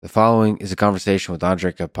The following is a conversation with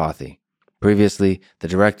Andrej Karpathy, previously the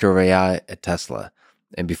director of AI at Tesla,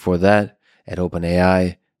 and before that at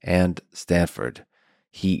OpenAI and Stanford.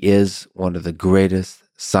 He is one of the greatest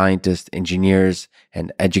scientists, engineers,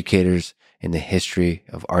 and educators in the history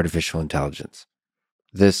of artificial intelligence.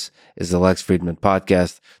 This is the Lex Friedman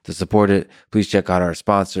Podcast. To support it, please check out our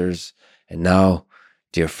sponsors. And now,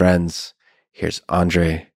 dear friends, here's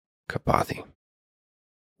Andrej Karpathy.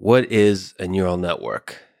 What is a neural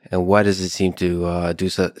network? And why does it seem to do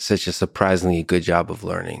such a surprisingly good job of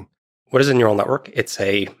learning? What is a neural network? It's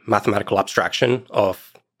a mathematical abstraction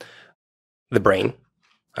of the brain,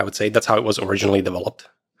 I would say. That's how it was originally developed.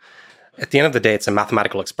 At the end of the day, it's a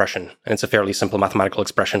mathematical expression, and it's a fairly simple mathematical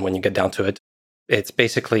expression when you get down to it. It's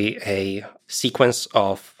basically a sequence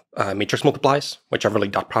of matrix multiplies, which are really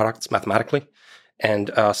dot products mathematically, and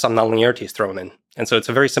some nonlinearity is thrown in. And so it's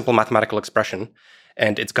a very simple mathematical expression,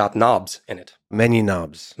 and it's got knobs in it. Many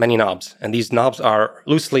knobs. Many knobs. And these knobs are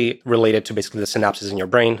loosely related to basically the synapses in your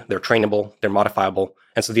brain. They're trainable, they're modifiable.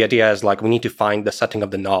 And so the idea is like we need to find the setting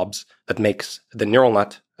of the knobs that makes the neural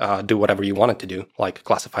net do whatever you want it to do, like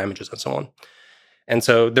classify images and so on. And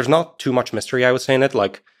so there's not too much mystery, I would say, in it.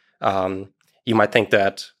 Like you might think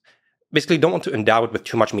that basically you don't want to endow it with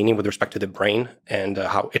too much meaning with respect to the brain and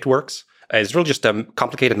how it works. It's really just a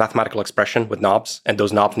complicated mathematical expression with knobs, and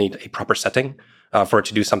those knobs need a proper setting for it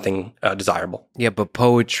to do something desirable. Yeah, but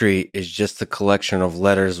poetry is just a collection of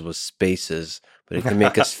letters with spaces, but it can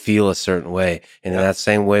make us feel a certain way. And in that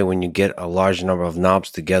same way, when you get a large number of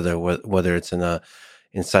knobs together, whether it's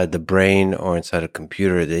inside the brain or inside a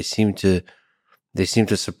computer, they seem to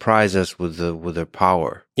surprise us with their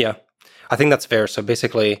power. Yeah, I think that's fair. So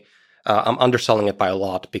basically, I'm underselling it by a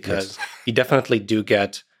lot because you definitely do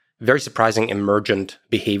get very surprising emergent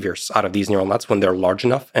behaviors out of these neural nets when they're large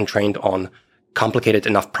enough and trained on complicated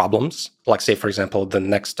enough problems, like say, for example, the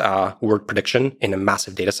next word prediction in a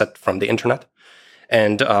massive data set from the internet.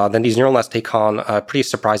 And then these neural nets take on pretty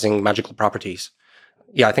surprising magical properties.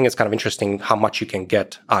 Yeah, I think it's kind of interesting how much you can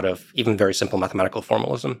get out of even very simple mathematical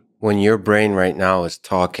formalism. When your brain right now is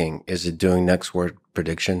talking, is it doing next word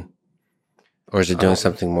prediction? Or is it doing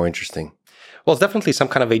something more interesting? Well, it's definitely some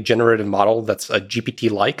kind of a generative model that's a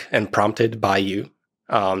GPT-like and prompted by you.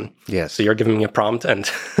 Yes. So you're giving me a prompt and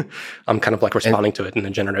I'm kind of like responding to it in a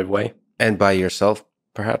generative way. And by yourself,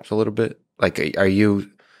 perhaps a little bit? Like, are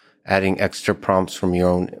you adding extra prompts from your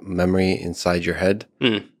own memory inside your head?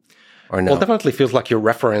 Or no? Well, it definitely feels like you're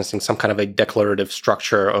referencing some kind of a declarative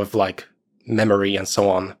structure of like memory and so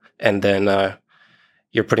on. And then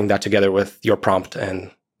you're putting that together with your prompt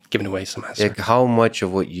and giving away some answer. Like how much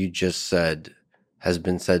of what you just said has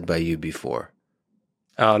been said by you before?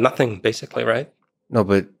 Nothing, basically, right? No,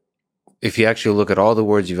 but if you actually look at all the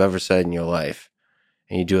words you've ever said in your life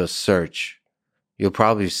and you do a search, you'll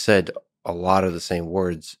probably have said a lot of the same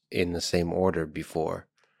words in the same order before.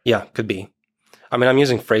 Yeah, could be. I mean, I'm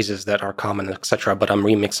using phrases that are common, etc., but I'm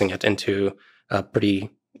remixing it into a pretty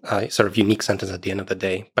sort of unique sentence at the end of the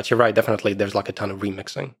day. But you're right, definitely there's like a ton of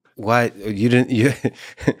remixing. Why you didn't?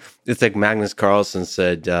 It's like Magnus Carlsen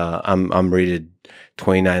said, I'm rated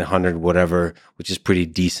 2900 whatever, which is pretty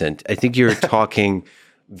decent. I think you're talking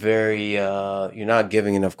very you're not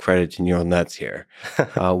giving enough credit to neural nets here.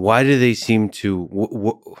 Why do they seem to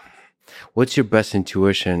what's your best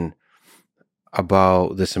intuition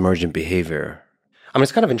about this emergent behavior? I mean,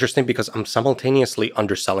 it's kind of interesting because I'm simultaneously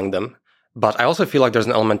underselling them, but I also feel like there's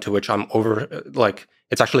an element to which I'm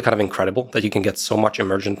it's actually kind of incredible that you can get so much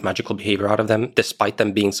emergent magical behavior out of them, despite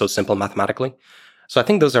them being so simple mathematically. So I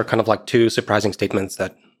think those are kind of like two surprising statements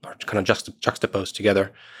that are kind of juxtaposed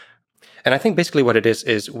together. And I think basically what it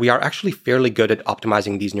is we are actually fairly good at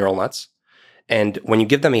optimizing these neural nets. And when you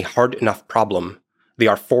give them a hard enough problem, they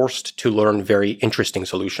are forced to learn very interesting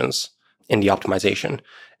solutions in the optimization.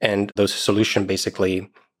 And those solutions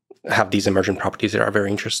basically have these emergent properties that are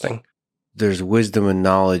very interesting. There's wisdom and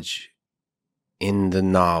knowledge in the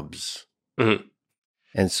knobs. Mm-hmm.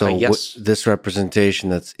 And so yes. This representation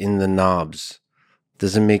that's in the knobs,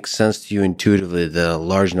 does it make sense to you intuitively that a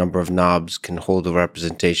large number of knobs can hold a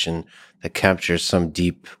representation that captures some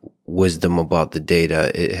deep wisdom about the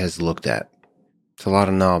data it has looked at? It's a lot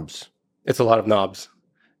of knobs. It's a lot of knobs.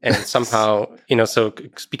 And somehow, so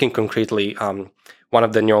speaking concretely, one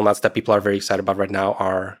of the neural nets that people are very excited about right now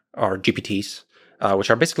are GPTs.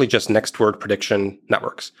 Which are basically just next word prediction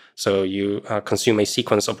networks. So you consume a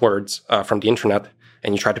sequence of words from the internet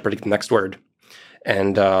and you try to predict the next word.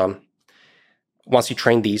 And once you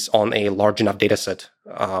train these on a large enough data set,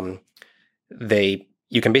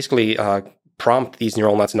 you can basically prompt these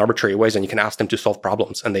neural nets in arbitrary ways and you can ask them to solve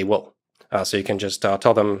problems and they will. So you can just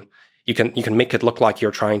tell them, You can make it look like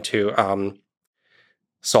you're trying to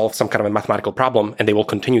solve some kind of a mathematical problem, and they will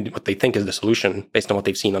continue what they think is the solution based on what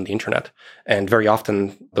they've seen on the internet. And very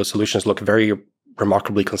often, those solutions look very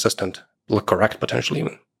remarkably consistent, look correct potentially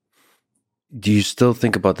even. Do you still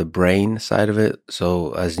think about the brain side of it?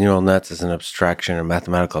 So as neural nets as an abstraction or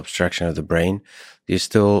mathematical abstraction of the brain, do you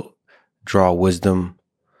still draw wisdom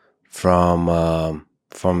from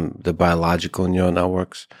the biological neural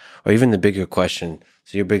networks? Or even the bigger question,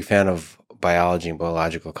 so you're a big fan of biology and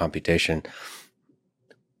biological computation.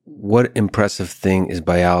 What impressive thing is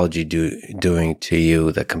biology doing to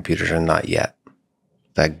you that computers are not yet?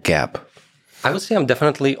 That gap. I would say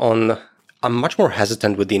I'm much more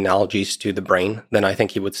hesitant with the analogies to the brain than I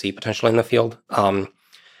think you would see potentially in the field. And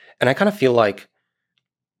I kind of feel like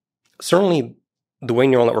certainly the way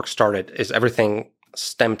neural networks started is everything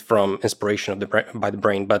stemmed from inspiration by the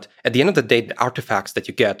brain. But at the end of the day, the artifacts that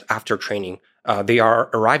you get after training, they are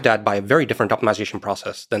arrived at by a very different optimization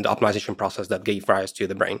process than the optimization process that gave rise to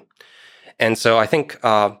the brain. And so I think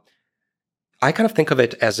I kind of think of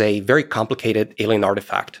it as a very complicated alien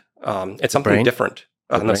artifact. It's something different.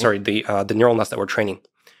 The neural nets that we're training.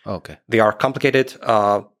 Okay. They are complicated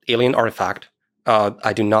alien artifact.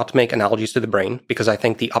 I do not make analogies to the brain because I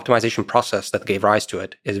think the optimization process that gave rise to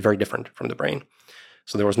it is very different from the brain.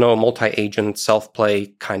 So there was no multi-agent self-play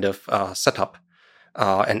kind of setup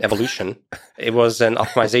and evolution. It was an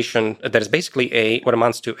optimization that is basically what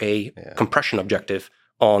amounts to a compression objective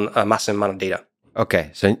on a massive amount of data. Okay,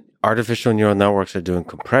 so artificial neural networks are doing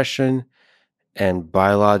compression, and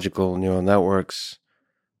biological neural networks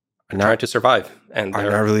are trying to survive, and are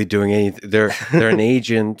not really doing anything. They're an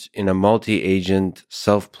agent in a multi-agent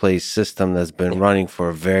self-play system that's been running for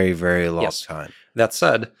a very, very long time. That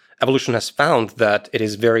said, evolution has found that it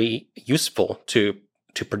is very useful to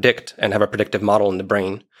predict and have a predictive model in the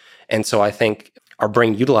brain. And so I think our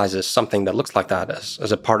brain utilizes something that looks like that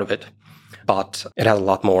as a part of it. But it has a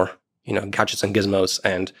lot more, gadgets and gizmos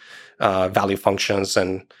and value functions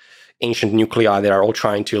and ancient nuclei that are all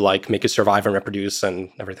trying to make it survive and reproduce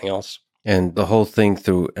and everything else. And the whole thing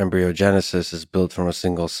through embryogenesis is built from a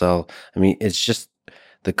single cell. I mean, it's just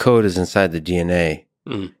the code is inside the DNA.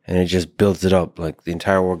 And it just builds it up like the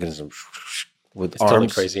entire organism with arms, totally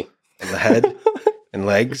crazy, and the head and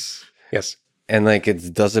legs. Yes, and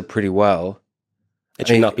it does it pretty well. It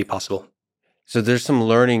should not be possible. So there's some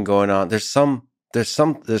learning going on. There's some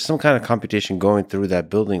kind of computation going through that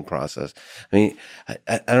building process. I mean,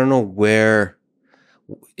 I don't know where.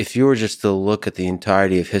 If you were just to look at the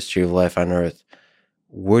entirety of history of life on Earth,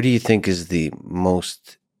 where do you think is the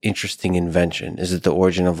most interesting invention? Is it the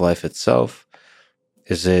origin of life itself?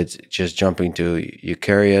 Is it just jumping to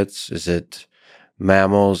eukaryotes? Is it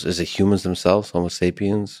mammals? Is it humans themselves, Homo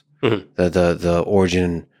sapiens? Mm-hmm. The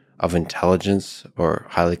origin of intelligence or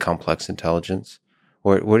highly complex intelligence?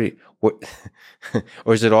 Or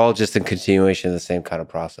is it all just a continuation of the same kind of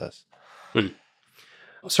process?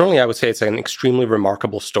 Certainly, I would say it's an extremely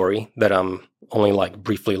remarkable story that I'm only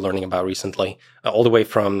briefly learning about recently. All the way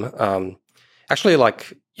from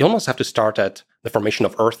you almost have to start at the formation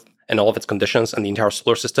of Earth and all of its conditions and the entire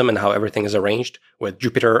solar system and how everything is arranged with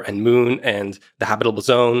Jupiter and Moon and the habitable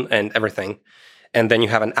zone and everything. And then you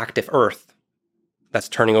have an active Earth that's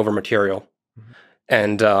turning over material.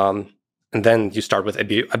 Mm-hmm. And then you start with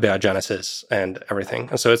abiogenesis and everything.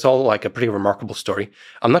 And so it's all a pretty remarkable story.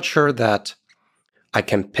 I'm not sure that I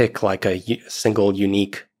can pick a single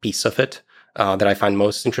unique piece of it that I find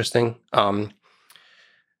most interesting.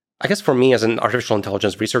 I guess for me as an artificial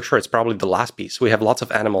intelligence researcher, it's probably the last piece. We have lots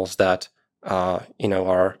of animals that are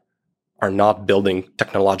not building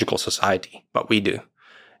technological society, but we do.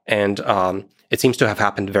 And it seems to have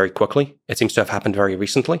happened very quickly. It seems to have happened very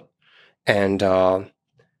recently. And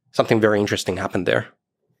something very interesting happened there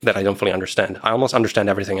that I don't fully understand. I almost understand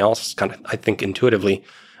everything else, kind of, I think, intuitively,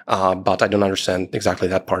 but I don't understand exactly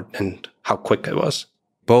that part and how quick it was.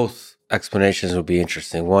 Both explanations would be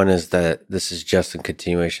interesting. One is that this is just a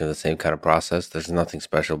continuation of the same kind of process. There's nothing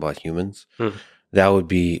special about humans. That would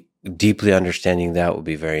be deeply understanding. That would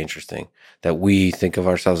be very interesting. That we think of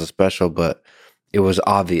ourselves as special, but it was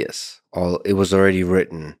obvious. It was already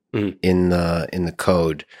written in the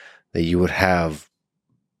code that you would have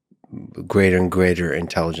greater and greater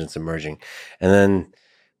intelligence emerging. And then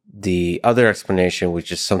the other explanation,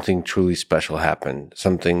 which is something truly special happened,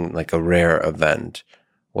 something like a rare event,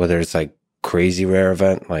 whether it's crazy rare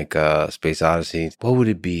event, like Space Odyssey. What would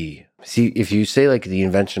it be? See, if you say the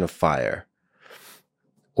invention of fire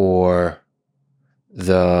or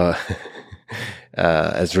the,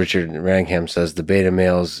 as Richard Wrangham says, the beta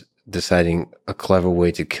males deciding a clever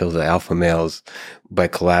way to kill the alpha males by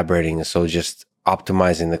collaborating. So just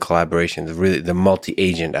optimizing the collaboration, the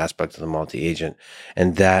multi-agent aspect of the multi-agent,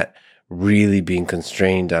 and that really being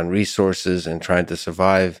constrained on resources and trying to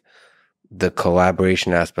survive. The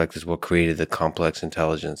collaboration aspect is what created the complex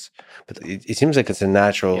intelligence. But it seems like it's a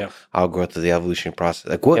natural outgrowth of the evolutionary process.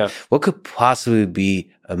 Like what could possibly be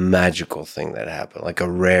a magical thing that happened, like a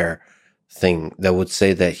rare thing that would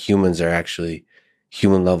say that human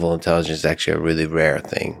level intelligence is actually a really rare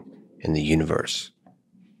thing in the universe?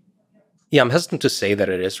 Yeah, I'm hesitant to say that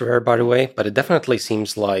it is rare, by the way, but it definitely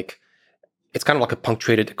seems like it's kind of like a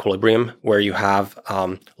punctuated equilibrium where you have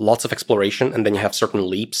lots of exploration and then you have certain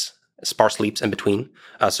leaps, sparse leaps in between.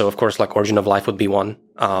 So, of course, like origin of life would be one.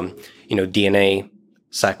 DNA,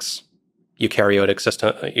 sex,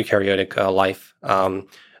 eukaryotic life,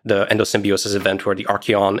 the endosymbiosis event where the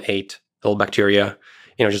archaeon ate little bacteria,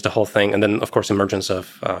 just the whole thing. And then, of course, emergence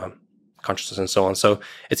of consciousness and so on. So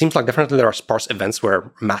it seems like definitely there are sparse events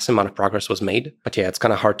where massive amount of progress was made. But yeah, it's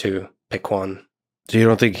kind of hard to pick one. So you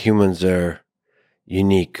don't think humans are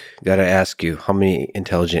unique? Got to ask you, how many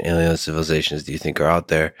intelligent alien civilizations do you think are out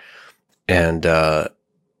there? And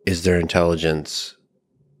is their intelligence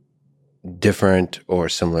different or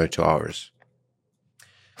similar to ours?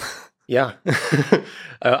 Yeah.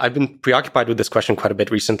 I've been preoccupied with this question quite a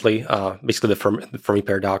bit recently, basically the Fermi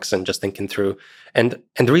paradox and just thinking through. And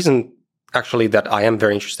the reason actually that I am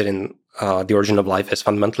very interested in the origin of life is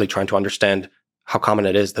fundamentally trying to understand how common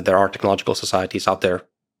it is that there are technological societies out there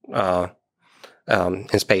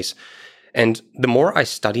in space. And the more I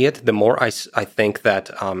study it, the more I think that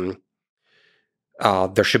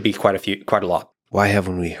there should be quite a lot. Why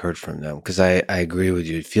haven't we heard from them? Because I agree with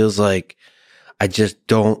you. It feels like I just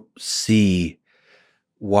don't see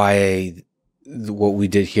why what we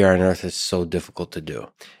did here on Earth is so difficult to do.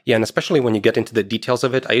 Yeah, and especially when you get into the details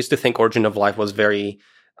of it. I used to think origin of life was very...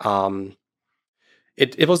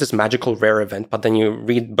 It was this magical, rare event, but then you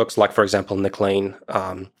read books like, for example, Nick Lane,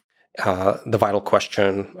 The Vital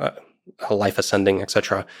Question, Life Ascending,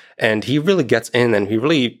 etc. And he really gets in and he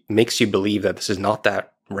really makes you believe that this is not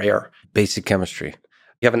that rare. Basic chemistry.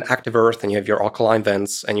 You have an active Earth and you have your alkaline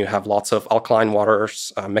vents and you have lots of alkaline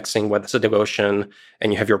waters mixing with acidic ocean,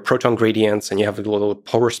 and you have your proton gradients and you have little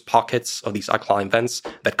porous pockets of these alkaline vents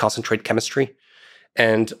that concentrate chemistry.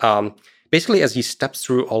 And basically, as he steps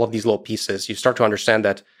through all of these little pieces, you start to understand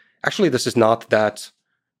that actually this is not that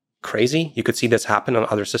crazy. You could see this happen on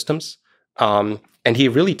other systems. And he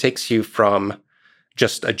really takes you from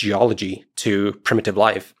just a geology to primitive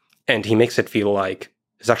life. And he makes it feel like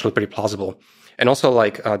it's actually pretty plausible. And also,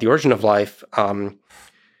 like, the origin of life was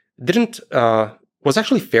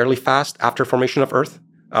actually fairly fast after formation of Earth.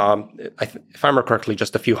 If I remember correctly,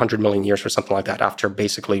 just a few 100 million years or something like that after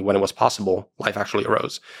basically when it was possible, life actually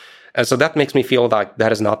arose. And so that makes me feel like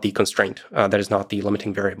that is not the constraint, that is not the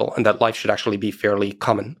limiting variable, and that life should actually be fairly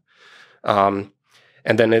common. And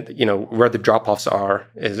then, where the drop-offs are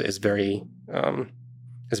is very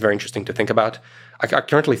interesting to think about. I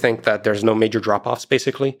currently think that there's no major drop-offs,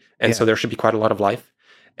 basically, and so there should be quite a lot of life.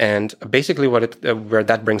 And basically where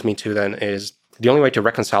that brings me to then is the only way to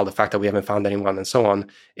reconcile the fact that we haven't found anyone and so on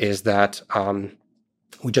is that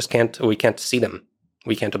we can't see them.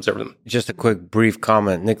 We can't observe them. Just a quick brief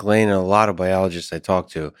comment. Nick Lane and a lot of biologists I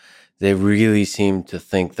talked to, they really seem to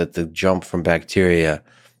think that the jump from bacteria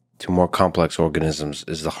to more complex organisms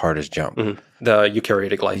is the hardest jump. Mm-hmm. The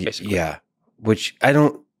eukaryotic life, basically. Yeah, which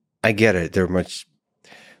I get it. They're much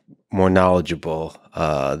more knowledgeable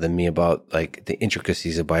than me about like the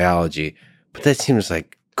intricacies of biology, but that seems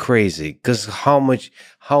like crazy because how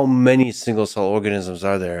many single cell organisms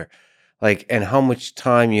are there? Like, and how much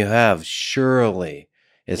time you have? Surely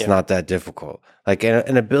it's not that difficult. Like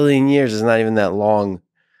in a billion years is not even that long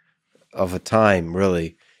of a time,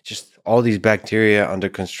 really. Just all these bacteria under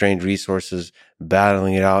constrained resources,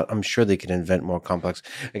 battling it out. I'm sure they can invent more complex.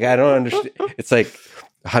 Like, I don't understand. It's like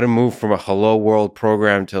how to move from a hello world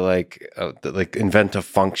program to like invent a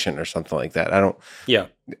function or something like that. I don't. Yeah.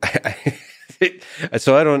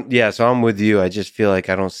 So I don't. Yeah. So I'm with you. I just feel like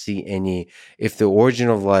I don't see any. If the origin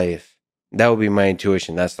of life, that would be my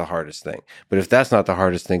intuition. That's the hardest thing. But if that's not the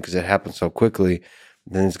hardest thing because it happens so quickly,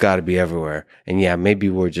 then it's got to be everywhere. And yeah, maybe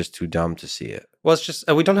we're just too dumb to see it. Well, it's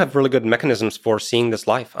just we don't have really good mechanisms for seeing this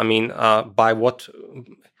life. I mean, so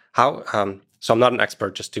I'm not an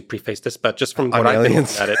expert, just to preface this, but just from what I've been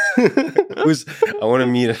looking at it. I want to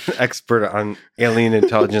meet an expert on alien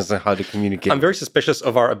intelligence and how to communicate. I'm very suspicious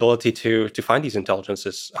of our ability to find these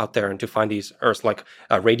intelligences out there and to find these Earths. Like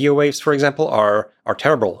radio waves, for example, are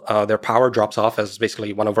terrible. Their power drops off as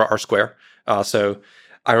basically 1 over r square. So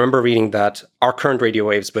I remember reading that our current radio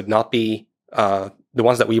waves would not be, the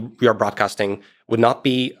ones that we are broadcasting, would not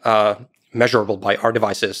be measurable by our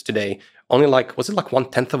devices today, only like, was it like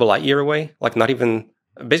 1/10 of a light year away? Like not even,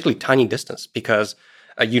 basically tiny distance, because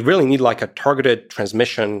you really need like a targeted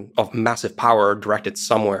transmission of massive power directed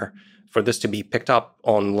somewhere for this to be picked up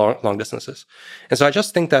on long distances. And so I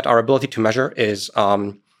just think that our ability to measure is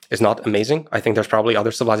not amazing. I think there's probably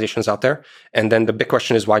other civilizations out there. And then the big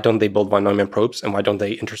question is, why don't they build von Neumann probes, and why don't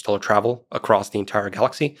they interstellar travel across the entire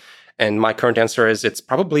galaxy? And my current answer is it's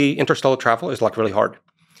probably interstellar travel is like really hard.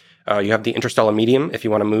 You have the interstellar medium. If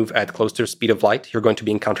you want to move at close to the speed of light, you're going to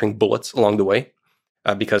be encountering bullets along the way,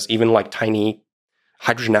 because even like tiny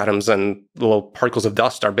hydrogen atoms and little particles of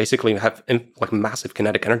dust are basically have like massive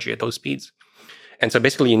kinetic energy at those speeds. And so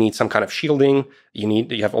basically you need some kind of shielding.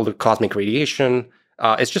 You have all the cosmic radiation.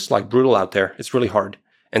 It's just like brutal out there. It's really hard.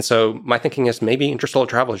 And so my thinking is maybe interstellar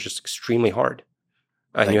travel is just extremely hard.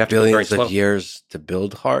 And like you have to billions go very slow. of years to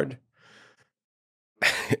build hard.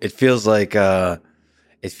 It feels like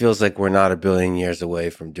we're not a billion years away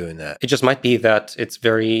from doing that. It just might be that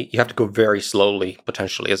you have to go very slowly,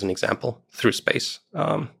 potentially, as an example, through space.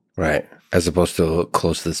 Right. As opposed to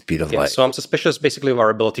close to the speed of light. So I'm suspicious basically of our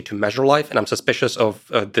ability to measure life, and I'm suspicious of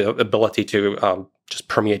the ability to just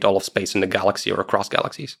permeate all of space in the galaxy or across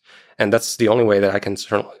galaxies. And that's the only way that I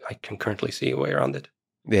can currently see a way around it.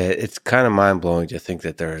 Yeah, it's kind of mind-blowing to think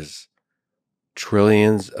that there's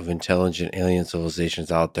trillions of intelligent alien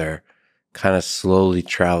civilizations out there kind of slowly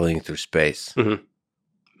traveling through space to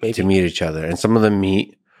meet each other. And some of them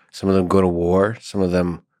meet, some of them go to war, some of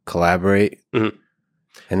them collaborate.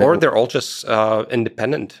 Mm-hmm. Or they're all just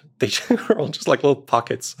independent. They're all just like little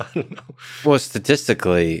pockets. I don't know. Well,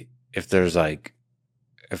 statistically, if there's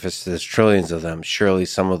trillions of them, surely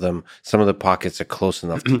some of the pockets are close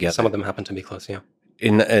enough together. Some of them happen to be close, yeah.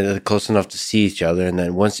 Close enough to see each other. And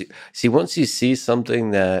then once you see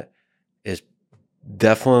something that is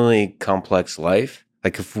definitely complex life,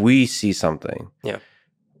 like if we see something,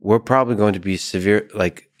 we're probably going to be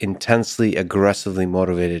intensely, aggressively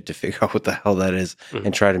motivated to figure out what the hell that is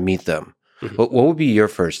and try to meet them. Mm-hmm. What would be your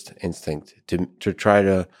first instinct to try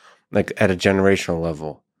to, like at a generational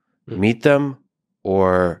level, meet them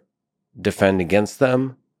or defend against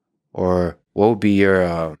them? Or what would be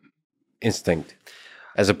your instinct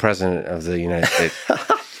as a president of the United States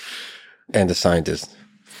and a scientist?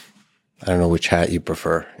 I don't know which hat you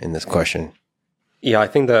prefer in this question. Yeah, I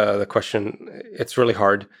think the question, it's really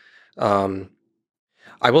hard.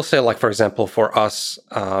 I will say, like, for example, for us,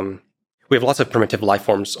 we have lots of primitive life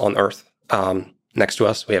forms on Earth next to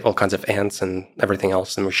us. We have all kinds of ants and everything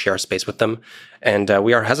else, and we share space with them. And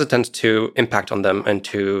we are hesitant to impact on them, and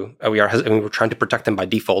we're trying to protect them by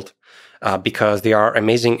default because they are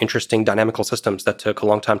amazing, interesting, dynamical systems that took a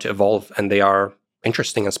long time to evolve, and they are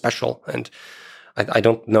interesting and special. And I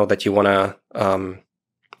don't know that you want to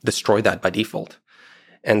destroy that by default.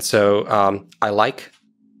 And so I like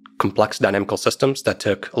complex dynamical systems that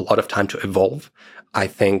took a lot of time to evolve. I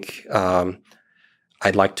think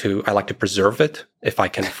I like to preserve it if I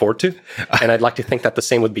can afford to. And I'd like to think that the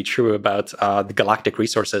same would be true about the galactic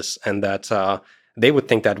resources, and that they would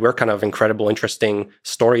think that we're kind of incredible, interesting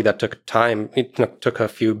story that took time. It took a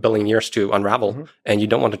few billion years to unravel, and you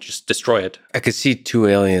don't want to just destroy it. I could see two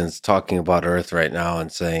aliens talking about Earth right now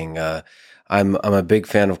and saying, I'm a big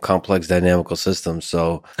fan of complex dynamical systems,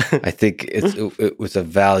 so I think it was a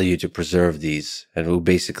value to preserve these, and it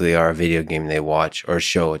basically are a video game they watch or a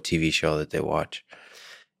TV show that they watch.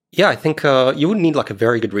 Yeah, I think you would need like a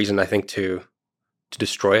very good reason, I think, to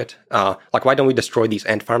destroy it. Like, why don't we destroy these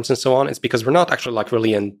ant farms and so on? It's because we're not actually like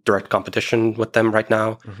really in direct competition with them right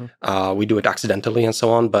now. We do it accidentally and so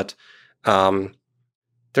on, but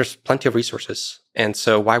there's plenty of resources. And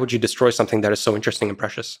so why would you destroy something that is so interesting and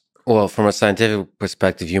precious? Well, from a scientific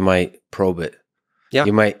perspective, you might probe it. Yeah.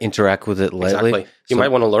 You might interact with it lightly. Exactly. You might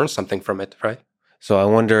want to learn something from it, right? So I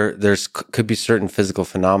wonder, could be certain physical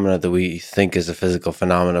phenomena that we think is a physical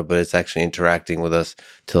phenomena, but it's actually interacting with us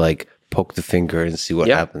to like poke the finger and see what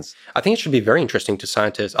happens. I think it should be very interesting to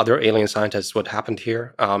scientists, other alien scientists, what happened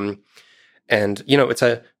here. And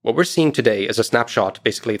what we're seeing today is a snapshot.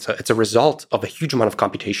 Basically, it's a result of a huge amount of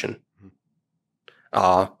computation.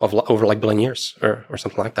 Of over like billion years or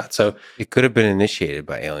something like that. So it could have been initiated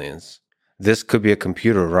by aliens. This could be a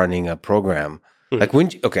computer running a program. Like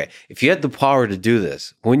if you had the power to do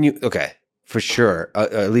this, for sure,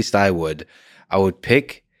 at least I would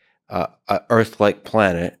pick a Earth-like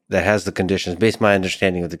planet that has the conditions, based on my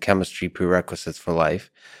understanding of the chemistry prerequisites for life,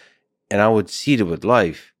 and I would seed it with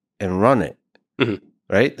life and run it.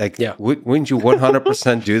 Right? Like, wouldn't you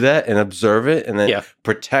 100% do that and observe it and then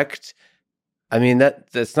protect? I mean,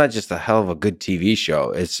 that's not just a hell of a good TV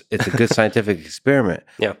show. It's a good scientific experiment.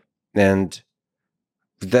 Yeah. And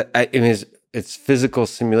it's physical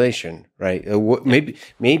simulation, right?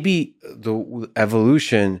 Maybe the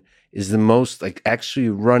evolution is the most like actually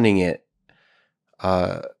running it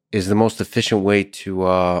is the most efficient way to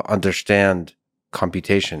understand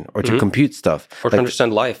computation or to compute stuff, or to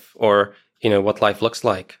understand life, or what life looks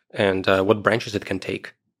like and what branches it can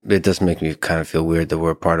take. It does make me kind of feel weird that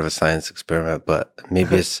we're part of a science experiment, but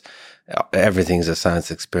maybe it's everything's a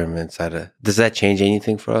science experiment. Does that change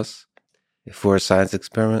anything for us if we're a science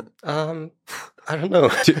experiment? I don't know.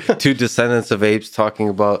 Two descendants of apes talking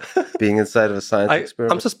about being inside of a science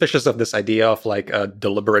experiment. I'm suspicious of this idea of like a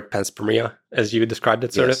deliberate panspermia, as you described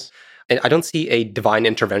it, sort of. And I don't see a divine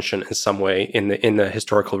intervention in some way in the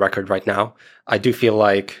historical record right now. I do feel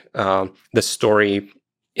like the story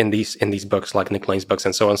in these books, like Nick Lane's books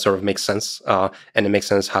and so on, sort of makes sense, and it makes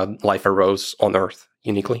sense how life arose on Earth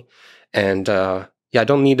uniquely. And I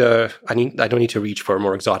don't need to reach for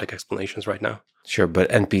more exotic explanations right now. Sure, but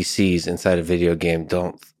NPCs inside a video game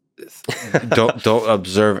don't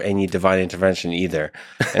observe any divine intervention either,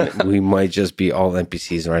 and we might just be all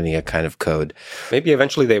NPCs running a kind of code. Maybe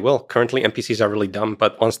eventually they will. Currently, NPCs are really dumb,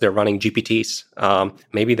 but once they're running GPTs,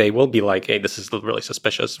 maybe they will be like, "Hey, this is really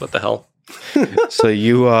suspicious. What the hell?" So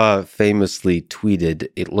you famously tweeted,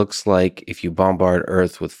 "It looks like if you bombard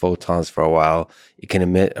Earth with photons for a while, it can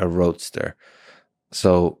emit a roadster."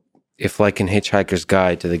 So if, like in Hitchhiker's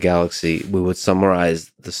Guide to the Galaxy, we would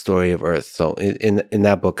summarize the story of Earth. So in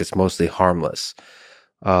that book, it's mostly harmless.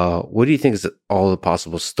 What do you think is all the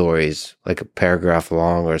possible stories, like a paragraph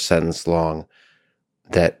long or a sentence long,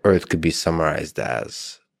 that Earth could be summarized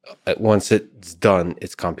as? Once it's done,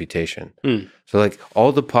 it's computation. So like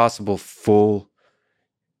all the possible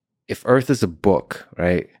if Earth is a book,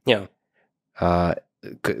 right? Yeah.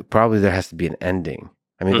 Probably there has to be an ending.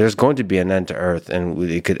 I mean, there's going to be an end to Earth, and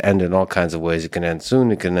it could end in all kinds of ways. It can end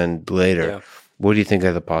soon, it can end later. Yeah. What do you think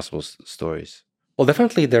are the possible stories? Well,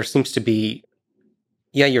 definitely there seems to be,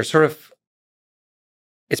 you're sort of,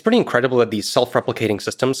 it's pretty incredible that these self-replicating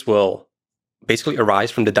systems will basically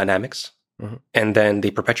arise from the dynamics, and then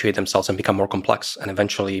they perpetuate themselves and become more complex and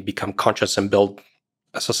eventually become conscious and build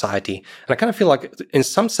a society. And I kind of feel like, in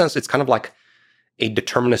some sense, it's kind of like a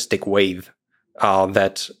deterministic wave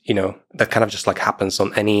that kind of just like happens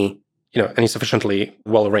on any sufficiently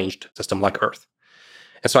well-arranged system like Earth.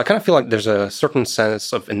 And so I kind of feel like there's a certain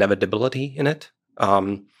sense of inevitability in it.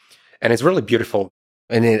 And it's really beautiful.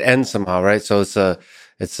 And it ends somehow, right? So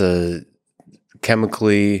it's a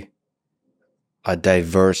chemically a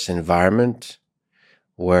diverse environment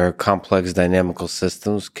where complex dynamical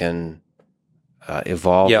systems can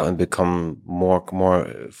evolve and become more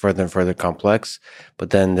further and further complex. But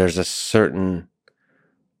then there's a certain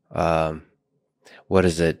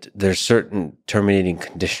there's certain terminating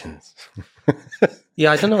conditions.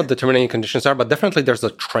 I don't know what the terminating conditions are, but definitely there's a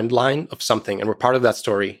trend line of something, and we're part of that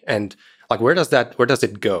story. And like, where does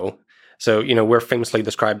it go? So, we're famously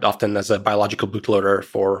described often as a biological bootloader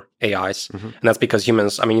for AIs. And that's because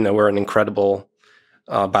humans, we're an incredible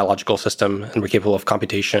biological system, and we're capable of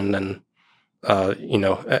computation and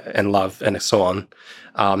and love and so on.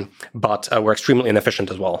 But we're extremely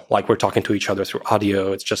inefficient as well. Like, we're talking to each other through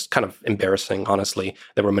audio. It's just kind of embarrassing, honestly,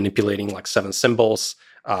 that we're manipulating like 7 symbols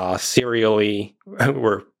serially.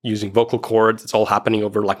 We're using vocal cords. It's all happening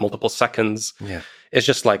over like multiple seconds. Yeah. It's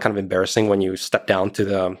just like kind of embarrassing when you step down to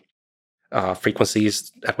the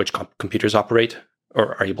frequencies at which computers operate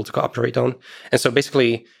or are able to operate on. And so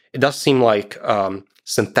basically, it does seem like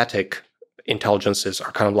synthetic intelligences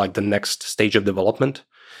are kind of like the next stage of development.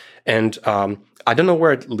 And I don't know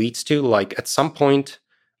where it leads to. Like, at some point,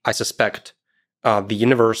 I suspect the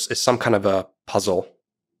universe is some kind of a puzzle.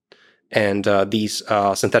 And these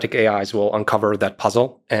synthetic AIs will uncover that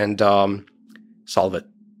puzzle and solve it.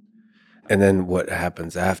 And then what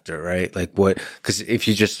happens after, right? Like because if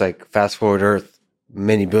you just like fast forward Earth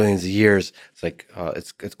many billions of years, it's like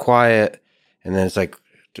it's quiet, and then it's like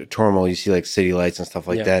turmoil. You see like city lights and stuff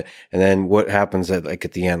like that. And then what happens at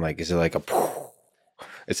the end? Like, is it like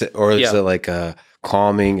is it like a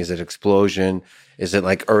calming? Is it explosion? Is it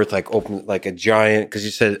like Earth like open like a giant? Because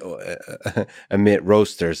you said emit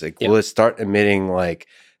roasters. Like, will it start emitting like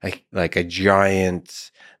a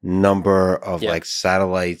giant number of like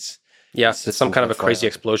satellites? Yeah, it's some kind of a crazy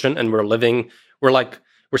explosion, and we're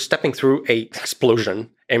stepping through a explosion,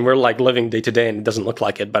 and we're like living day to day, and it doesn't look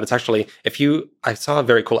like it, but it's actually, I saw a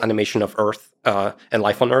very cool animation of Earth and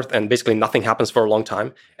life on Earth, and basically nothing happens for a long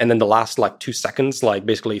time, and then the last like 2 seconds, like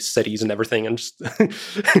basically cities and everything, and just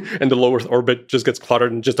and the low Earth orbit just gets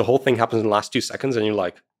cluttered, and just the whole thing happens in the last 2 seconds, and you're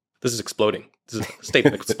like, this is exploding. This is a state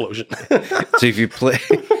of explosion. So if you play...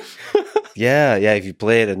 if you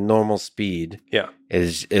play at a normal speed,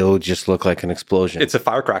 it'll just look like an explosion. It's a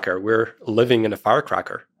firecracker. We're living in a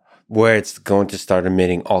firecracker. Where it's going to start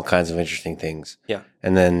emitting all kinds of interesting things. Yeah.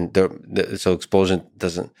 And then so explosion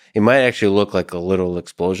doesn't, it might actually look like a literal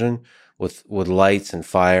explosion with lights and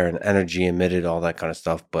fire and energy emitted, all that kind of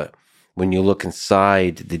stuff. But when you look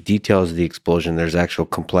inside the details of the explosion, there's actual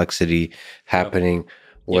complexity happening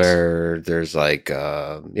where there's like,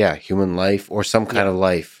 human life or some kind of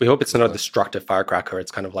life. We hope it's not a destructive firecracker.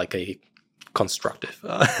 It's kind of like a constructive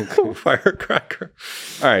firecracker.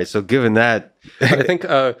 All right. So given that, but I think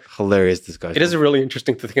hilarious discussion. It is really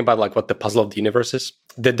interesting to think about like what the puzzle of the universe is.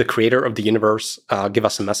 Did the creator of the universe give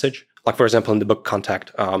us a message? Like, for example, in the book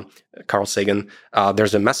Contact, Carl Sagan,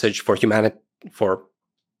 there's a message for humanity, for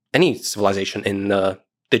any civilization in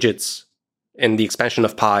digits, in the expansion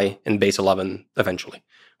of pi in base 11 eventually,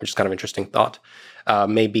 which is kind of interesting thought.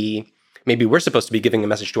 Maybe we're supposed to be giving a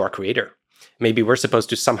message to our creator. Maybe we're supposed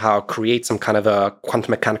to somehow create some kind of a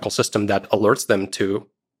quantum mechanical system that alerts them to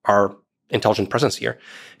our intelligent presence here.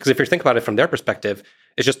 Because if you think about it from their perspective,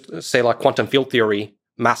 it's just, say, like quantum field theory,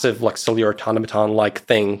 massive, like cellular automaton-like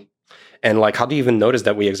thing. And like, how do you even notice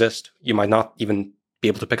that we exist? You might not even be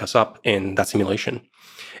able to pick us up in that simulation.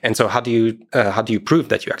 And so how do you prove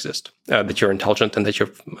that you exist, that you're intelligent and that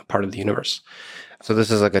you're part of the universe? So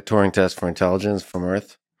this is like a Turing test for intelligence from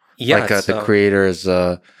Earth? Yeah. Like the creator is...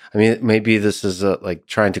 I mean, maybe this is like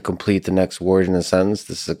trying to complete the next word in a sentence.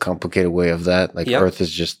 This is a complicated way of that. Like Earth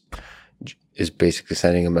is basically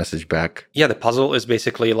sending a message back. Yeah, the puzzle is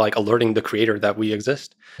basically like alerting the creator that we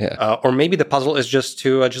exist. Yeah. Or maybe the puzzle is just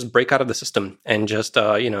to just break out of the system and just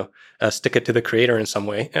stick it to the creator in some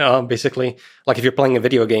way. Basically, like if you're playing a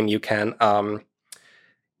video game, you can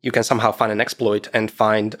somehow find an exploit and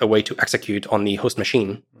find a way to execute on the host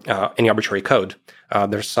machine any arbitrary code.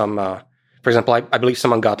 There's some. For example, I believe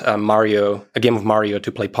someone got a game of Mario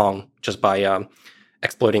to play Pong just by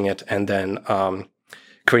exploiting it and then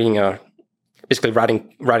creating basically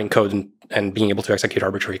writing code and being able to execute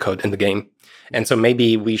arbitrary code in the game. And so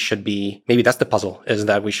maybe that's the puzzle, is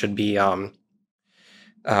that we should be find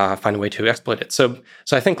a way to exploit it. So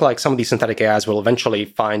I think like some of these synthetic AIs will eventually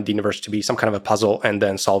find the universe to be some kind of a puzzle and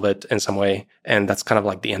then solve it in some way. And that's kind of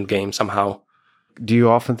like the end game somehow. Do you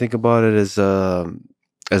often think about it as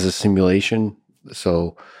a simulation,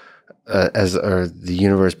 so or the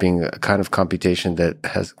universe being a kind of computation that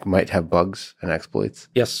might have bugs and exploits?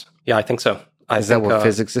 Yes, yeah, I think so. Is that what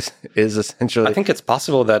physics is essentially? I think it's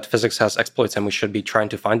possible that physics has exploits, and we should be trying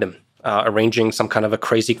to find them. Arranging some kind of a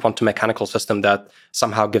crazy quantum mechanical system that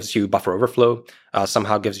somehow gives you buffer overflow,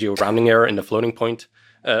 somehow gives you a rounding error in the floating point.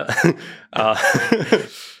 Yeah,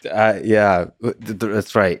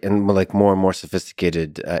 that's right. And like more and more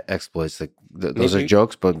sophisticated exploits, like those are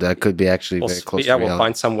jokes, but that could be actually very close to reality. We'll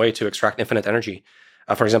find some way to extract infinite energy.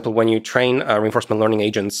 For example, when you train reinforcement learning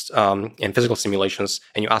agents in physical simulations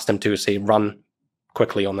and you ask them to, say, run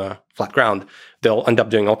quickly on a flat ground, they'll end up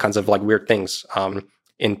doing all kinds of like weird things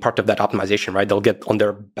in part of that optimization, right? They'll get on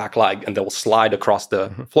their back leg and they'll slide across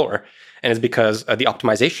the floor. And it's because the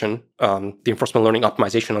optimization, the reinforcement learning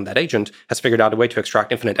optimization on that agent has figured out a way to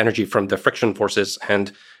extract infinite energy from the friction forces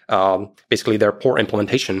and basically their poor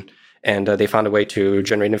implementation. And they found a way to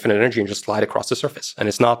generate infinite energy and just slide across the surface. And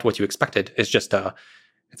it's not what you expected. It's just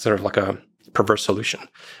it's sort of like a perverse solution.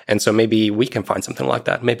 And so maybe we can find something like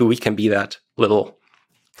that. Maybe we can be that little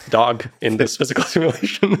dog in this physical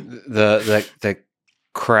simulation. that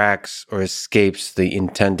cracks or escapes the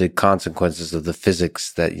intended consequences of the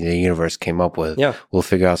physics that the universe came up with. Yeah. We'll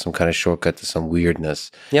figure out some kind of shortcut to some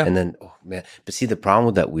weirdness. Yeah. And then, oh man, but see, the problem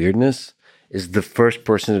with that weirdness is the first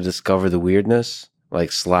person to discover the weirdness,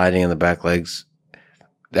 like sliding on the back legs,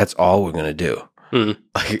 that's all we're going to do. Mm.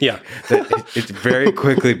 Like, yeah. It's very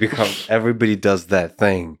quickly become everybody does that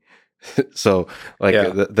thing. So like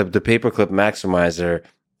the paperclip maximizer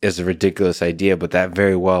is a ridiculous idea, but that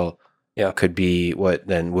very well could be what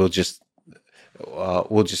then we'll just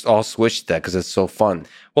all switch to that because it's so fun.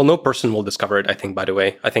 Well, no person will discover it, I think, by the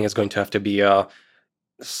way. I think it's going to have to be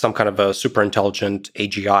some kind of a super intelligent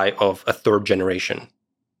AGI of a third generation.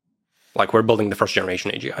 Like we're building the first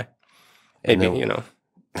generation AGI. Maybe,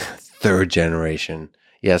 Third generation.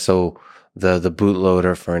 Yeah, so the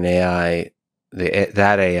bootloader for an AI,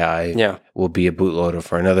 that AI will be a bootloader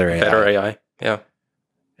for another AI. Better AI, yeah.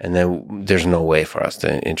 And then there's no way for us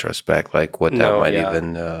to introspect like what that might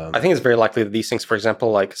even... I think it's very likely that these things, for example,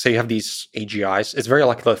 like say you have these AGIs, it's very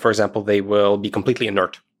likely that, for example, they will be completely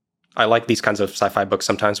inert. I like these kinds of sci-fi books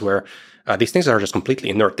sometimes where these things are just completely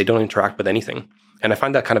inert. They don't interact with anything. And I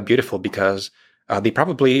find that kind of beautiful because they've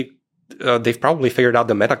probably figured out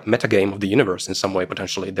the meta game of the universe in some way,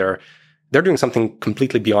 potentially. they're doing something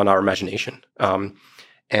completely beyond our imagination.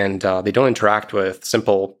 And they don't interact with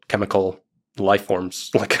simple chemical life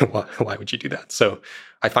forms. Like, why would you do that? So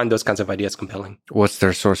I find those kinds of ideas compelling. What's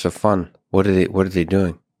their source of fun? What are they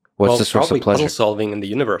doing? What's the source of pleasure? Puzzle solving in the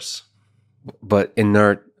universe. But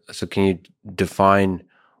inert. So can you define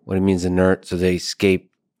what it means inert? So they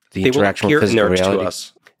escape the interaction with physical reality. They will appear inert to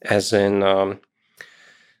us, as in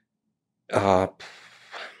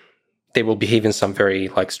they will behave in some very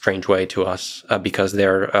like strange way to us because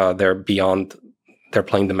they're beyond. They're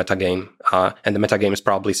playing the metagame, and the metagame is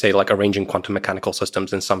probably, say, like arranging quantum mechanical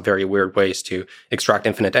systems in some very weird ways to extract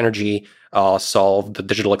infinite energy, solve the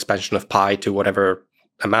digital expansion of pi to whatever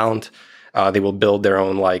amount. They will build their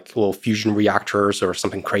own like little fusion reactors or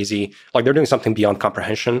something crazy. Like they're doing something beyond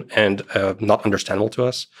comprehension and not understandable to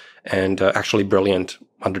us, and actually brilliant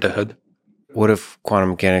under the hood. What if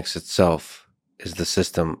quantum mechanics itself is the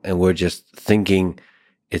system, and we're just thinking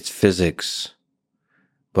it's physics?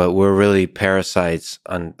 But we're really parasites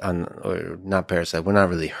or not parasites. We're not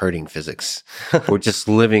really hurting physics. We're just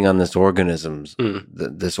living on this organism,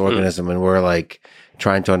 this organism, and we're like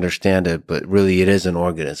trying to understand it. But really, it is an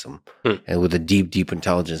organism, and with a deep, deep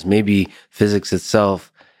intelligence. Maybe physics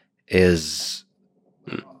itself is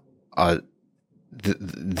the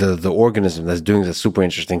organism that's doing this super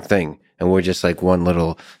interesting thing, and we're just like one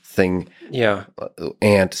little thing,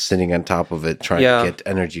 ant sitting on top of it trying to get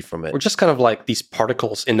energy from it. We're just kind of like these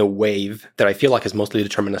particles in a wave that I feel like is mostly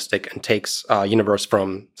deterministic and takes a universe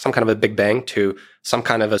from some kind of a Big Bang to some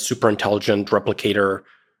kind of a super intelligent replicator,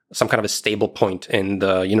 some kind of a stable point in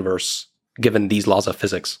the universe given these laws of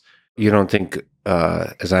physics. You don't think,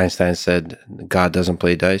 as Einstein said, God doesn't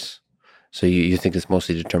play dice? So you think it's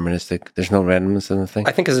mostly deterministic? There's no randomness in the thing?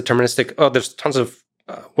 I think it's deterministic. Oh, there's tons of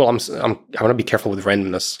I want to be careful with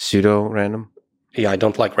randomness. Pseudo-random? Yeah, I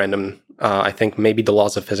don't like random. I think maybe the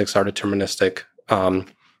laws of physics are deterministic.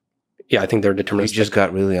 I think they're deterministic. You just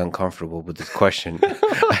got really uncomfortable with this question.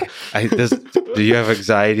 Do you have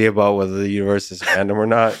anxiety about whether the universe is random or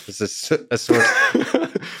not? Is this a source?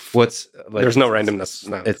 What's like? There's no randomness.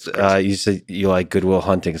 No, it's you said you like Good Will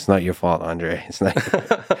Hunting. It's not your fault, Andrej. It's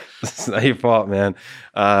not your fault, man.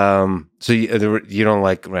 So you don't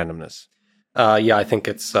like randomness. I think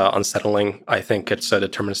it's unsettling. I think it's a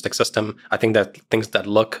deterministic system. I think that things that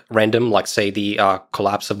look random, like say the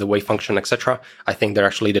collapse of the wave function, etc., I think they're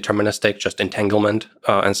actually deterministic, just entanglement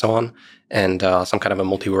and so on, and some kind of a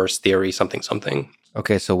multiverse theory, something.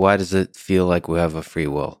 Okay, so why does it feel like we have a free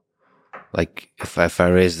will? Like if I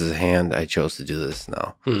raised the hand, I chose to do this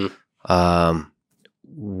now.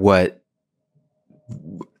 What?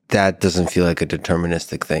 That doesn't feel like a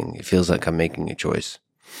deterministic thing. It feels like I'm making a choice.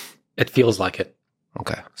 It feels like it.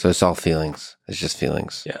 Okay. So it's all feelings. It's just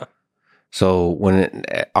feelings. Yeah. So when an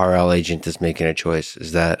RL agent is making a choice,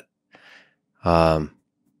 is that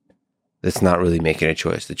it's not really making a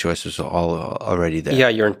choice. The choice is all already there. Yeah,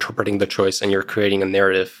 you're interpreting the choice and you're creating a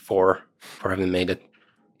narrative for having made it.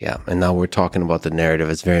 Yeah. And now we're talking about the narrative.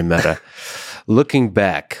 It's very meta. Looking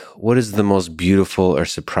back, what is the most beautiful or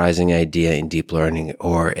surprising idea in deep learning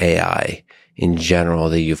or AI in general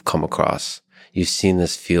that you've come across? You've seen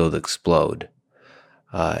this field explode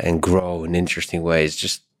and grow in interesting ways.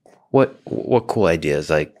 Just what cool ideas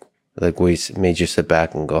like we made you sit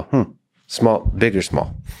back and go, small, big or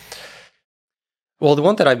small? Well, the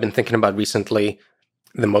one that I've been thinking about recently,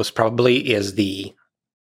 the most probably is the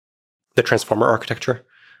transformer architecture.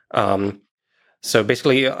 So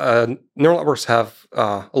basically, neural networks have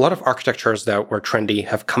a lot of architectures that were trendy,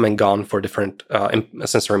 have come and gone for different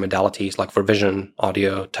sensory modalities, like for vision,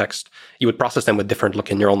 audio, text. You would process them with different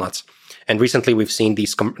looking neural nets. And recently, we've seen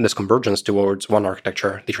this convergence towards one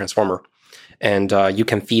architecture, the transformer. And you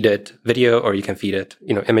can feed it video, or you can feed it,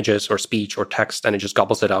 images or speech or text, and it just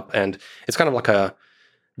gobbles it up. And it's kind of like a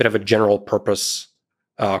bit of a general purpose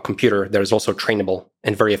computer that is also trainable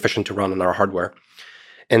and very efficient to run on our hardware.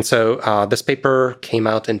 And so this paper came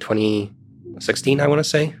out in 2016, I want to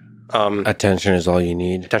say. Attention is all you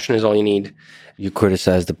need. Attention is all you need. You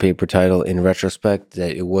criticized the paper title in retrospect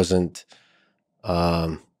that it wasn't,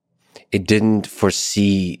 it didn't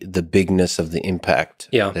foresee the bigness of the impact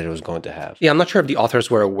that it was going to have. Yeah, I'm not sure if the authors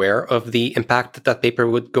were aware of the impact that paper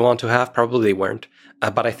would go on to have. Probably they weren't.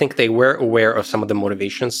 But I think they were aware of some of the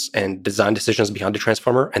motivations and design decisions behind the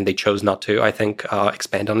transformer, and they chose not to, I think,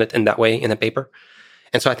 expand on it in that way in the paper.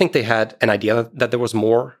 And so I think they had an idea that there was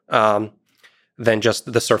more than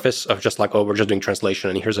just the surface of just like, we're just doing translation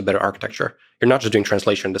and here's a better architecture. You're not just doing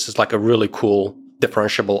translation. This is like a really cool,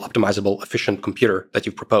 differentiable, optimizable, efficient computer that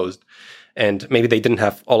you've proposed. And maybe they didn't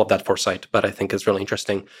have all of that foresight, but I think it's really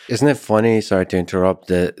interesting. Isn't it funny, sorry to interrupt,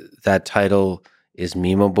 that title is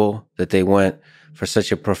memeable, that they went for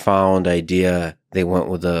such a profound idea. They went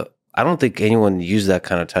with I don't think anyone used that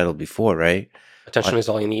kind of title before, right? Attention is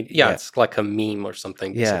all you need. Yeah, it's like a meme or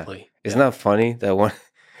something, basically. Isn't that funny? That one,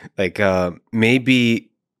 like,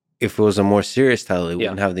 maybe if it was a more serious title, it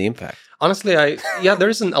wouldn't have the impact. Honestly, there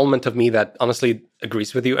is an element of me that honestly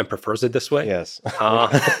agrees with you and prefers it this way. Yes.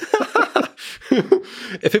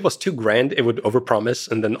 If it was too grand, it would overpromise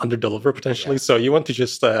and then underdeliver potentially. So you want to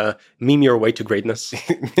just meme your way to greatness.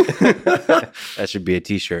 That should be a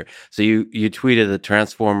t-shirt. So you tweeted the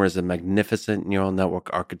Transformer is a magnificent neural network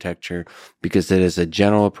architecture because it is a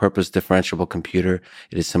general purpose differentiable computer.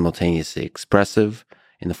 It is simultaneously expressive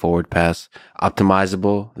in the forward pass,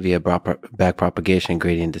 optimizable via back propagation,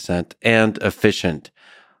 gradient descent, and efficient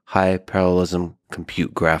high parallelism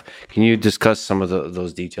compute graph. Can you discuss some of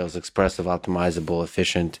those details? Expressive, optimizable,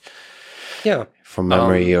 efficient. Yeah. For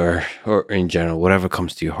memory or in general, whatever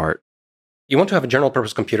comes to your heart. You want to have a general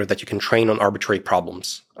purpose computer that you can train on arbitrary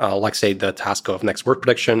problems, like say the task of next word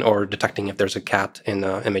prediction or detecting if there's a cat in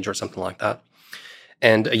an image or something like that.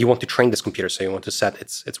 And you want to train this computer, so you want to set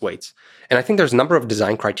its weights. And I think there's a number of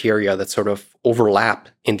design criteria that sort of overlap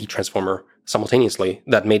in the transformer simultaneously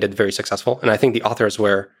that made it very successful. And I think the authors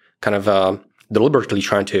were kind of deliberately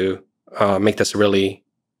trying to make this a really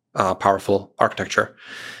powerful architecture.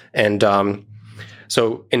 And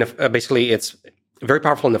so basically it's very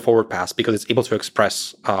powerful in the forward pass because it's able to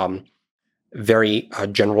express very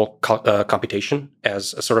general computation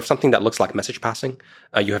as a sort of something that looks like message passing.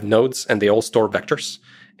 You have nodes and they all store vectors.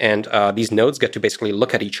 And these nodes get to basically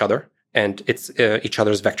look at each other and it's each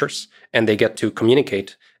other's vectors. And they get to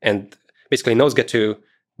communicate. And basically nodes get to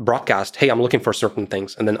broadcast, hey, I'm looking for certain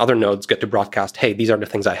things. And then other nodes get to broadcast, hey, these are the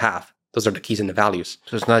things I have. Those are the keys and the values.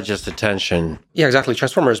 So it's not just attention. Yeah, exactly.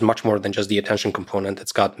 Transformer is much more than just the attention component.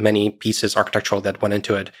 It's got many pieces architectural that went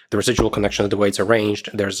into it. The residual connection, the way it's arranged.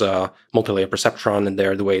 There's a multi-layer perceptron in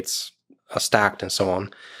there, the way it's stacked and so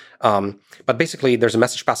on. But basically, there's a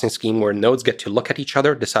message passing scheme where nodes get to look at each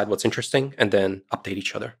other, decide what's interesting, and then update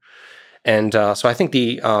each other. And so I think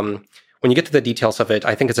when you get to the details of it,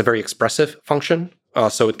 I think it's a very expressive function.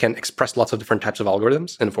 So it can express lots of different types of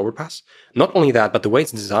algorithms in a forward pass. Not only that, but the way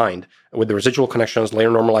it's designed with the residual connections, layer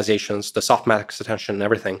normalizations, the softmax attention and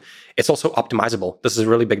everything, it's also optimizable. This is a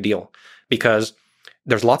really big deal because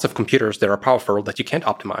there's lots of computers that are powerful that you can't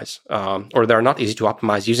optimize or that are not easy to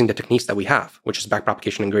optimize using the techniques that we have, which is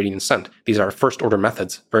backpropagation and gradient descent. These are first order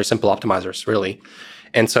methods, very simple optimizers, really.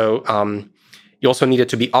 And so you also need it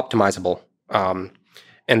to be optimizable. And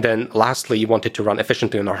then lastly, you want it to run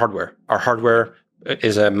efficiently on our hardware. Our hardware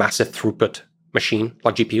is a massive throughput machine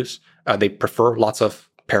like GPUs. They prefer lots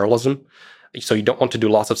of parallelism. So you don't want to do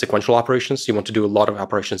lots of sequential operations. You want to do a lot of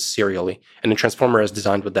operations serially. And the transformer is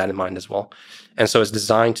designed with that in mind as well. And so it's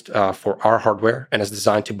designed for our hardware and is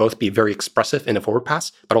designed to both be very expressive in the forward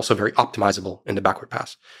pass, but also very optimizable in the backward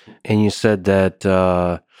pass. And you said that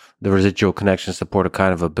the residual connections support a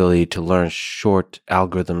kind of ability to learn short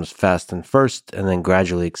algorithms fast and first, and then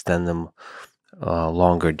gradually extend them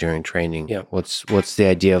longer during training. Yeah. What's the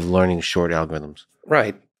idea of learning short algorithms?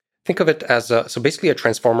 Right. Think of it as so basically a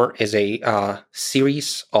transformer is a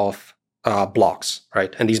series of blocks,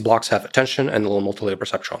 right? And these blocks have attention and a little multi-layer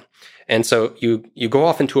perceptron. And so you go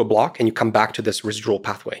off into a block and you come back to this residual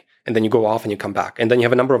pathway. And then you go off and you come back. And then you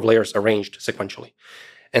have a number of layers arranged sequentially.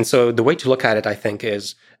 And so the way to look at it, I think,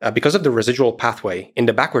 is because of the residual pathway, in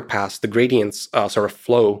the backward pass, the gradients sort of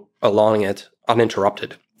flow along it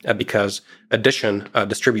uninterrupted. Because addition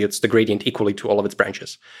distributes the gradient equally to all of its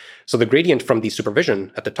branches. So the gradient from the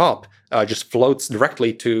supervision at the top just floats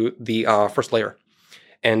directly to the first layer.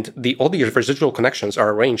 And all the residual connections are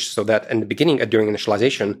arranged so that in the beginning, during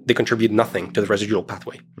initialization, they contribute nothing to the residual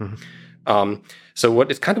pathway. Mm-hmm. So what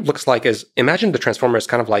it kind of looks like is, imagine the transformer is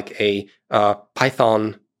kind of like a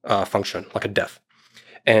Python function, like a def.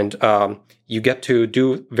 And you get to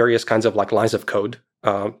do various kinds of like lines of code.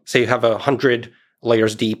 Say you have 100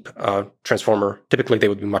 layers deep transformer. Typically, they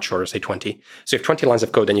would be much shorter, say 20. So you have 20 lines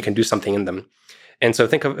of code, and you can do something in them. And so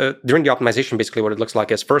think of during the optimization, basically what it looks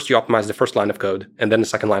like is first you optimize the first line of code, and then the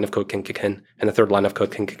second line of code can kick in, and the third line of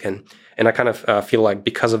code can kick in. And I kind of feel like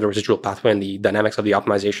because of the residual pathway and the dynamics of the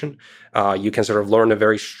optimization, you can sort of learn a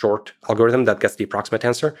very short algorithm that gets the approximate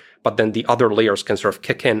answer, but then the other layers can sort of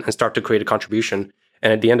kick in and start to create a contribution.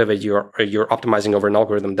 And at the end of it, you're optimizing over an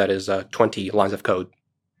algorithm that is 20 lines of code.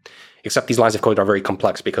 Except these lines of code are very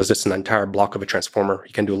complex because it's an entire block of a transformer.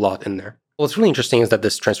 You can do a lot in there. What's really interesting is that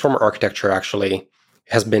this transformer architecture actually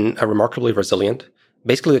has been remarkably resilient.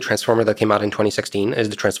 Basically, the transformer that came out in 2016 is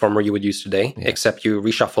the transformer you would use today, except you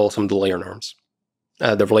reshuffle some of the layer norms.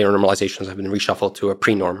 The layer normalizations have been reshuffled to a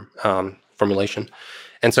pre-norm formulation.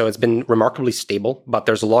 And so it's been remarkably stable, but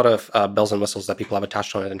there's a lot of bells and whistles that people have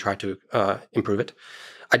attached on it and try to improve it.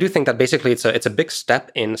 I do think that basically it's a big step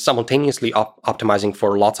in simultaneously optimizing for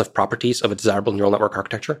lots of properties of a desirable neural network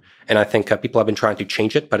architecture. And I think people have been trying to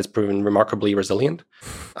change it, but it's proven remarkably resilient.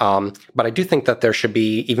 But I do think that there should be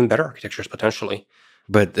even better architectures potentially.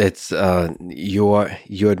 But it's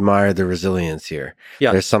you admire the resilience here.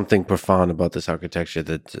 Yeah. There's something profound about this architecture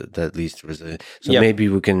that leads to resilience. So maybe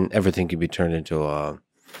everything can be turned into a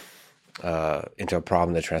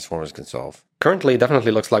problem that transformers can solve. Currently, it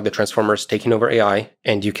definitely looks like the transformer is taking over AI,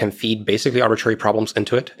 and you can feed basically arbitrary problems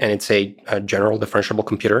into it, and it's a general differentiable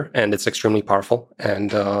computer, and it's extremely powerful.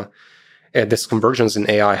 And this convergence in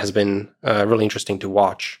AI has been really interesting to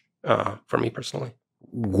watch for me personally.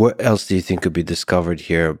 What else do you think could be discovered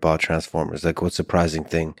here about transformers? Like, what surprising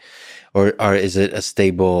thing, or is it a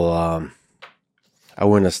stable? Are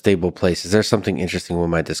we in a stable place? Is there something interesting we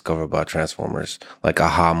might discover about transformers, like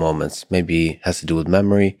aha moments? Maybe it has to do with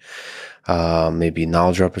memory, maybe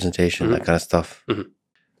knowledge representation, that kind of stuff.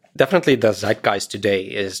 Definitely the zeitgeist today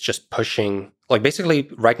is just pushing, like basically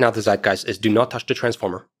right now the zeitgeist is do not touch the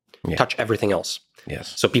transformer, touch everything else.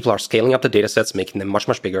 Yes. So people are scaling up the data sets, making them much,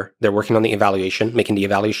 much bigger. They're working on the evaluation, making the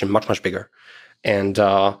evaluation much, much bigger. And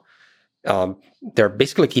they're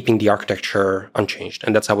basically keeping the architecture unchanged.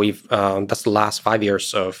 And that's how that's the last 5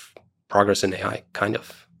 years of progress in AI, kind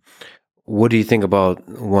of. What do you think about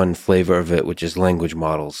one flavor of it, which is language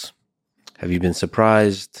models? Have you been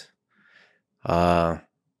surprised?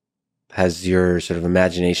 Has your sort of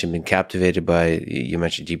imagination been captivated by, you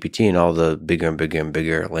mentioned GPT and all the bigger and bigger and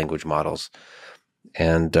bigger language models?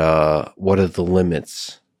 And what are the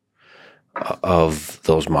limits of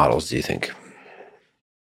those models, do you think?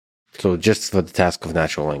 So just for the task of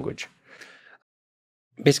natural language.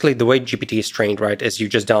 Basically, the way GPT is trained, right, is you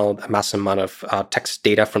just download a massive amount of text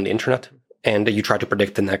data from the internet, and you try to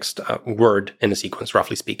predict the next word in the sequence,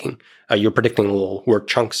 roughly speaking. You're predicting little word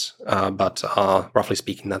chunks, but roughly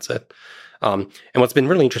speaking, that's it. And what's been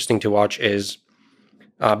really interesting to watch is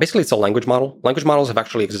basically it's a language model. Language models have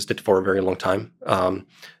actually existed for a very long time.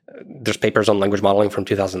 There's papers on language modeling from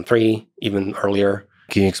 2003, even earlier.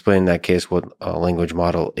 Can you explain in that case what a language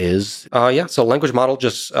model is? Yeah, so language model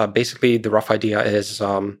just basically the rough idea is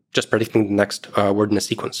just predicting the next word in a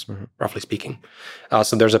sequence, roughly speaking.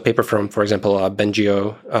 So there's a paper from, for example,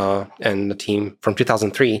 Bengio and the team from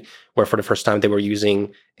 2003, where for the first time they were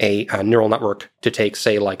using a neural network to take,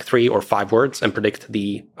 say, like 3 or 5 words and predict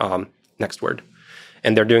the next word.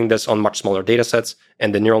 And they're doing this on much smaller data sets.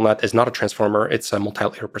 And the neural net is not a transformer, it's a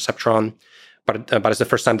multi-layer perceptron. But it's the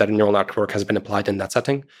first time that a neural network has been applied in that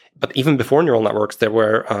setting. But even before neural networks, there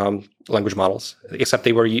were language models, except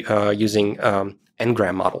they were using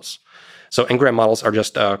n-gram models. So n-gram models are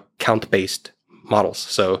just count-based models.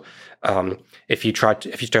 So if you try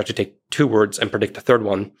to take 2 words and predict a third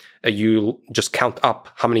one, you just count up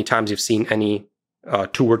how many times you've seen any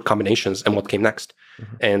 2-word combinations and what came next.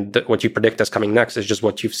 And what you predict as coming next is just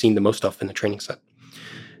what you've seen the most of in the training set.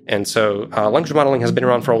 And so language modeling has been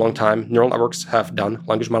around for a long time. Neural networks have done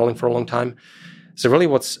language modeling for a long time. So really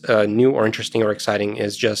what's new or interesting or exciting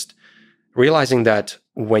is just realizing that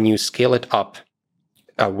when you scale it up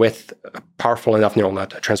with a powerful enough neural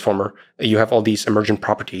net, a transformer, you have all these emergent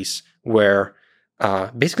properties where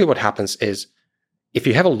basically what happens is if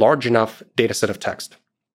you have a large enough data set of text,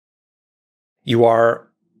 you are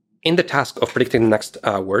in the task of predicting the next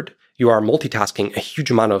word, you are multitasking a huge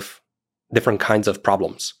amount of different kinds of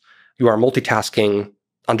problems. You are multitasking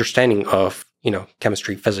understanding of,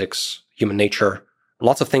 chemistry, physics, human nature.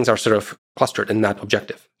 Lots of things are sort of clustered in that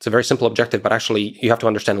objective. It's a very simple objective, but actually you have to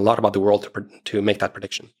understand a lot about the world to make that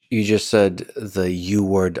prediction. You just said the U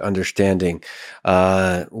word, understanding.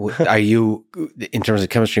 Are you, in terms of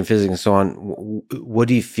chemistry and physics and so on, what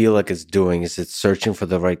do you feel like it's doing? Is it searching for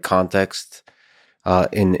the right context?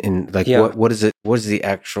 What is it? What is the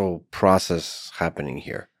actual process happening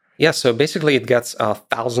here? Yeah, so basically it gets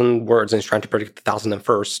 1,000 words and it's trying to predict the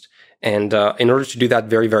 1,001st. And in order to do that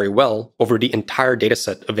very, very well over the entire data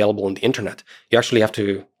set available on the internet, you actually have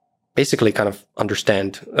to basically kind of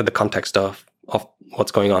understand the context of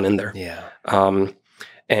what's going on in there. Yeah.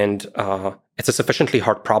 And it's a sufficiently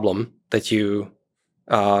hard problem that you,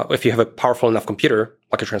 if you have a powerful enough computer,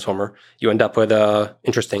 like a transformer, you end up with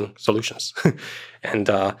interesting solutions. And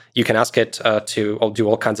you can ask it to do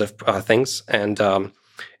all kinds of things. And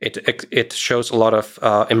it shows a lot of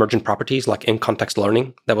emergent properties like in-context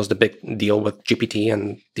learning. That was the big deal with GPT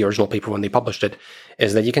and the original paper when they published it,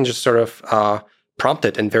 is that you can just sort of prompt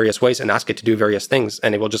it in various ways and ask it to do various things,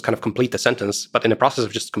 and it will just kind of complete the sentence. But in the process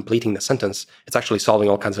of just completing the sentence, it's actually solving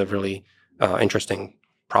all kinds of really interesting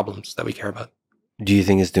problems that we care about. Do you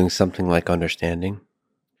think it's doing something like understanding?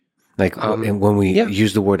 Like when we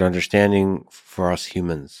use the word understanding for us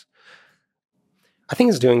humans? I think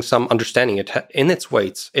it's doing some understanding. In its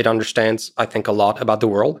weights, it understands, I think, a lot about the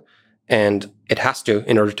world, and it has to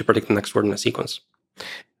in order to predict the next word in a sequence.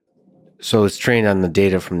 So it's trained on the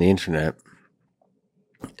data from the internet.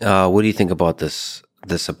 What do you think about this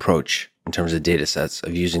approach in terms of data sets,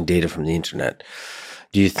 of using data from the internet?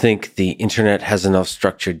 Do you think the internet has enough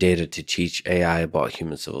structured data to teach AI about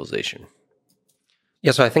human civilization?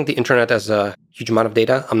 Yeah, so I think the internet has a huge amount of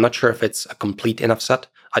data. I'm not sure if it's a complete enough set.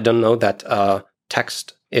 I don't know that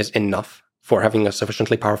text is enough for having a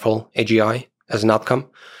sufficiently powerful AGI as an outcome.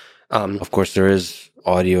 Of course, there is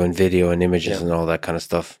audio and video and images and all that kind of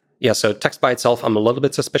stuff. Yeah, so text by itself, I'm a little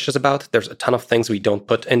bit suspicious about. There's a ton of things we don't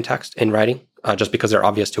put in text, in writing, just because they're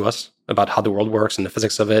obvious to us about how the world works and the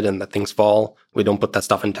physics of it and that things fall. We don't put that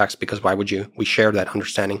stuff in text because why would you? We share that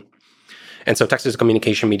understanding. And so text is a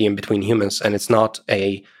communication medium between humans, and it's not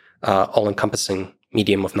a all-encompassing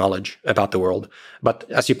medium of knowledge about the world. But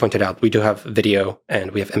as you pointed out, we do have video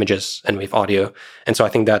and we have images and we have audio. And so I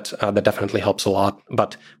think that that definitely helps a lot.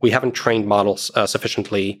 But we haven't trained models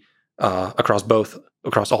sufficiently across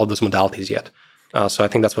all of those modalities yet. So I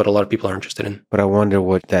think that's what a lot of people are interested in. But I wonder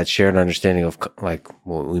what that shared understanding of like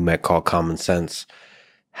what we might call common sense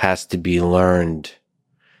has to be learned,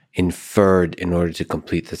 inferred in order to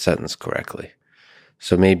complete the sentence correctly.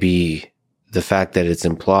 So maybe the fact that it's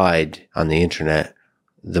implied on the internet,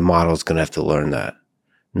 the model is going to have to learn that,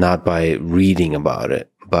 not by reading about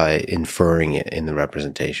it, by inferring it in the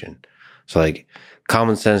representation. So like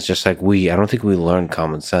common sense, just like I don't think we learn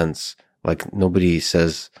common sense. Like nobody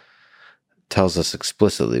tells us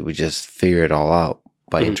explicitly. We just figure it all out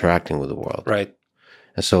by interacting with the world. Right.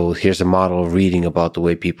 And so here's a model of reading about the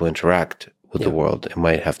way people interact with the world. It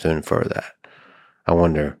might have to infer that. I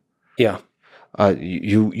wonder. Yeah.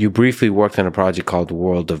 You briefly worked on a project called The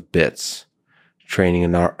World of Bits, training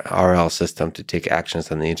an RL system to take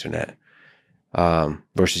actions on the internet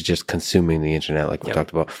versus just consuming the internet like we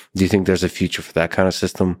talked about. Do you think there's a future for that kind of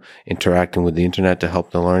system interacting with the internet to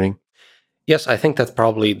help the learning? Yes, I think that's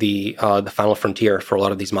probably the final frontier for a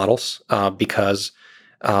lot of these models because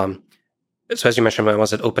so as you mentioned, when I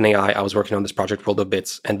was at OpenAI, I was working on this project, World of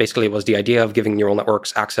Bits, and basically it was the idea of giving neural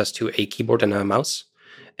networks access to a keyboard and a mouse.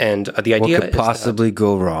 And the idea what could possibly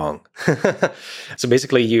go wrong? So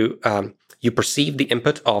basically, you perceive the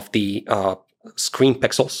input of the screen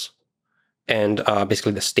pixels, and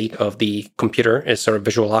basically the state of the computer is sort of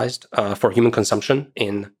visualized for human consumption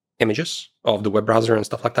in images of the web browser and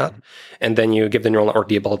stuff like that. And then you give the neural network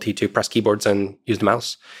the ability to press keyboards and use the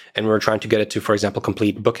mouse. And we're trying to get it to, for example,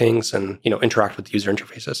 complete bookings and, interact with user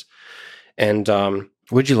interfaces. And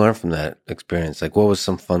what did you learn from that experience? Like, what was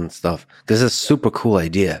some fun stuff? Because it's a super cool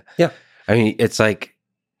idea. Yeah. I mean, it's like,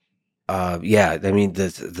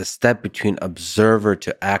 the step between observer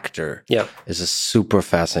to actor is a super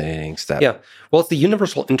fascinating step. Yeah. Well, it's the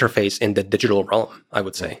universal interface in the digital realm, I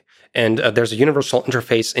would say. And there's a universal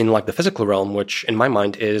interface in like the physical realm, which in my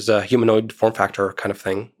mind is a humanoid form factor kind of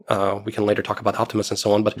thing. We can later talk about Optimus and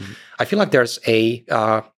so on. But I feel like there's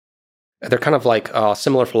they're kind of like a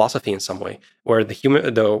similar philosophy in some way, where the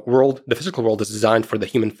physical world is designed for the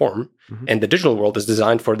human form, and the digital world is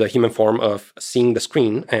designed for the human form of seeing the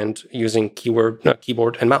screen and using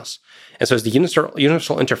keyboard and mouse. And so it's the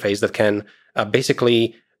universal interface that can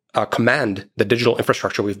basically command the digital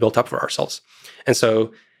infrastructure we've built up for ourselves. And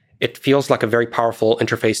so it feels like a very powerful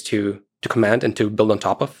interface to command and to build on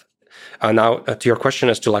top of. Now, to your question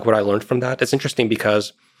as to like what I learned from that, it's interesting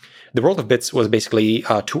because the World of Bits was basically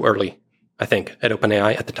too early, I think, at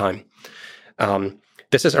OpenAI at the time.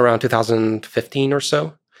 This is around 2015 or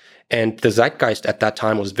so. And the zeitgeist at that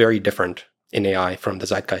time was very different in AI from the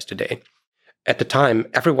zeitgeist today. At the time,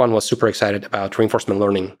 everyone was super excited about reinforcement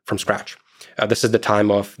learning from scratch. This is the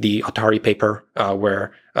time of the Atari paper,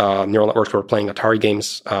 where neural networks were playing Atari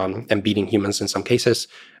games and beating humans in some cases,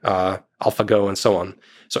 AlphaGo and so on.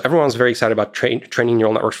 So everyone was very excited about training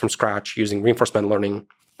neural networks from scratch using reinforcement learning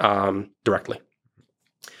directly.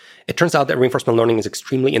 It turns out that reinforcement learning is an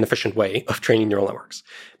extremely inefficient way of training neural networks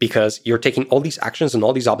because you're taking all these actions and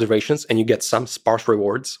all these observations and you get some sparse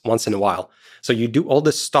rewards once in a while. So you do all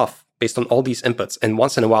this stuff based on all these inputs, and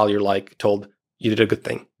once in a while you're like told you did a good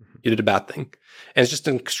thing, you did a bad thing. And it's just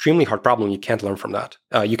an extremely hard problem. You can't learn from that.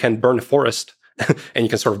 You can burn a forest and you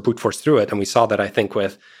can sort of brute force through it. And we saw that, I think,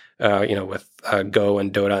 with Go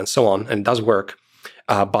and Dota and so on, and it does work.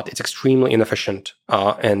 But it's extremely inefficient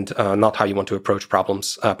and not how you want to approach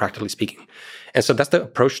problems, practically speaking. And so that's the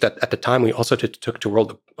approach that at the time we also took to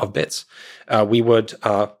World of Bits. We would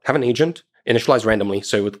have an agent initialized randomly.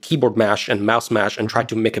 So with keyboard mash and mouse mash and try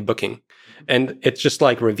to make a booking. And it just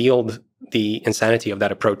like revealed the insanity of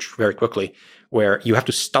that approach very quickly, where you have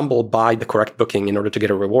to stumble by the correct booking in order to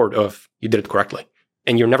get a reward of you did it correctly.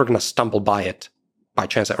 And you're never going to stumble by it by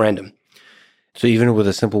chance at random. So even with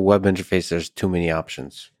a simple web interface, there's too many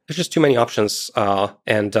options. There's just too many options,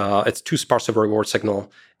 and it's too sparse of a reward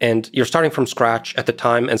signal. And you're starting from scratch at the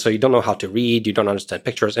time, and so you don't know how to read, you don't understand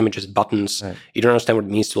pictures, images, buttons, right. You don't understand what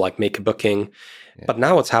it means to like make a booking. Yeah. But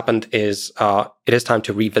now what's happened is it is time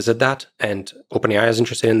to revisit that, and OpenAI is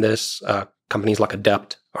interested in this, companies like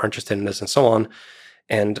Adept are interested in this, and so on.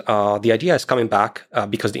 And the idea is coming back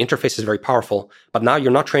because the interface is very powerful, but now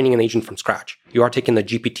you're not training an agent from scratch. You are taking the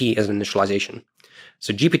GPT as an initialization.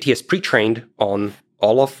 So GPT is pre-trained on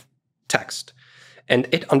all of text, and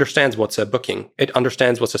it understands what's a booking. It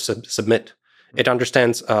understands what's a submit. It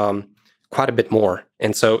understands quite a bit more.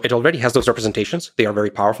 And so it already has those representations. They are very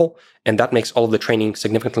powerful, and that makes all of the training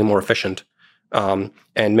significantly more efficient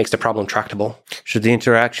and makes the problem tractable. Should the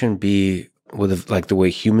interaction be with like the way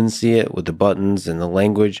humans see it, with the buttons and the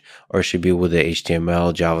language, or should it be with the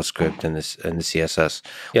HTML, JavaScript, and the CSS?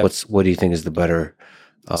 Yeah. What do you think is the better?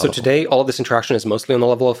 So today, all of this interaction is mostly on the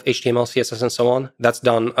level of HTML, CSS, and so on. That's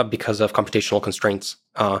done because of computational constraints.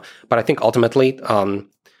 But I think ultimately,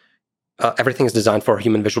 everything is designed for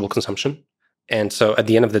human visual consumption. And so at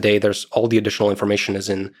the end of the day, there's all the additional information is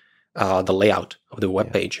in the layout of the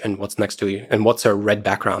web page and what's next to you and what's a red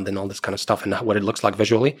background and all this kind of stuff and what it looks like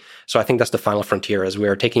visually. So I think that's the final frontier is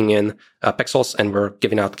we're taking in pixels and we're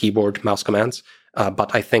giving out keyboard mouse commands.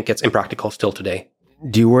 But I think it's impractical still today.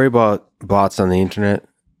 Do you worry about bots on the internet?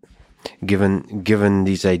 Given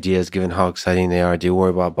these ideas, given how exciting they are, do you worry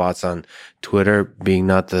about bots on Twitter being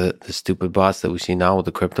not the stupid bots that we see now with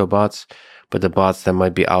the crypto bots, but the bots that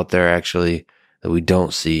might be out there actually that we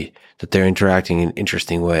don't see, that they're interacting in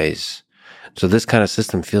interesting ways? So this kind of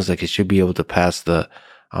system feels like it should be able to pass the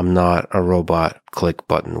 "I'm not a robot" click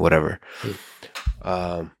button, whatever.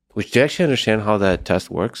 Which do you actually understand how that test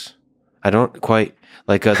works? I don't quite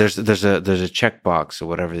like. There's a checkbox or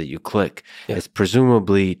whatever that you click. Yeah. It's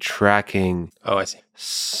presumably tracking. Oh, I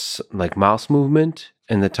see. Like mouse movement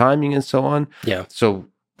and the timing and so on. Yeah. So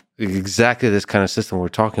exactly this kind of system we're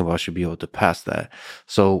talking about should be able to pass that.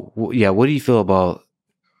 So yeah, what do you feel about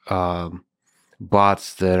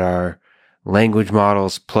bots that are language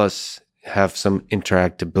models plus have some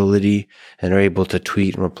interactability and are able to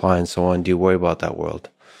tweet and reply and so on? Do you worry about that world?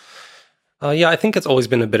 Yeah, I think it's always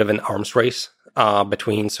been a bit of an arms race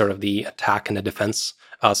between sort of the attack and the defense.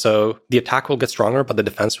 So the attack will get stronger, but the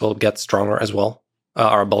defense will get stronger as well.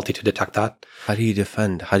 Our ability to detect that. How do you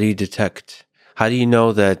defend? How do you detect? How do you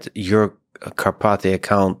know that your Karpathy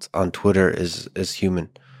account on Twitter is human?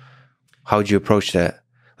 How would you approach that?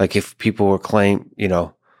 Like if people were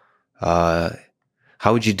how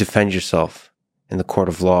would you defend yourself in the court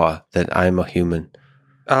of law that I'm a human?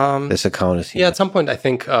 This account is human. Yeah, at some point I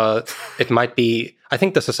think it might be. I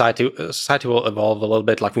think the society will evolve a little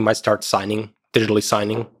bit. Like we might start digitally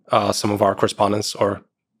signing some of our correspondence or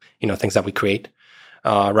things that we create.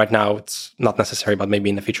 Right now it's not necessary, but maybe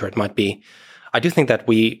in the future it might be. I do think that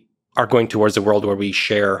we are going towards a world where we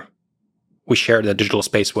share the digital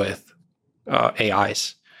space with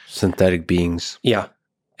AIs, synthetic beings. Yeah,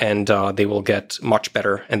 and they will get much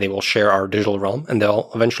better, and they will share our digital realm, and they'll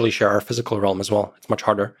eventually share our physical realm as well. It's much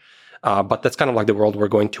harder, but that's kind of like the world we're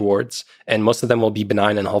going towards. And most of them will be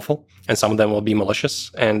benign and helpful, and some of them will be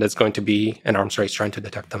malicious, and it's going to be an arms race trying to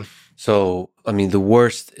detect them. So, I mean, the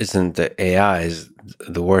worst isn't the AIs.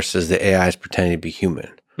 The worst is the AIs pretending to be human.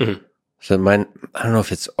 Mm-hmm. So I don't know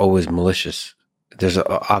if it's always malicious. There's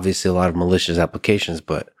obviously a lot of malicious applications,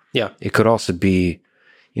 but yeah, it could also be,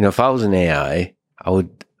 if I was an AI, I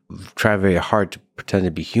would try very hard to pretend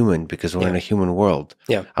to be human because we're in a human world.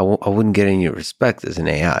 Yeah, I wouldn't get any respect as an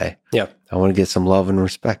AI. Yeah, I want to get some love and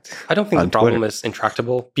respect. I don't think the problem is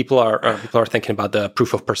intractable. People are thinking about the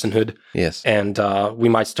proof of personhood. Yes, and we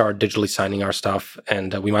might start digitally signing our stuff,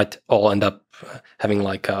 and we might all end up having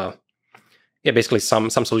basically some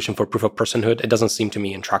solution for proof of personhood. It doesn't seem to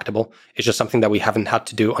me intractable. It's just something that we haven't had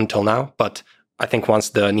to do until now. But I think once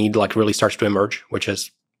the need really starts to emerge, which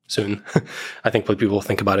is soon, I think people will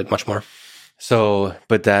think about it much more. So,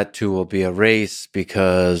 but that too will be a race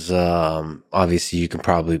because obviously you can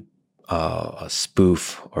probably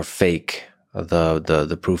spoof or fake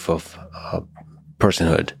the proof of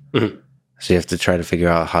personhood. Mm-hmm. So you have to try to figure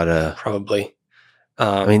out how to probably.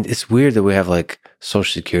 I mean, it's weird that we have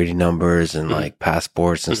social security numbers and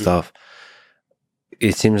passports and stuff.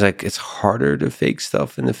 It seems like it's harder to fake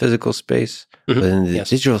stuff in the physical space, but in the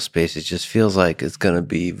digital space, it just feels like it's going to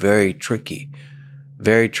be very tricky.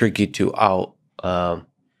 very tricky to out,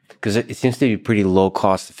 because it seems to be pretty low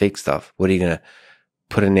cost to fake stuff. What are you gonna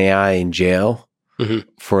put an AI in jail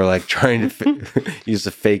for like trying to use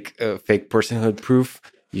a fake personhood proof?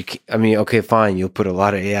 I mean, okay, fine. You'll put a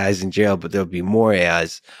lot of AIs in jail, but there'll be more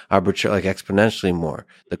AIs, like exponentially more.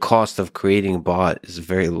 The cost of creating a bot is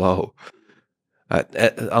very low,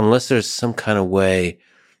 unless there's some kind of way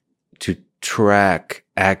to track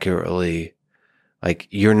accurately. Like,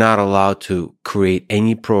 you're not allowed to create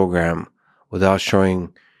any program without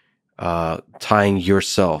showing, tying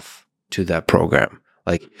yourself to that program.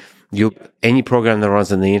 Like, any program that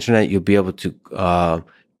runs on the internet, you'll be able to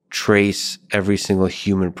trace every single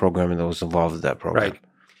human programmer that was involved with that program. Right.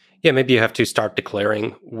 Yeah, maybe you have to start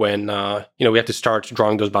declaring when, we have to start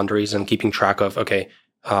drawing those boundaries and keeping track of,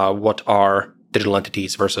 what are digital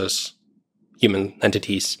entities versus human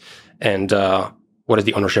entities, and what is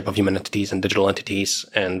the ownership of human entities and digital entities,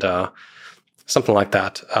 and something like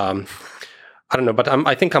that. I don't know, but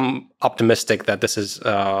I think I'm optimistic that this is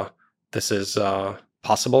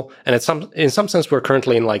possible. And in some sense, we're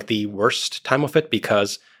currently in like the worst time of it,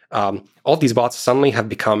 because all these bots suddenly have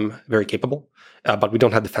become very capable, but we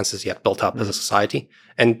don't have defenses yet built up as a society.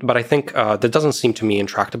 But I think that doesn't seem to me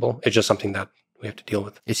intractable. It's just something that we have to deal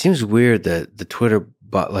with. It seems weird that the Twitter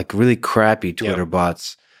bot, like really crappy Twitter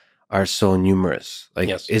bots, are so numerous. Like,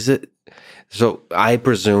 yes. Is it? So I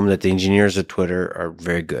presume that the engineers at Twitter are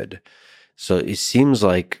very good. So it seems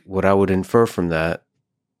like what I would infer from that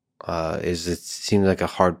is it seems like a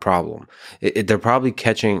hard problem. They're probably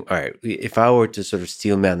catching. All right, if I were to sort of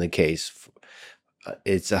steel man the case,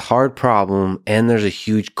 it's a hard problem, and there's a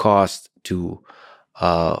huge cost to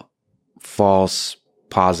false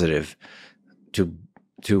positive,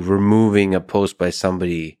 to removing a post by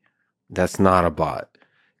somebody that's not a bot.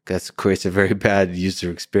 That creates a very bad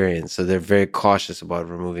user experience. So they're very cautious about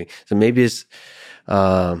removing. So maybe it's,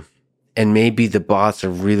 and maybe the bots are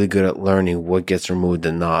really good at learning what gets removed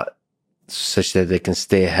and not, such that they can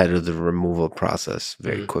stay ahead of the removal process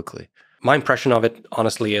very quickly. My impression of it,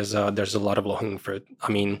 honestly, is there's a lot of low-hanging fruit.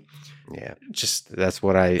 I mean,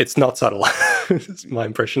 it's not subtle. It's my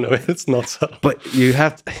impression of it. It's not subtle. But you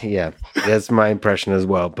have to, that's my impression as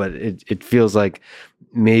well. But it feels like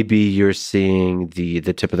maybe you're seeing the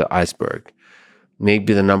tip of the iceberg.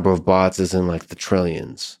 Maybe the number of bots is in like the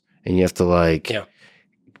trillions, and you have to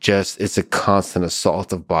it's a constant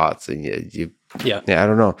assault of bots, and I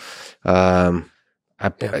don't know.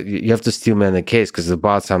 You have to steel man the case, because the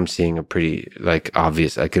bots I'm seeing are pretty like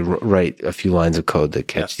obvious. I could write a few lines of code that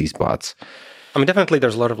catch these bots. I mean, definitely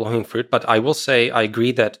there's a lot of low-hanging fruit, but I will say I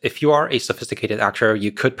agree that if you are a sophisticated actor,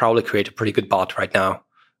 you could probably create a pretty good bot right now,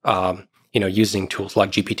 using tools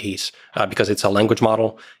like GPTs, because it's a language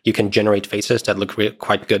model. You can generate faces that look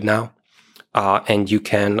quite good now, and you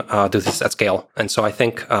can do this at scale. And so I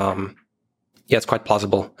think, it's quite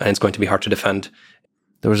plausible, and it's going to be hard to defend.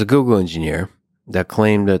 There was a Google engineer that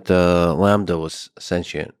claimed that the Lambda was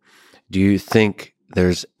sentient. Do you think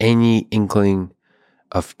there's any inkling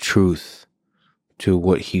of truth to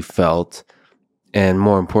what he felt? And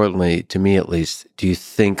more importantly, to me at least, do you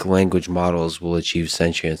think language models will achieve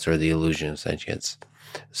sentience or the illusion of sentience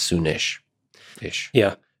soonish?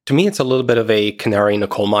 Yeah. To me, it's a little bit of a canary in a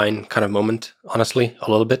coal mine kind of moment, honestly, a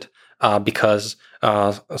little bit, because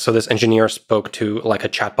so this engineer spoke to like a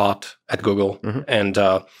chatbot at Google and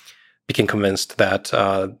became convinced that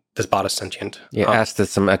this bot is sentient. Asked it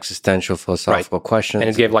some existential philosophical questions, and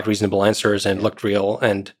it gave like reasonable answers and looked real,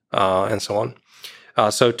 and so on.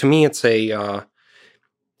 So to me, it's he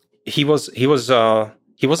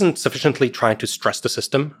wasn't sufficiently trying to stress the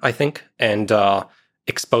system, I think, and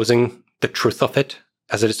exposing the truth of it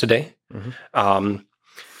as it is today.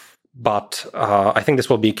 But I think this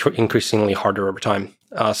will be increasingly harder over time.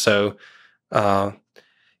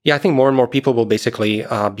 I think more and more people will basically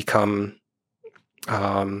become.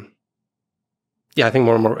 I think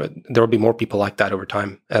more and more there will be more people like that over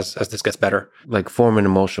time as this gets better. Like form an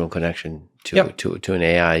emotional connection to an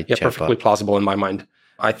AI. Yeah, perfectly plausible in my mind.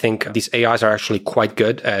 I think these AIs are actually quite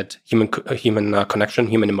good at human connection,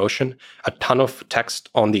 human emotion. A ton of text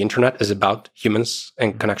on the internet is about humans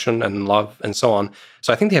and connection and love and so on.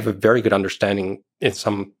 So I think they have a very good understanding in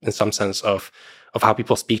some sense of how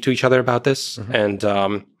people speak to each other about this, and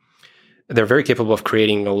they're very capable of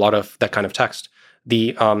creating a lot of that kind of text.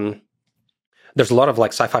 There's a lot of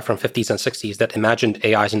like sci-fi from 50s and 60s that imagined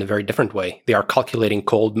AIs in a very different way. They are calculating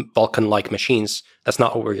cold Vulcan-like machines. That's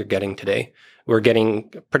not what we're getting today. We're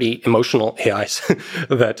getting pretty emotional AIs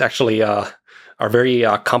that actually are very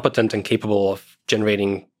competent and capable of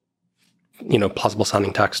generating plausible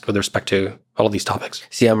sounding text with respect to all of these topics.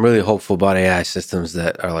 See, I'm really hopeful about AI systems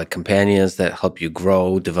that are like companions that help you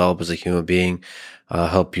grow, develop as a human being,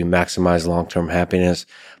 help you maximize long-term happiness.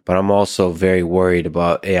 But I'm also very worried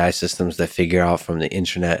about AI systems that figure out from the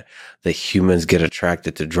internet that humans get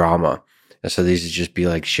attracted to drama. And so these would just be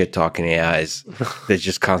like shit talking AIs that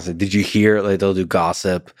just constantly, did you hear? Like they'll do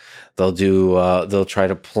gossip. They'll try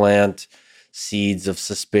to plant seeds of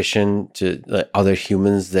suspicion to other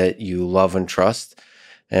humans that you love and trust,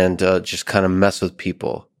 and just kind of mess with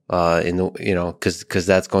people because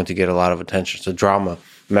that's going to get a lot of attention. So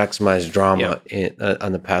maximize drama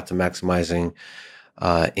on the path to maximizing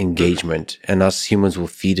engagement, and us humans will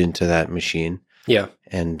feed into that machine. Yeah,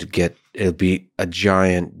 and it'll be a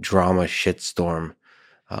giant drama shitstorm.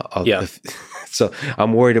 So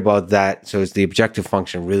I'm worried about that. So it's the objective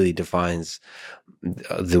function really defines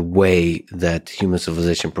the way that human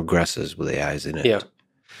civilization progresses with AIs in it. Yeah.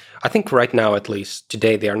 I think right now, at least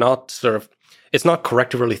today, they are not it's not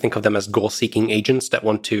correct to really think of them as goal-seeking agents that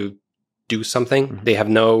want to do something. Mm-hmm. They have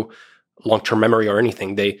no long-term memory or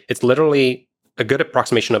anything. It's literally a good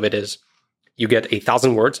approximation of it is you get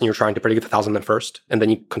 1,000 words and you're trying to predict 1,000 at first, and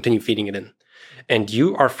then you continue feeding it in. And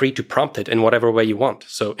you are free to prompt it in whatever way you want.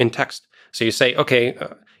 So in text. So you say, okay,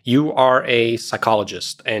 you are a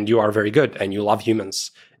psychologist and you are very good and you love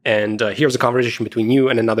humans. And here's a conversation between you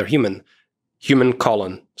and another human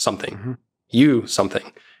something, mm-hmm. you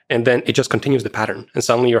something. And then it just continues the pattern. And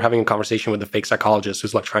suddenly you're having a conversation with a fake psychologist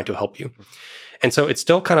who's like trying to help you. And so it's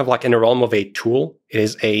still kind of like in the realm of a tool. It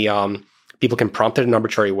is people can prompt it in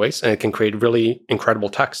arbitrary ways and it can create really incredible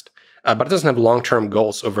text. But it doesn't have long-term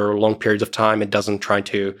goals over long periods of time. It doesn't try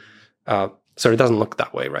to, so it doesn't look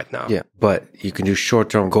that way right now. Yeah, but you can do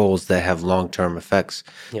short-term goals that have long-term effects.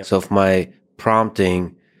 Yeah. So if my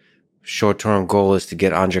prompting short-term goal is to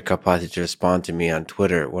get Andrej Karpathy to respond to me on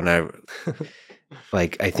Twitter when I,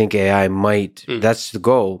 I think AI might, that's the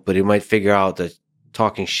goal, but it might figure out that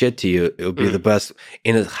talking shit to you, it would be the best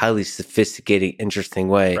in a highly sophisticated, interesting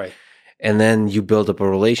way. Right. And then you build up a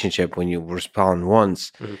relationship when you respond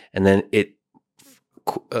once. And then it,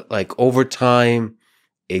 over time,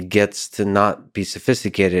 it gets to not be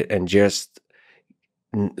sophisticated and just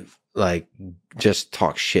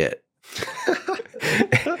talk shit.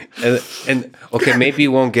 and okay, maybe it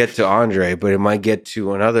won't get to Andrej, but it might get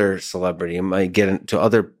to another celebrity. It might get into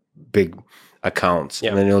other big accounts. Yeah.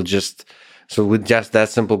 And then it'll so with just that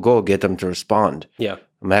simple goal, get them to respond. Yeah.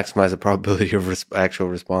 Maximize the probability of actual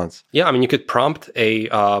response. Yeah, I mean, you could prompt a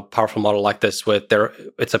powerful model like this with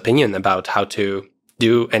its opinion about how to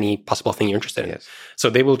do any possible thing you're interested in. Yes.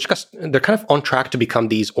 So they're kind of on track to become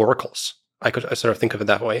these oracles. I sort of think of it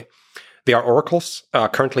that way. They are oracles.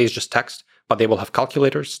 Currently, it's just text, but they will have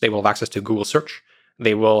calculators. They will have access to Google search.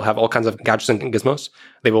 They will have all kinds of gadgets and gizmos.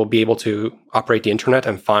 They will be able to operate the internet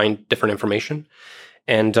and find different information.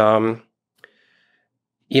 And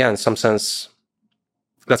in some sense,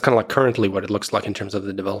 that's kind of like currently what it looks like in terms of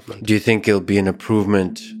the development. Do you think it'll be an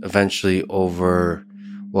improvement eventually over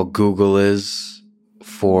what Google is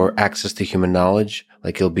for access to human knowledge?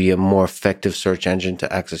 Like it'll be a more effective search engine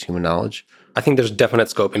to access human knowledge? I think there's definite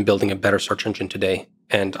scope in building a better search engine today.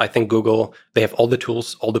 And I think Google, they have all the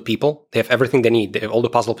tools, all the people. They have everything they need. They have all the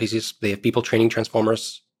puzzle pieces. They have people training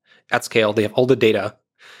transformers at scale. They have all the data.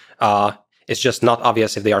 It's just not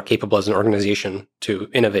obvious if they are capable as an organization to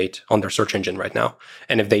innovate on their search engine right now.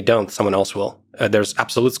 And if they don't, someone else will. There's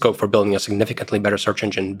absolute scope for building a significantly better search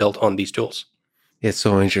engine built on these tools. It's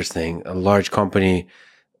so interesting. A large company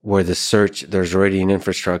where there's already an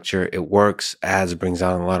infrastructure, it works, ads brings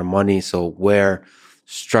on a lot of money. So where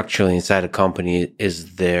structurally inside a company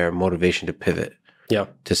is their motivation to pivot? Yeah.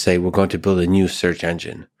 To say, we're going to build a new search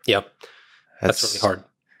engine. Yeah. That's really hard.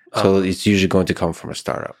 So it's usually going to come from a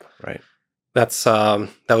startup, right? That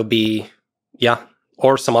would be,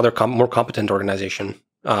 or some other more competent organization.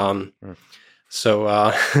 So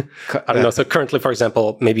I don't know. So currently, for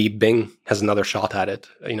example, maybe Bing has another shot at it.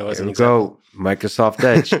 As an example. Microsoft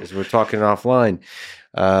Edge, as we're talking offline.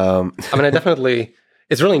 I mean,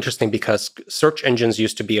 it's really interesting because search engines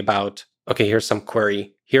used to be about, okay, here's some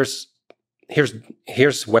query, here's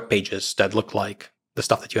web pages that look like the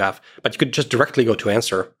stuff that you have, but you could just directly go to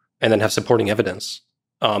answer and then have supporting evidence.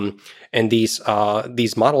 And these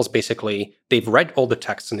models, basically, they've read all the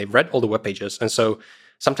texts and they've read all the web pages. And so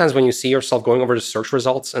sometimes when you see yourself going over the search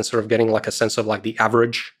results and sort of getting like a sense of like the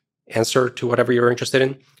average answer to whatever you're interested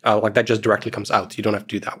in, like that just directly comes out. You don't have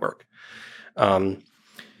to do that work.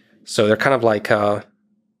 So they're kind of like, I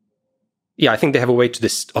think they have a way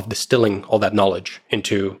of distilling all that knowledge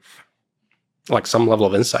into like some level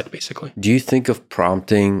of insight, basically. Do you think of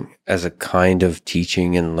prompting as a kind of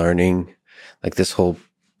teaching and learning? like this whole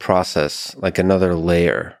process, like another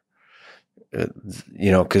layer,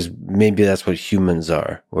 because maybe that's what humans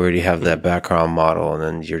are. We already have that background model,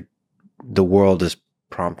 and then the world is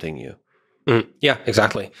prompting you. Yeah,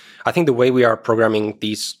 exactly. I think the way we are programming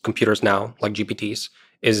these computers now, like GPTs,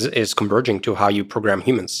 is converging to how you program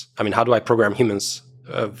humans. I mean, how do I program humans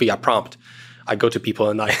via prompt? I go to people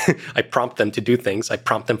and I prompt them to do things. I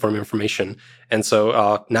prompt them for information. And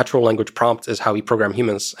so natural language prompt is how we program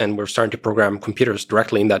humans. And we're starting to program computers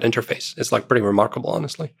directly in that interface. It's like pretty remarkable,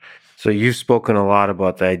 honestly. So you've spoken a lot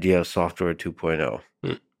about the idea of software 2.0.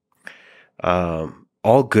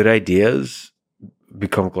 All good ideas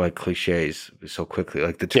become like cliches so quickly.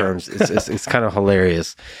 Like the terms, it's kind of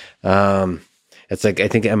hilarious. It's like, I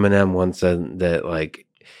think Eminem once said that, like,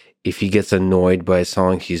 if he gets annoyed by a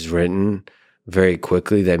song he's written very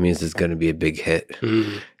quickly, that means it's going to be a big hit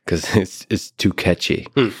because it's too catchy.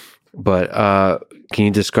 But can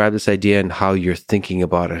you describe this idea and how your thinking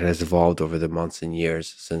about it has evolved over the months and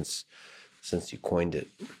years since you coined it?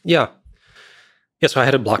 Yeah. So I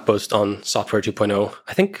had a blog post on software 2.0,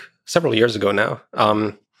 I think several years ago now.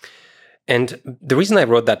 And the reason I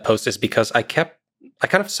wrote that post is because I kind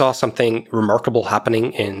of saw something remarkable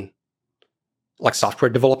happening in like software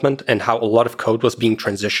development, and how a lot of code was being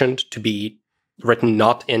transitioned to be written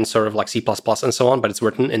not in sort of like C++ and so on, but it's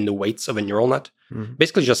written in the weights of a neural net.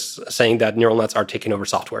 Basically just saying that neural nets are taking over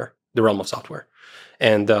software, the realm of software,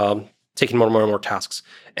 and taking more and more tasks.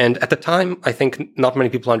 And at the time, I think not many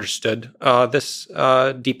people understood this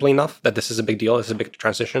deeply enough, that this is a big deal, this is a big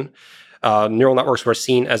transition. Neural networks were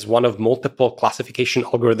seen as one of multiple classification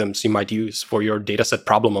algorithms you might use for your dataset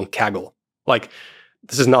problem on Kaggle. Like,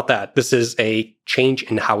 this is not that. This is a change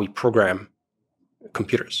in how we program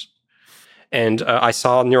computers. And I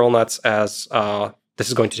saw neural nets as this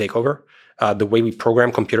is going to take over. The way we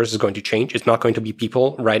program computers is going to change. It's not going to be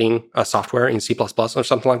people writing software in C++ or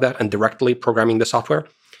something like that and directly programming the software.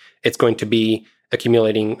 It's going to be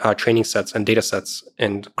accumulating training sets and data sets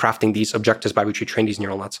and crafting these objectives by which you train these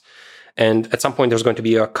neural nets. And at some point, there's going to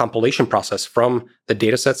be a compilation process from the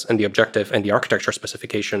data sets and the objective and the architecture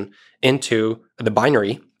specification into the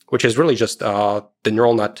binary, which is really just the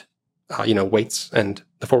neural net weights and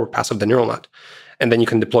the forward pass of the neural net. And then you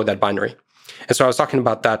can deploy that binary. And so I was talking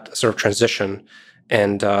about that sort of transition,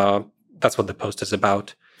 and that's what the post is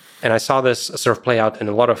about. And I saw this sort of play out in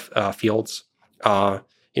a lot of fields,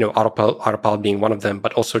 autopilot being one of them,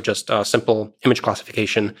 but also just simple image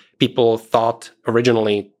classification. People thought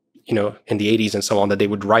originally, in the 80s and so on, that they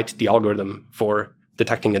would write the algorithm for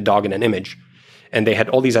detecting a dog in an image. And they had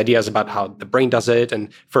all these ideas about how the brain does it.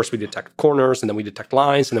 And first we detect corners, and then we detect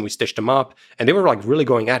lines, and then we stitch them up. And they were like really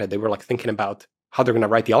going at it. They were like thinking about how they're going to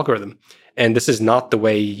write the algorithm. And this is not the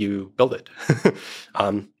way you build it.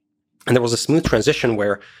 And there was a smooth transition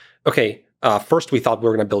where, first we thought we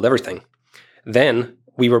were going to build everything. Then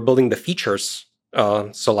we were building the features,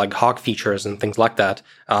 so like hog features and things like that,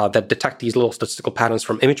 that detect these little statistical patterns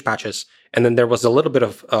from image patches. And then there was a little bit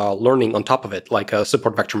of learning on top of it, like a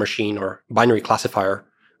support vector machine or binary classifier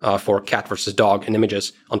for cat versus dog in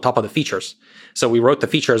images on top of the features. So we wrote the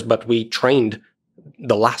features, but we trained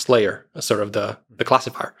the last layer, sort of the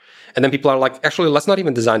classifier. And then people are like, actually, let's not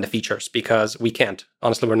even design the features because we can't.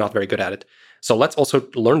 Honestly, we're not very good at it. So let's also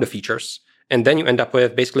learn the features. And then you end up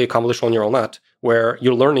with basically a convolutional neural net where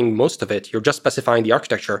you're learning most of it. You're just specifying the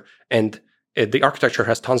architecture, and the architecture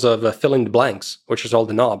has tons of fill in the blanks, which is all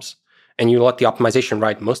the knobs. And you let the optimization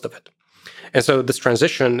write most of it. And so this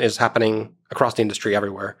transition is happening across the industry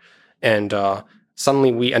everywhere. And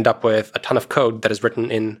suddenly we end up with a ton of code that is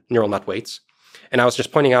written in neural net weights. And I was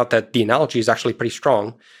just pointing out that the analogy is actually pretty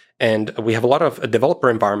strong. And we have a lot of developer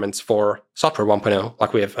environments for software 1.0,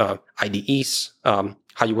 like we have IDEs,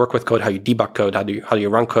 how you work with code, how you debug code, how do you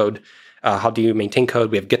run code, how do you maintain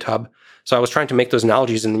code. We have GitHub. So I was trying to make those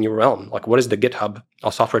analogies in the new realm. Like, what is the GitHub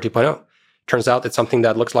of software 2.0? Turns out it's something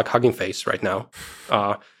that looks like Hugging Face right now,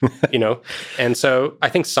 And so I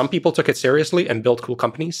think some people took it seriously and built cool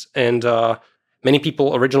companies. And many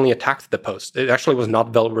people originally attacked the post. It actually was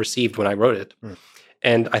not well received when I wrote it.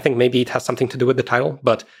 And I think maybe it has something to do with the title,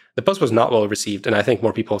 but the post was not well received. And I think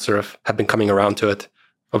more people sort of have been coming around to it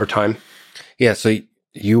over time. Yeah. So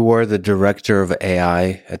you were the director of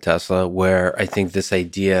AI at Tesla, where I think this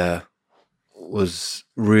idea was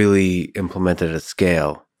really implemented at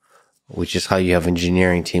scale, which is how you have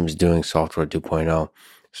engineering teams doing software 2.0.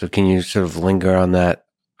 So can you sort of linger on that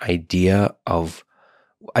idea of,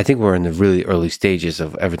 I think we're in the really early stages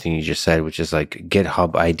of everything you just said, which is like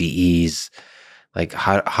GitHub IDEs. Like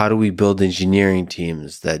how do we build engineering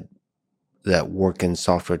teams that that work in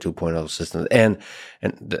software 2.0 systems, and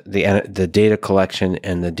the data collection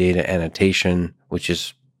and the data annotation, which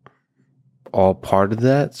is all part of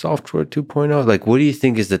that software 2.0? Like, what do you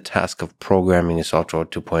think is the task of programming in software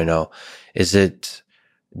 2.0? Is it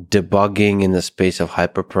debugging in the space of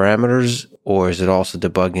hyperparameters, or is it also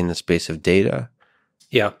debugging in the space of data?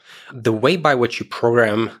 Yeah. The way by which you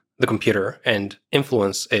program the computer and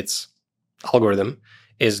influence its algorithm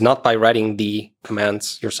is not by writing the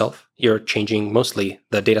commands yourself. You're changing mostly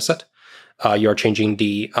the data set. You're changing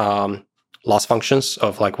the loss functions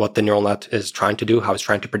of like what the neural net is trying to do, how it's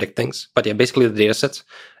trying to predict things. But yeah, basically the data sets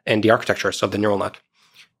and the architectures of the neural net.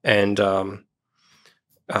 And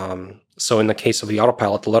so in the case of the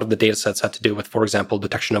autopilot, a lot of the data sets had to do with, for example,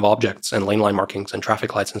 detection of objects and lane line markings and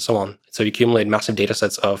traffic lights and so on. So you accumulate massive data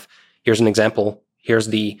sets of, here's an example, here's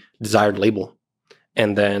the desired label.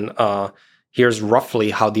 And then here's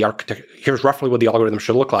roughly what the algorithm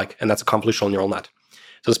should look like. And that's a convolutional neural net.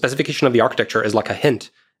 So the specification of the architecture is like a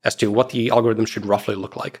hint as to what the algorithm should roughly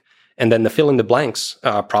look like. And then the fill in the blanks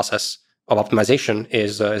process of optimization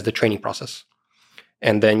is the training process.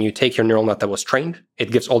 And then you take your neural net that was trained, it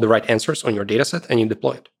gives all the right answers on your data set, and you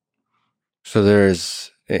deploy it. So there's,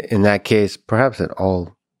 in that case, perhaps in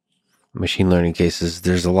all machine learning cases,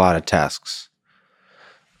 there's a lot of tasks.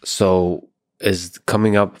 So is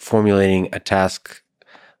formulating a task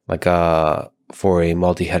like for a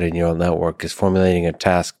multi-headed neural network, is formulating a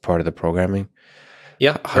task part of the programming?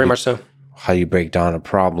 Yeah, very much so. How you break down a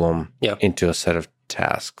problem into a set of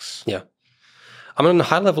tasks. Yeah. I mean, on a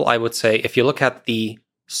high level, I would say if you look at the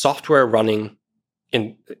software running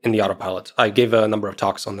in the autopilot, I gave a number of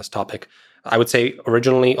talks on this topic. I would say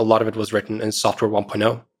originally a lot of it was written in software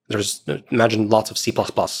 1.0. There's, imagine lots of C++,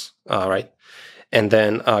 right? And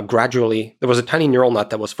then gradually, there was a tiny neural net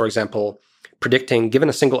that was, for example, predicting, given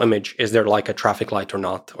a single image, is there like a traffic light or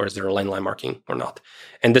not? Or is there a lane line marking or not?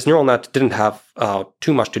 And this neural net didn't have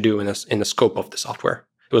too much to do in the scope of the software.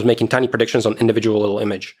 It was making tiny predictions on individual little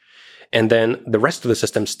image. And then the rest of the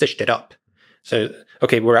system stitched it up. So,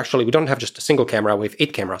 okay, we don't have just a single camera, we have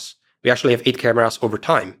 8 cameras. We actually have 8 cameras over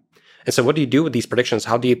time. And so what do you do with these predictions?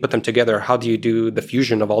 How do you put them together? How do you do the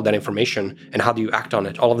fusion of all that information? And how do you act on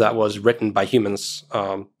it? All of that was written by humans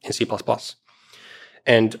in C++.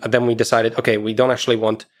 And then we decided, okay, we don't actually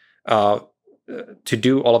want to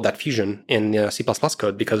do all of that fusion in C++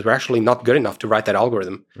 code because we're actually not good enough to write that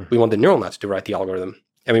algorithm. Mm-hmm. We want the neural net to write the algorithm.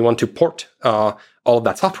 And we want to port all of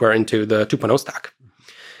that software into the 2.0 stack.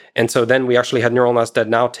 And so then we actually had neural nets that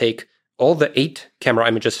now take all the 8 camera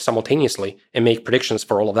images simultaneously and make predictions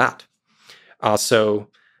for all of that.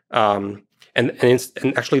 And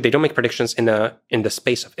actually they don't make predictions in the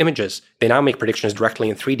space of images. They now make predictions directly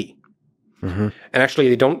in 3D. Mm-hmm. And actually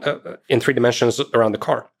they don't in 3 dimensions around the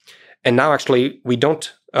car. And now actually we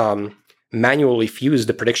don't manually fuse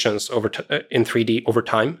the predictions in 3D over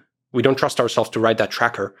time. We don't trust ourselves to write that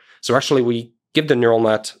tracker. So actually we give the neural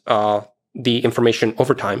net the information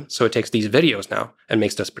over time. So it takes these videos now and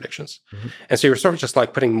makes those predictions. Mm-hmm. And so you're sort of just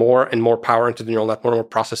like putting more and more power into the neural net, more and more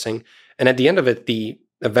processing. And at the end of it, the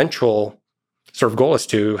eventual sort of goal is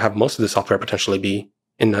to have most of the software potentially be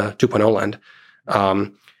in the 2.0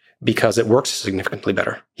 land because it works significantly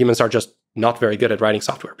better. Humans are just not very good at writing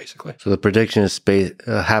software, basically. So the prediction is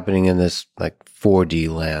happening in this like 4D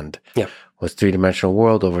land. Yeah. With 3-dimensional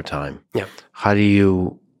world over time. Yeah. How do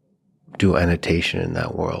you do annotation in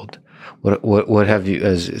that world? What have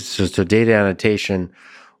you so data annotation,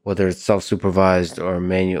 whether it's self-supervised or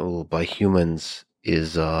manual by humans,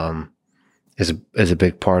 is a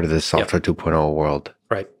big part of this software 2.0 world.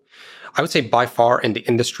 Right. I would say by far in the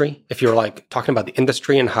industry, if you're like talking about the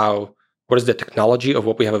industry and what is the technology of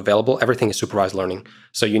what we have available, everything is supervised learning.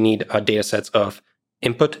 So you need data sets of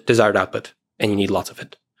input, desired output, and you need lots of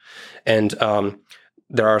it. And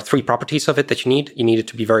there are 3 properties of it that you need. You need it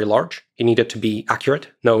to be very large. You need it to be accurate,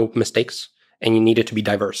 no mistakes. And you need it to be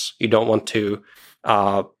diverse. You don't want to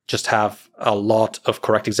just have a lot of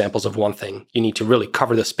correct examples of one thing. You need to really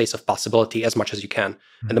cover the space of possibility as much as you can.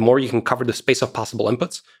 Mm-hmm. And the more you can cover the space of possible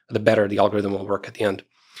inputs, the better the algorithm will work at the end.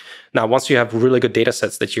 Now, once you have really good data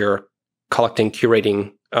sets that you're collecting,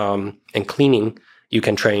 curating, and cleaning, you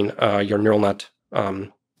can train your neural net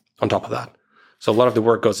on top of that. So a lot of the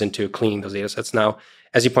work goes into cleaning those data sets. Now,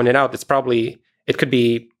 as you pointed out,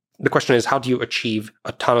 the question is, how do you achieve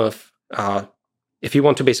a ton of, if you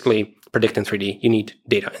want to basically predict in 3D, you need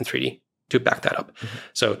data in 3D to back that up. Mm-hmm.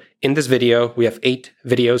 So in this video, we have 8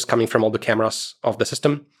 videos coming from all the cameras of the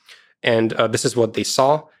system. And this is what they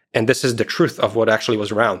saw. And this is the truth of what actually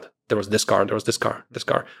was around. There was this car, there was this car, this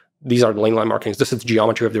car. These are the lane line markings. This is the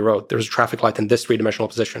geometry of the road. There's a traffic light in this 3-dimensional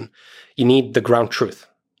position. You need the ground truth.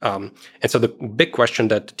 And so the big question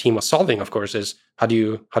that the team was solving, of course, is how do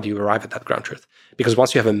you arrive at that ground truth? Because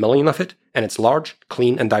once you have a million of it and it's large,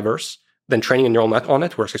 clean, and diverse, then training a neural net on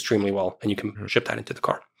it works extremely well, and you can ship that into the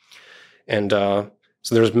car. And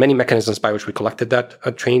so there's many mechanisms by which we collected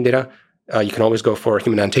that training data. You can always go for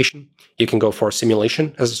human annotation. You can go for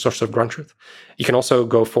simulation as a source of ground truth. You can also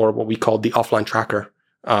go for what we call the offline tracker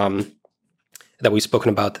that we've spoken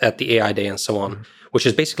about at the AI Day and so on, which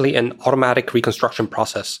is basically an automatic reconstruction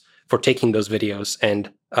process for taking those videos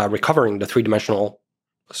and recovering the three-dimensional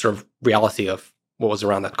sort of reality of what was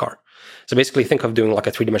around that car. So basically think of doing like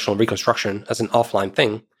a three-dimensional reconstruction as an offline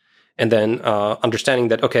thing, and then understanding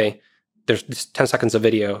that, okay, there's this 10 seconds of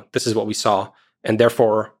video, this is what we saw, and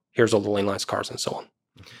therefore here's all the lane lines, cars, and so on.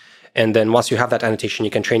 And then once you have that annotation,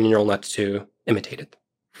 you can train your neural net to imitate it.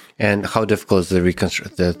 And how difficult is the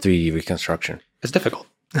 3D reconstruction? It's difficult,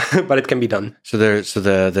 but it can be done. So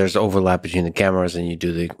there's overlap between the cameras, and you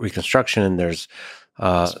do the reconstruction, and there's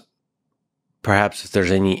perhaps if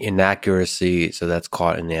there's any inaccuracy, so that's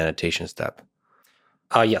caught in the annotation step.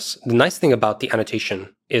 Yes. The nice thing about the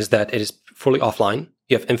annotation is that it is fully offline.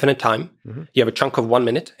 You have infinite time. You have a chunk of 1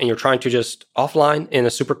 minute, and you're trying to just offline in a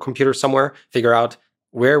supercomputer somewhere, figure out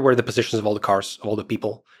where were the positions of all the cars, of all the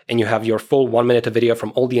people. And you have your full 1 minute of video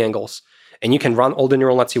from all the angles. And you can run all the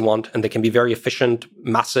neural nets you want, and they can be very efficient,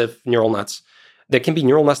 massive neural nets. There can be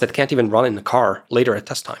neural nets that can't even run in the car later at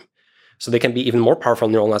test time. So they can be even more powerful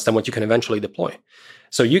neural nets than what you can eventually deploy.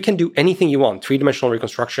 So you can do anything you want, three-dimensional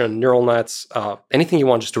reconstruction, neural nets, anything you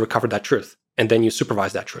want just to recover that truth. And then you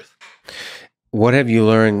supervise that truth. What have you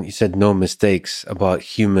learned? You said no mistakes about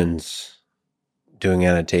humans doing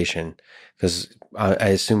annotation, because I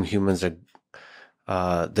assume humans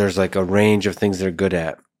are, there's like a range of things they're good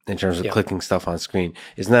at in terms of clicking stuff on screen.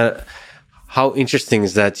 Isn't that, how interesting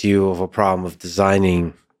is that to you of a problem of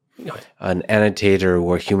designing an annotator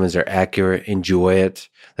where humans are accurate, enjoy it?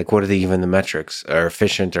 Like, what are even the metrics? Are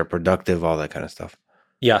efficient or productive, all that kind of stuff?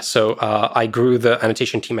 Yeah, so I grew the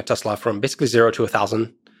annotation team at Tesla from basically 0 to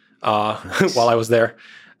 1,000 while I was there.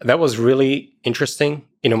 That was really interesting.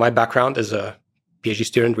 You know, my background is a PhD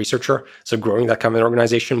student researcher, so growing that kind of an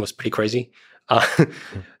organization was pretty crazy.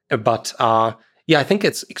 But I think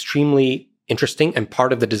it's extremely interesting and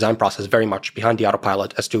part of the design process very much behind the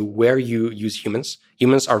autopilot as to where you use humans.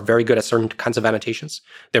 Humans are very good at certain kinds of annotations.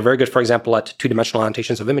 They're very good, for example, at two-dimensional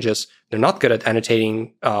annotations of images. They're not good at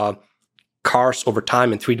annotating cars over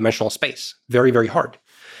time in three-dimensional space. Very, very hard.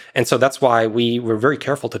 And so that's why we were very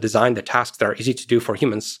careful to design the tasks that are easy to do for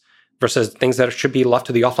humans versus things that should be left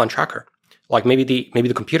to the offline tracker. Like maybe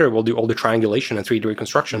the computer will do all the triangulation and 3D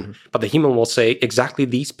reconstruction, but the human will say exactly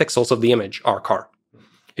these pixels of the image are a car.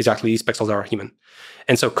 Exactly these pixels are a human.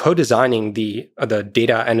 And so co-designing the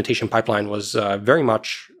data annotation pipeline was very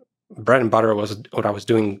much bread and butter, was what I was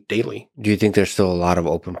doing daily. Do you think there's still a lot of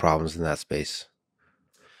open problems in that space?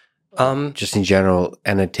 Just in general,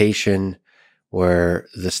 annotation, where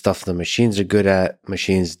the stuff the machines are good at,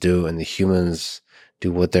 machines do, and the humans do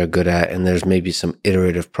what they're good at, and there's maybe some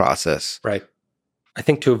iterative process. Right. I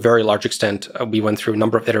think to a very large extent, we went through a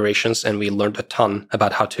number of iterations, and we learned a ton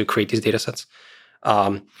about how to create these data sets.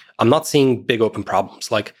 I'm not seeing big open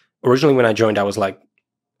problems. Like originally when I joined, I was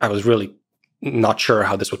really not sure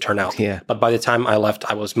how this would turn out. Yeah. But by the time I left,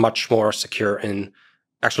 I was much more secure in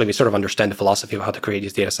actually we sort of understand the philosophy of how to create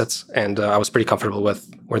these data sets. And I was pretty comfortable with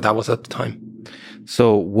where that was at the time.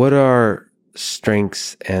 So what are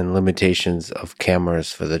strengths and limitations of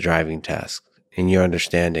cameras for the driving task in your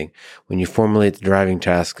understanding? When you formulate the driving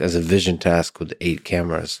task as a vision task with 8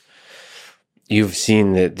 cameras, you've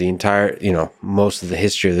seen the entire, most of the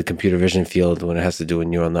history of the computer vision field when it has to do with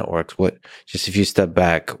neural networks. Just if you step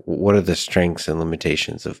back, what are the strengths and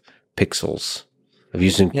limitations of pixels, of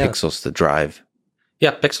using pixels to drive?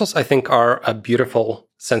 Yeah, pixels, I think, are a beautiful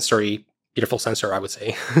sensor, I would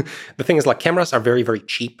say. The thing is, like, cameras are very, very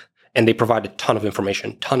cheap, and they provide a ton of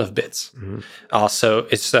information, ton of bits. So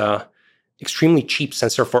it's extremely cheap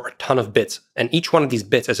sensor for a ton of bits. And each one of these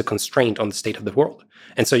bits is a constraint on the state of the world.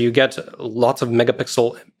 And so you get lots of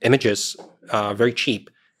megapixel images, very cheap.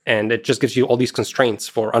 And it just gives you all these constraints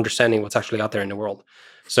for understanding what's actually out there in the world.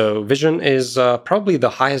 So vision is probably the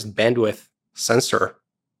highest bandwidth sensor.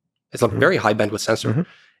 It's a very high bandwidth sensor.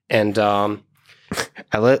 And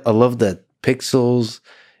I love that pixels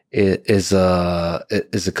is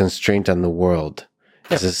a constraint on the world.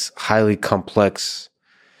 It's this highly complex,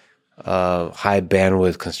 high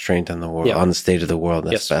bandwidth constraint on the world, on the state of the world.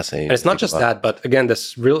 That's fascinating. And it's not just that, but again,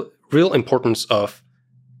 this real importance of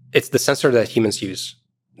it's the sensor that humans use.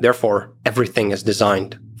 Therefore, everything is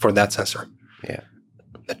designed for that sensor. Yeah.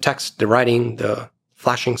 The text, the writing, the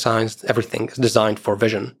flashing signs, everything is designed for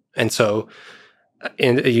vision. And so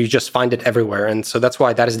you just find it everywhere. And so that's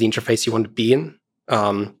why that is the interface you want to be in.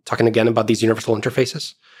 Talking again about these universal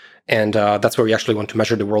interfaces. And that's where we actually want to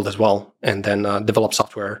measure the world as well, and then develop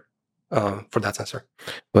software for that sensor.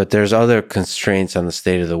 But there's other constraints on the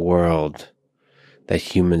state of the world that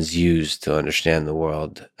humans use to understand the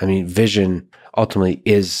world. I mean, vision ultimately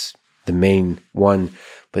is the main one,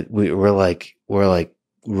 but we're like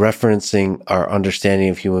referencing our understanding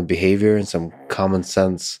of human behavior and some common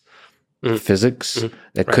sense physics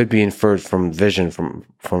that could be inferred from vision from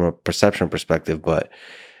a perception perspective, but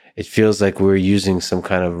it feels like we're using some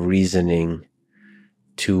kind of reasoning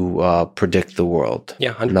to predict the world,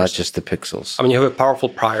 100%. Not just the pixels. I mean, you have a powerful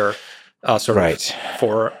prior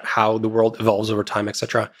for how the world evolves over time,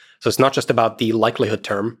 etc. So it's not just about the likelihood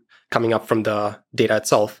term coming up from the data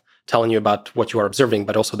itself, telling you about what you are observing,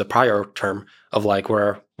 but also the prior term of like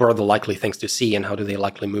where are the likely things to see and how do they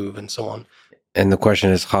likely move and so on. And the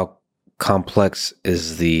question is, how complex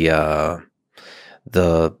is the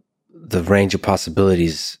range of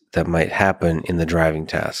possibilities that might happen in the driving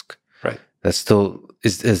task? Right. That's still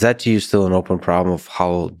is that to you still an open problem of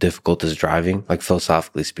how difficult is driving, like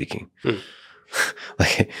philosophically speaking?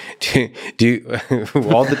 Like, do you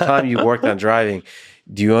all the time you worked on driving,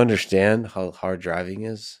 do you understand how hard driving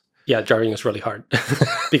is? Yeah, driving is really hard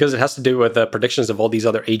because it has to do with the predictions of all these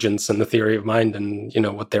other agents and the theory of mind, and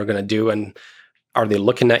what they're going to do, and are they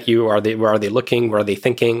looking at you? Where are they looking? Where are they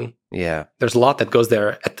thinking? Yeah, there's a lot that goes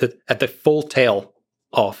there at the full tail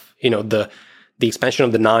of the expansion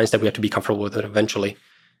of the nines that we have to be comfortable with. It eventually,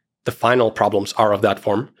 the final problems are of that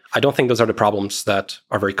form. I don't think those are the problems that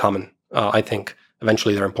are very common. I think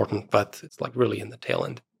eventually they're important, but it's like really in the tail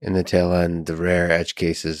end. In the tail end, the rare edge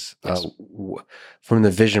cases. Yes. From the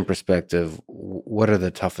vision perspective, what are the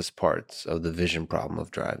toughest parts of the vision problem of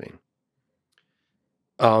driving?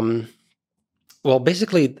 Well,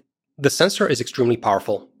 basically, the sensor is extremely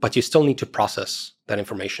powerful, but you still need to process that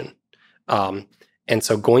information. And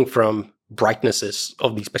so going from brightnesses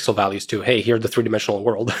of these pixel values to, hey, here's the three-dimensional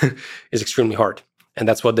world is extremely hard. And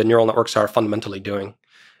that's what the neural networks are fundamentally doing.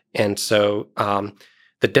 And so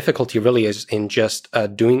the difficulty really is in just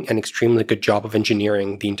doing an extremely good job of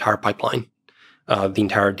engineering the entire pipeline, the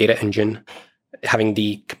entire data engine, having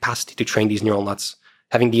the capacity to train these neural nets,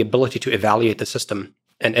 having the ability to evaluate the system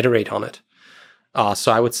and iterate on it.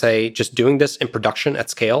 So I would say just doing this in production at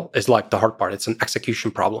scale is like the hard part. It's an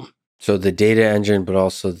execution problem. So the data engine, but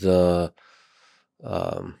also the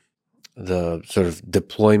sort of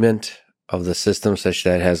deployment of the system such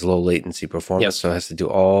that it has low latency performance. Yes. So it has to do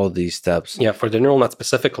all these steps. Yeah, for the neural net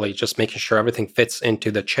specifically, just making sure everything fits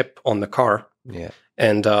into the chip on the car. Yeah.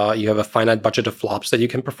 And you have a finite budget of flops that you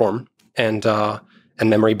can perform, and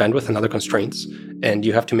memory bandwidth and other constraints. And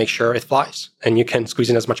you have to make sure it flies. And you can squeeze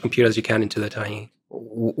in as much compute as you can into the tiny.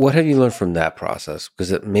 What have you learned from that process?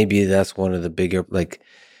 Because maybe that's one of the bigger,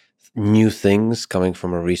 new things coming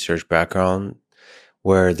from a research background,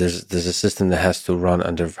 where there's a system that has to run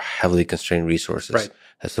under heavily constrained resources, right,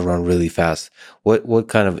 has to run really fast. What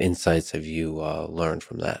kind of insights have you learned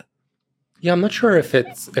from that? Yeah, I'm not sure if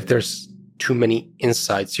there's too many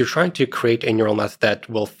insights. You're trying to create a neural net that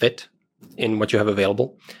will fit in what you have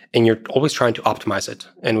available, and you're always trying to optimize it.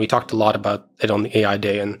 And we talked a lot about it on the AI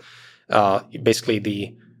day, and basically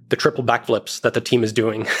the triple backflips that the team is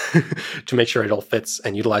doing to make sure it all fits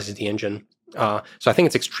and utilizes the engine. So I think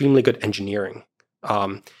it's extremely good engineering.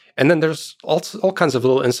 And then there's also all kinds of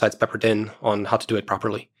little insights peppered in on how to do it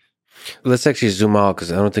properly. Let's actually zoom out,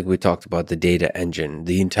 because I don't think we talked about the data engine,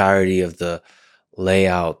 the entirety of the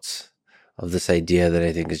layouts of this idea that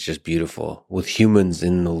I think is just beautiful, with humans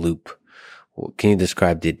in the loop. Can you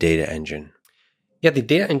describe the data engine? Yeah, the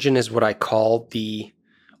data engine is what I call the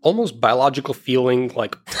almost biological feeling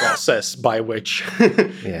process by which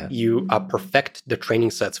you perfect the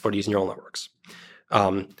training sets for these neural networks.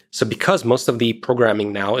 So because most of the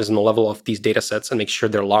programming now is in the level of these data sets and make sure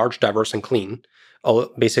they're large, diverse, and clean,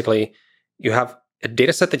 basically you have a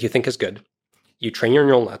data set that you think is good, you train your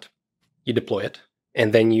neural net, you deploy it,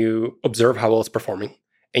 and then you observe how well it's performing.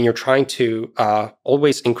 And you're trying to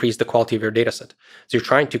always increase the quality of your data set. So you're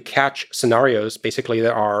trying to catch scenarios basically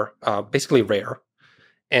that are basically rare.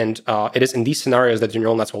 And it is in these scenarios that the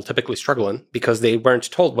neural nets will typically struggle in, because they weren't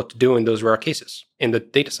told what to do in those rare cases in the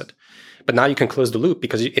data set. But now you can close the loop,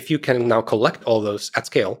 because if you can now collect all those at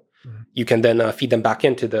scale, you can then feed them back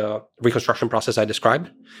into the reconstruction process I described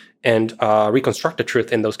and reconstruct the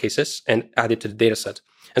truth in those cases and add it to the data set.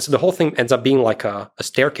 And so the whole thing ends up being like a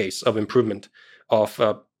staircase of improvement of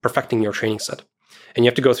perfecting your training set. And you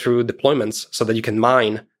have to go through deployments so that you can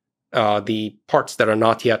mine the parts that are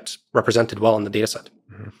not yet represented well in the data set.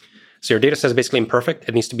 Mm-hmm. So your data set is basically imperfect.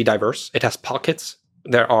 It needs to be diverse. It has pockets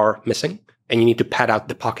that are missing, and you need to pad out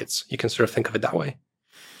the pockets. You can sort of think of it that way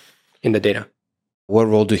in the data. What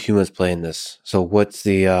role do humans play in this? So what's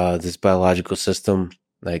the this biological system?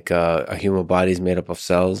 Like a human body is made up of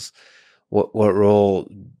cells. What role,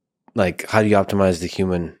 like how do you optimize the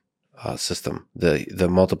human system? The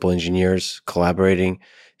multiple engineers collaborating,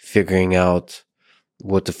 figuring out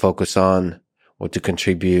what to focus on, what to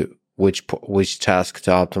contribute, which task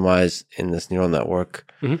to optimize in this neural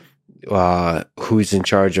network. Mm-hmm. Who's in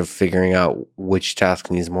charge of figuring out which task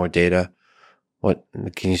needs more data? What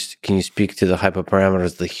can you speak to the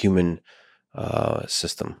hyperparameters of the human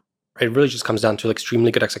system? It really just comes down to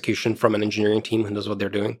extremely good execution from an engineering team who knows what they're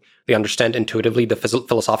doing. They understand intuitively the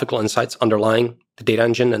philosophical insights underlying the data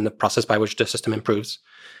engine and the process by which the system improves,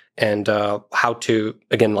 and how to,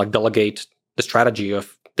 again, like delegate the strategy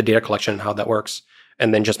of the data collection and how that works,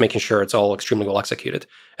 and then just making sure it's all extremely well executed.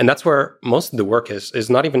 And that's where most of the work is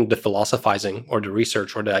not even the philosophizing or the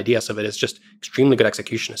research or the ideas of it. It's just extremely good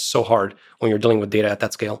execution. It's so hard when you're dealing with data at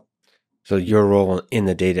that scale. So your role in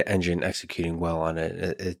the data engine, executing well on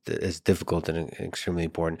it is difficult and extremely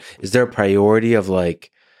important. Is there a priority of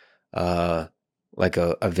like a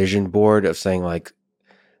vision board of saying like,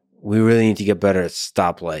 we really need to get better at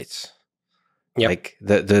stoplights? Yep. Like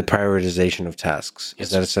the prioritization of tasks. Yes.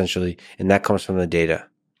 Is that essentially, and that comes from the data?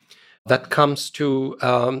 That comes to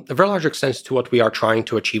a very large extent to what we are trying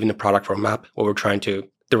to achieve in the product roadmap,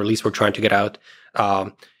 the release we're trying to get out,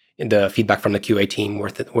 the feedback from the QA team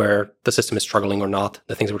where the system is struggling or not,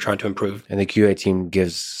 the things we're trying to improve. And the QA team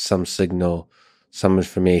gives some signal, some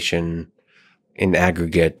information in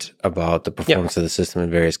aggregate about the performance of the system in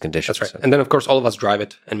various conditions. That's right. So. And then, of course, all of us drive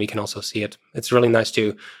it, and we can also see it. It's really nice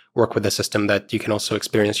to work with a system that you can also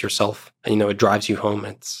experience yourself, and it drives you home.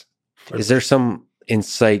 Is there some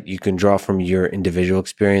insight you can draw from your individual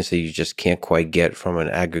experience that you just can't quite get from an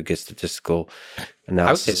aggregate statistical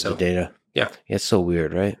analysis of the data? Yeah. It's so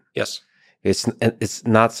weird, right? Yes. It's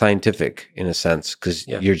not scientific in a sense because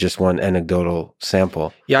you're just one anecdotal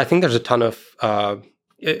sample. Yeah, I think there's a ton of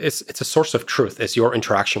it's a source of truth. It's your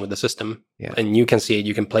interaction with the system, and you can see it,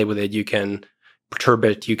 you can play with it, you can perturb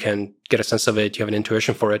it, you can get a sense of it, you have an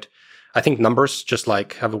intuition for it. I think numbers just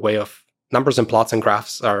like have a way of numbers and plots and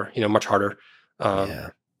graphs are much harder.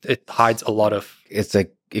 It hides a lot of. It's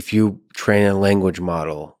like if you train a language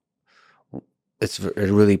model, it's a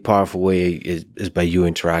really powerful way is by you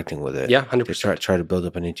interacting with it. Yeah, 100%. Try to build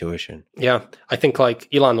up an intuition. Yeah, I think like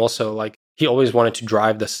Elon also he always wanted to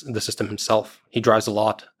drive the system himself. He drives a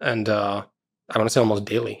lot, and I want to say almost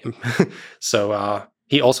daily. So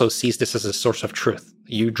he also sees this as a source of truth.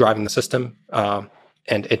 You driving the system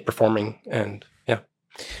and it performing, and yeah.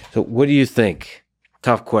 So what do you think?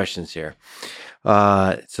 Tough questions here.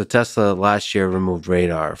 So Tesla last year removed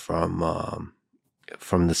radar from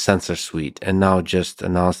the sensor suite, and now just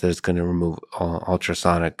announced that it's going to remove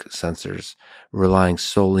ultrasonic sensors, relying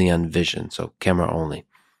solely on vision, so camera only.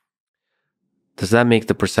 Does that make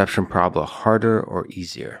the perception problem harder or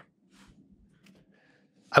easier?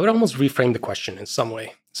 I would almost reframe the question in some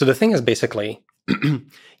way. So the thing is basically,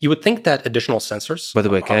 you would think that additional sensors... By the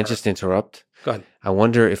way, can I just interrupt? Go ahead. I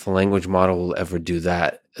wonder if a language model will ever do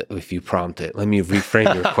that if you prompt it. Let me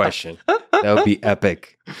reframe your question. That would be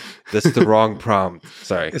epic. That's the wrong prompt.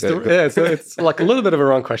 Sorry. It's like a little bit of a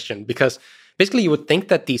wrong question, because basically you would think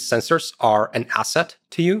that these sensors are an asset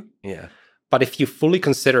to you. Yeah. But if you fully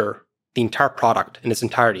consider the entire product in its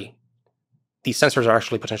entirety, these sensors are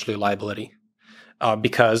actually potentially a liability,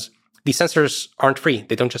 because these sensors aren't free.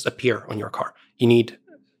 They don't just appear on your car.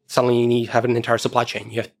 Suddenly you need to have an entire supply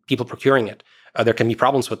chain. You have people procuring it. There can be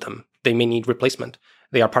problems with them. They may need replacement.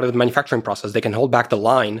 They are part of the manufacturing process. They can hold back the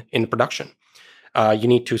line in production. You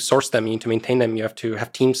need to source them. You need to maintain them. You have to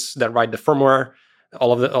have teams that write the firmware,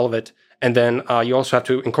 all of it. And then you also have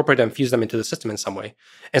to incorporate them, fuse them into the system in some way.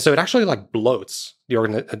 And so it actually bloats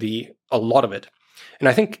a lot of it. And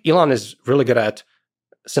I think Elon is really good at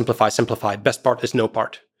simplify. Best part is no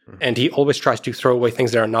part. Mm-hmm. And he always tries to throw away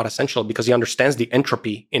things that are not essential because he understands the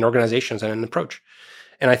entropy in organizations and an approach.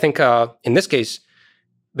 And I think in this case,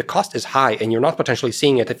 the cost is high, and you're not potentially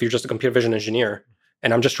seeing it if you're just a computer vision engineer.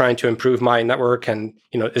 And I'm just trying to improve my network, and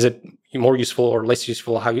is it more useful or less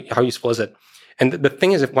useful? How useful is it? And the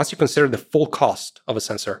thing is, if once you consider the full cost of a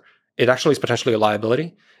sensor, it actually is potentially a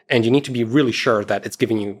liability, and you need to be really sure that it's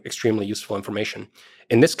giving you extremely useful information.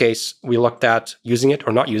 In this case, we looked at using it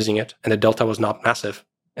or not using it, and the delta was not massive,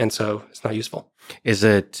 and so it's not useful. Is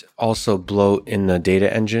it also bloat in the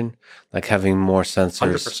data engine, like having more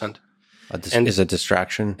sensors? 100%. Is a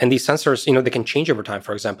distraction. And these sensors, they can change over time.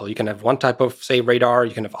 For example, you can have one type of, say, radar.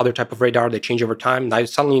 You can have other type of radar. They change over time. Now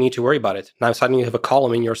suddenly you need to worry about it. Now suddenly you have a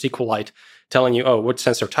column in your SQLite telling you, oh, which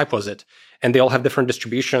sensor type was it? And they all have different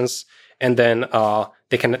distributions. And then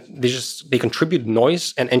they contribute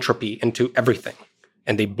noise and entropy into everything,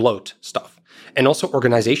 and they bloat stuff. And also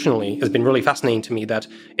organizationally, it's been really fascinating to me that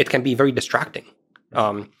it can be very distracting.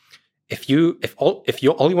 If all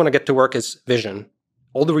you want to get to work is vision,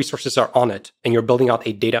 all the resources are on it, and you're building out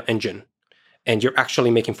a data engine, and you're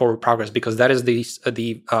actually making forward progress because that is the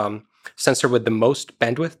sensor with the most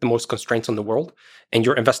bandwidth, the most constraints in the world, and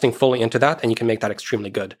you're investing fully into that, and you can make that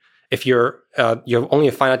extremely good. If you have only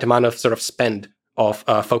a finite amount of sort of spend of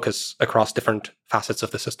focus across different facets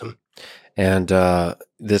of the system. And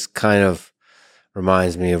this kind of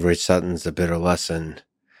reminds me of Rich Sutton's The Bitter Lesson.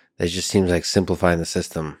 It just seems like simplifying the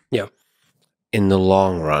system. Yeah. In the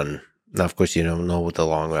long run. Now, of course, you don't know what the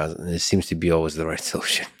long run is. It seems to be always the right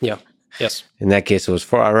solution. Yeah. Yes. In that case, it was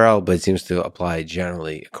for RL, but it seems to apply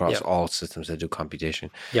generally across all systems that do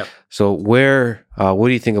computation. Yeah. So what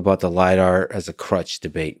do you think about the LiDAR as a crutch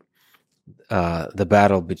debate? The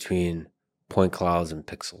battle between point clouds and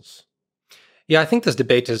pixels. Yeah, I think this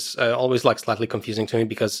debate is always like slightly confusing to me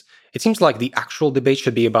because it seems like the actual debate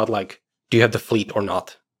should be about like, do you have the fleet or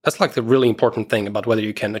not? That's like the really important thing about whether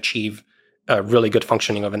you can achieve a really good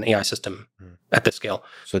functioning of an AI system at this scale.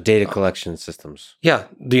 So data collection systems. Yeah,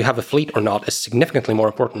 do you have a fleet or not is significantly more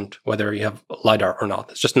important whether you have LiDAR or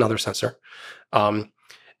not. It's just another sensor.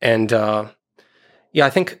 Yeah, I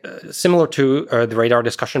think similar to the radar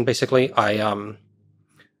discussion, basically, I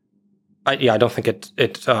don't think it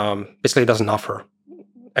basically doesn't offer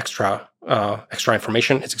extra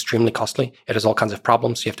information. It's extremely costly. It has all kinds of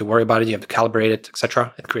problems. You have to worry about it. You have to calibrate it,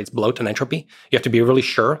 etc. It creates bloat and entropy. You have to be really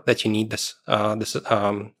sure that you need this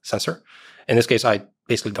sensor. In this case, I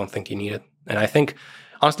basically don't think you need it. And I think,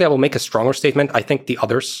 honestly, I will make a stronger statement. I think the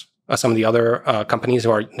others, some of the other companies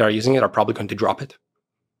that are using it are probably going to drop it.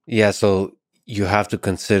 Yeah, so you have to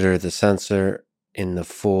consider the sensor in the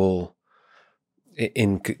full,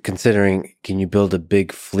 considering, can you build a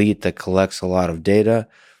big fleet that collects a lot of data,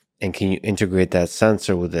 and can you integrate that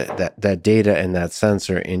sensor with that data and that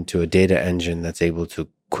sensor into a data engine that's able to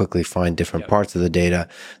quickly find different parts of the data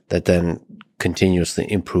that then continuously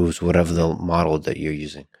improves whatever the model that you're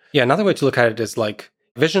using? Yeah, another way to look at it is like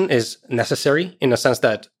vision is necessary in the sense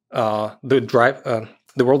that the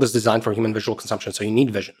world is designed for human visual consumption, so you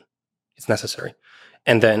need vision. It's necessary.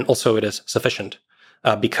 And then also it is sufficient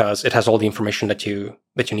because it has all the information that you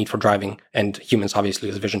need for driving, and humans obviously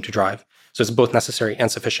use vision to drive. So it's both necessary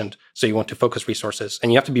and sufficient. So you want to focus resources,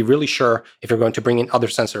 and you have to be really sure if you're going to bring in other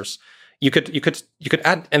sensors. You could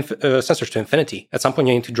add sensors to infinity. At some point,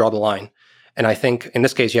 you need to draw the line. And I think in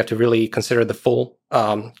this case, you have to really consider the full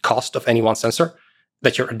cost of any one sensor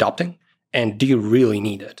that you're adopting, and do you really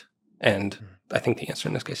need it? And I think the answer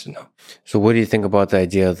in this case is no. So what do you think about the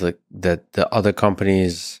idea that the other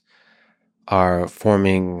companies are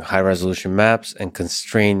forming high-resolution maps and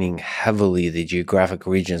constraining heavily the geographic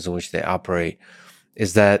regions in which they operate?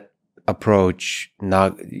 Is that approach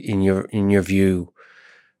not, in your view,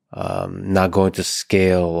 not going to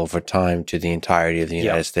scale over time to the entirety of the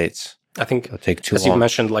United States? I think, it'll take too long. As you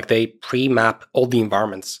mentioned, like they pre-map all the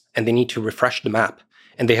environments, and they need to refresh the map.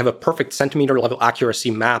 And they have a perfect centimeter level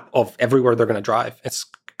accuracy map of everywhere they're going to drive. It's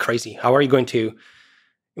crazy. How are you going to,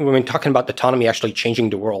 when we're talking about autonomy actually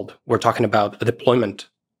changing the world, we're talking about a deployment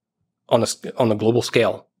on a global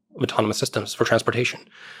scale of autonomous systems for transportation.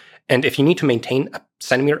 And if you need to maintain a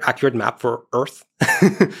centimeter accurate map for Earth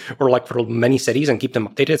or like for many cities and keep them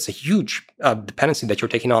updated, it's a huge dependency that you're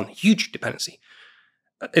taking on, huge dependency.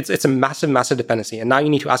 It's a massive, massive dependency. And now you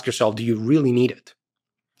need to ask yourself, do you really need it?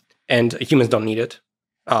 And humans don't need it.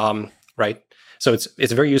 Right? So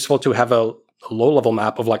it's very useful to have a low-level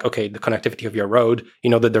map of like, okay, the connectivity of your road.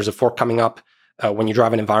 You know that there's a fork coming up. When you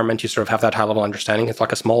drive an environment, you sort of have that high-level understanding. It's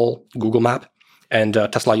like a small Google map. And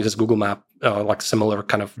Tesla uses Google Map, like similar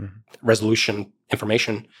kind of resolution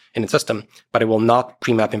information in its system, but it will not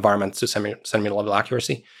pre-map environments to centimeter level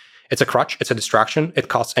accuracy. It's a crutch. It's a distraction. It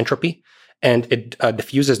costs entropy. And it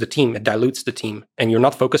diffuses the team. It dilutes the team. And you're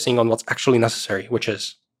not focusing on what's actually necessary, which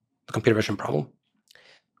is the computer vision problem.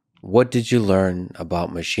 What did you learn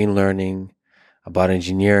about machine learning, about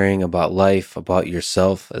engineering, about life, about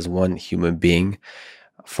yourself as one human being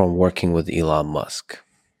from working with Elon Musk?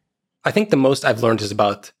 I think the most I've learned is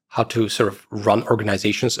about how to sort of run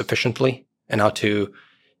organizations efficiently and how to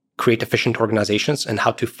create efficient organizations and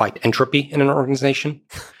how to fight entropy in an organization.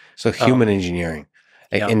 So human engineering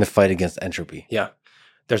in the fight against entropy. Yeah.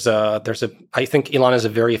 I think Elon is a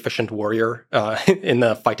very efficient warrior in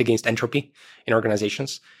the fight against entropy in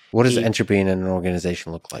organizations. What does entropy in an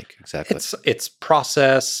organization look like exactly? It's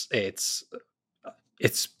process, it's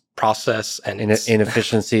process and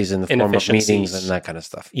inefficiencies in the form of meetings and that kind of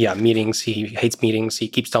stuff. Yeah, meetings. He hates meetings. He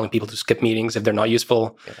keeps telling people to skip meetings if they're not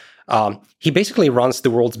useful. Yeah. He basically runs the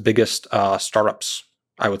world's biggest startups,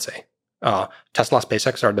 I would say. Tesla,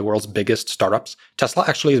 SpaceX are the world's biggest startups. Tesla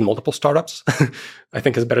actually is multiple startups. I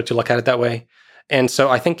think it's better to look at it that way. And so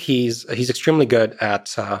I think he's extremely good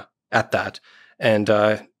at that. And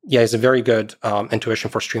he has a very good intuition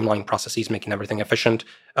for streamlining processes, making everything efficient.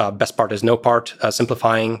 Best part is no part,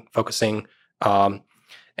 simplifying, focusing,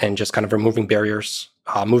 and just kind of removing barriers,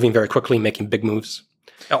 moving very quickly, making big moves.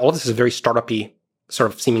 All of this is very startup-y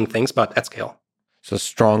sort of seeming things, but at scale. So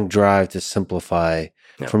strong drive to simplify.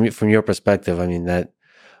 Yeah. From your perspective, I mean, that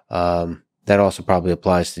also probably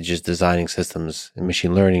applies to just designing systems in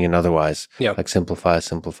machine learning and otherwise. Yeah. Like simplify.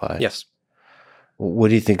 Yes. What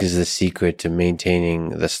do you think is the secret to maintaining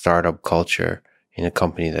the startup culture in a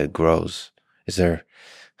company that grows? Is there,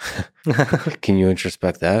 can you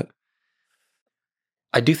introspect that?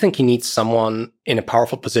 I do think he needs someone in a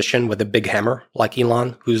powerful position with a big hammer, like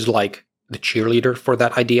Elon, who's like the cheerleader for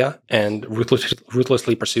that idea and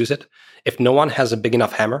ruthlessly pursues it. If no one has a big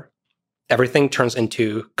enough hammer, everything turns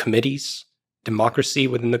into committees, democracy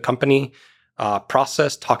within the company,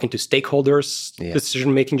 process, talking to stakeholders,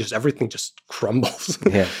 decision-making, just everything just crumbles.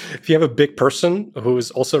 Yeah. If you have a big person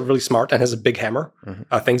who's also really smart and has a big hammer,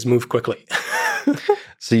 things move quickly.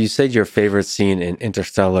 So you said your favorite scene in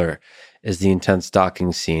Interstellar is the intense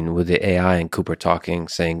docking scene with the AI and Cooper talking,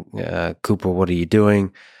 saying, Cooper, what are you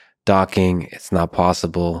doing? Docking, it's not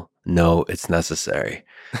possible. No, it's necessary.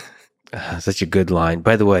 Such a good line.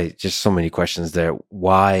 By the way, just so many questions there.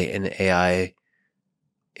 Why an AI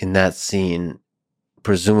in that scene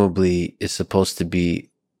presumably is supposed to be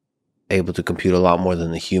able to compute a lot more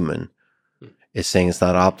than the human is saying it's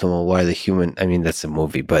not optimal? Why the human? I mean, that's a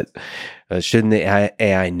movie, but shouldn't the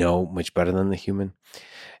AI know much better than the human?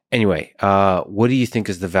 Anyway, what do you think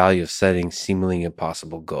is the value of setting seemingly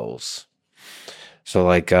impossible goals? So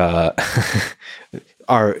like our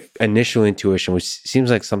initial intuition, which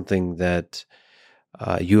seems like something that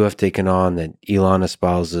you have taken on, that Elon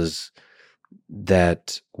espouses,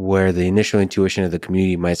 that where the initial intuition of the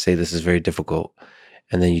community might say this is very difficult,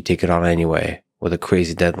 and then you take it on anyway with a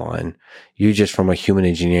crazy deadline. You just from a human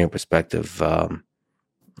engineering perspective, have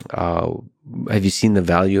you seen the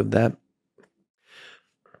value of that?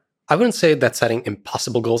 I wouldn't say that setting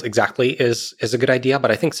impossible goals exactly is a good idea, but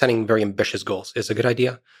I think setting very ambitious goals is a good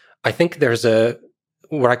idea. I think there's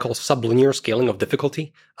what I call sublinear scaling of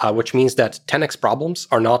difficulty, which means that 10x problems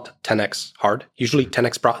are not 10x hard. Usually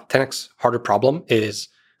 10x harder problem is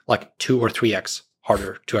like 2 or 3x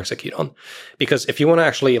harder to execute on. Because if you want to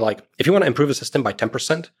actually if you want to improve a system by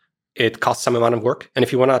 10%, it costs some amount of work. And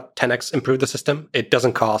if you want to 10x improve the system, it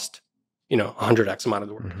doesn't cost 100x amount of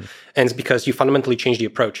the work. Mm-hmm. And it's because you fundamentally change the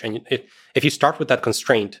approach. And if you start with that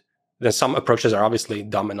constraint, then some approaches are obviously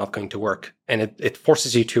dumb and not going to work. And it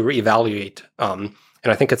forces you to reevaluate.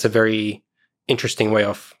 And I think it's a very interesting way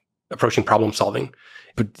of approaching problem solving.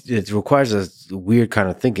 But it requires a weird kind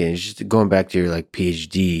of thinking. It's just going back to your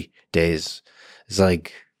PhD days. It's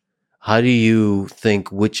like, how do you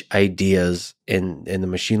think which ideas in the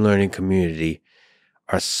machine learning community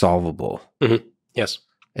are solvable? Mm-hmm. Yes.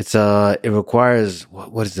 It requires,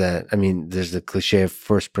 what is that? I mean, there's the cliche of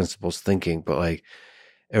first principles thinking, but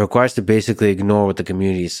it requires to basically ignore what the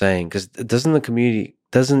community is saying. Because doesn't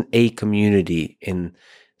a community in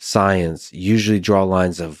science usually draw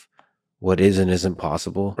lines of what is and isn't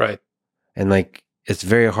possible? Right. And it's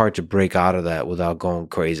very hard to break out of that without going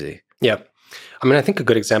crazy. Yeah. I mean, I think a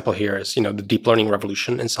good example here is, the deep learning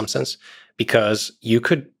revolution in some sense, because you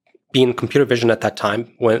could be in computer vision at that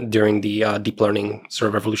time during the deep learning sort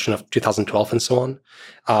of revolution of 2012 and so on.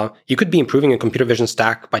 You could be improving a computer vision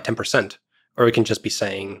stack by 10%, or you can just be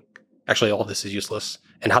saying, actually, all of this is useless.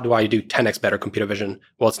 And how do I do 10x better computer vision?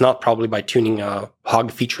 Well, it's not probably by tuning a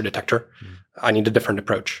hog feature detector. I need a different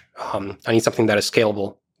approach. I need something that is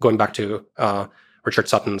scalable, going back to Richard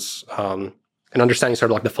Sutton's and understanding sort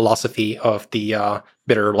of the philosophy of the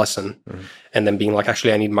bitter lesson, and then being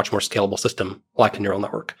actually, I need a much more scalable system, like a neural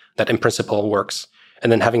network, that in principle works,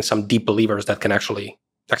 and then having some deep believers that can actually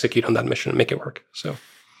execute on that mission and make it work. So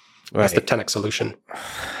that's the 10x solution.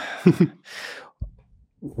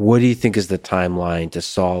 What do you think is the timeline to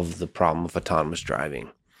solve the problem of autonomous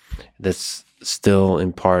driving? That's still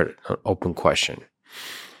in part an open question.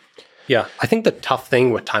 Yeah, I think the tough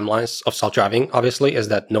thing with timelines of self-driving, obviously, is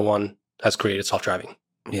that no one has created self-driving.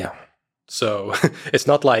 Yeah. So it's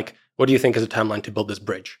not like, what do you think is the timeline to build this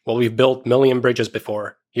bridge? Well, we've built million bridges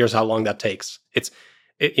before. Here's how long that takes.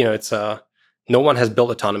 No one has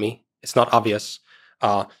built autonomy. It's not obvious.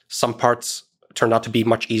 Some parts turned out to be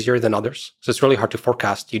much easier than others. So it's really hard to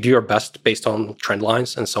forecast. You do your best based on trend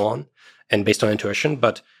lines and so on, and based on intuition.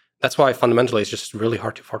 But that's why fundamentally it's just really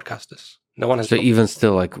hard to forecast this. No one has. So even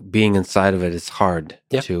still, like being inside of it, it's hard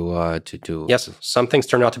Yeah. to do. Yes, some things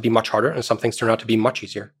turn out to be much harder, and some things turn out to be much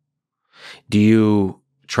easier. Do you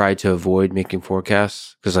try to avoid making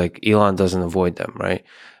forecasts? Because like Elon doesn't avoid them, right?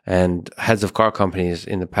 And heads of car companies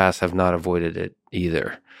in the past have not avoided it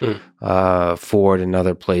either. Ford and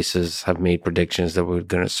other places have made predictions that we're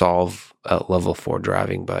going to solve level 4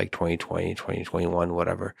 driving by like 2020, 2021,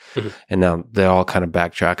 whatever. And now they all kind of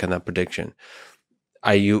backtrack on that prediction.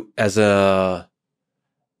 Are you, as an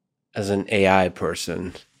AI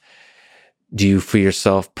person, do you for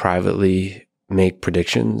yourself privately make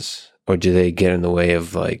predictions, or do they get in the way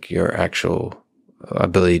of like your actual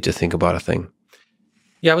ability to think about a thing?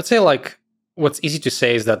 Yeah, I would say like what's easy to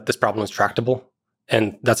say is that this problem is tractable,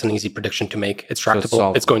 and that's an easy prediction to make. It's tractable.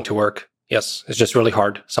 So it's going to work. Yes, it's just really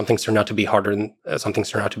hard. Some things turn out to be harder, and some things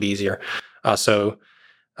turn out to be easier.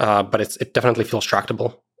 But it definitely feels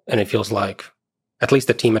tractable, and it feels like at least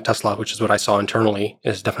the team at Tesla, which is what I saw internally,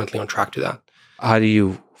 is definitely on track to that. How do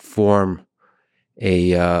you form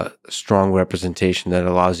a strong representation that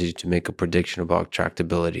allows you to make a prediction about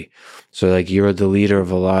tractability? So like you're the leader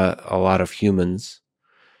of a lot of humans.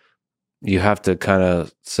 You have to kind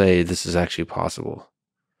of say this is actually possible.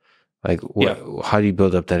 Like how do you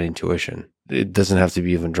build up that intuition? It doesn't have to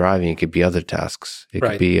be even driving. It could be other tasks. It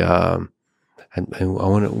could be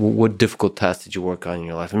what difficult tasks did you work on in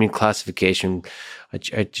your life? I mean, classification,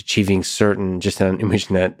 achieving certain, just on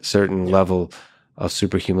ImageNet, certain level of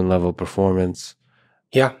superhuman level performance.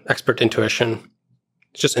 Yeah, expert intuition.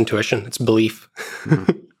 It's just intuition. It's belief.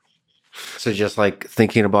 So just like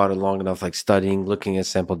thinking about it long enough, like studying, looking at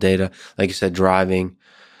sample data, like you said, driving.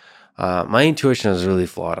 My intuition is really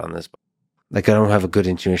flawed on this. Like I don't have a good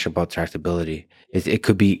intuition about tractability. It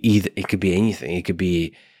could be either. It could be anything. It could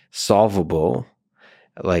be solvable.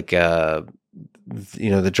 Like the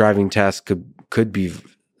driving task could be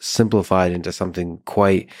simplified into something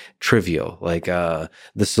quite trivial. Like the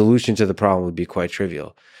solution to the problem would be quite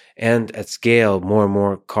trivial. And at scale, more and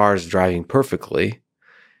more cars driving perfectly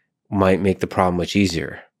might make the problem much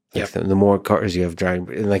easier. Like the more cars you have driving,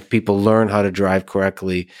 and like people learn how to drive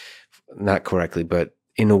correctly, not correctly, but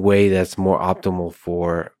in a way that's more optimal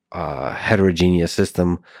for a heterogeneous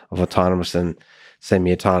system of autonomous and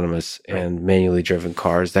semi-autonomous and manually driven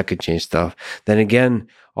cars. That could change stuff. Then again,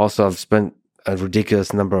 also I've spent a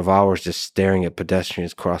ridiculous number of hours just staring at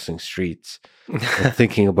pedestrians crossing streets and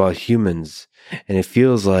thinking about humans. And it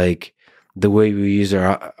feels like the way we use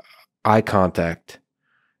our eye contact,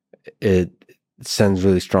 it sends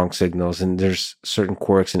really strong signals, and there's certain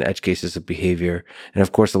quirks and edge cases of behavior. And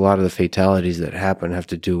of course, a lot of the fatalities that happen have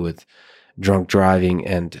to do with drunk driving,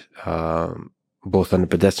 and both on the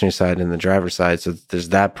pedestrian side and the driver's side. So there's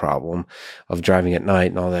that problem of driving at night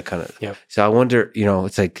and all that kind of. Yeah. So I wonder,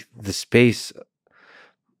 it's like the space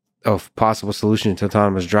of possible solution to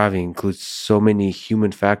autonomous driving includes so many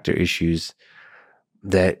human factor issues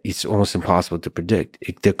that it's almost impossible to predict.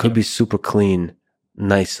 There could be super clean,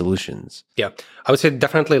 nice solutions. Yeah, I would say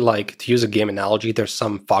definitely, like, to use a game analogy, there's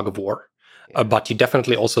some fog of war, but you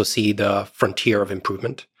definitely also see the frontier of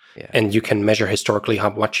improvement. Yeah. And you can measure historically how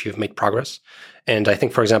much you've made progress. And I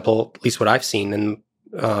think, for example, at least what I've seen in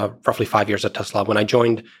roughly 5 years at Tesla, when I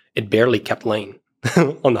joined, it barely kept lane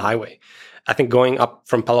on the highway. I think going up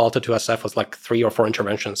from Palo Alto to SF was like 3 or 4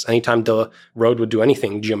 interventions. Anytime the road would do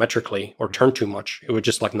anything geometrically or turn too much, it would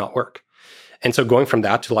just like not work. And so going from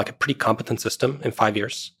that to like a pretty competent system in 5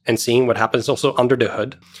 years, and seeing what happens also under the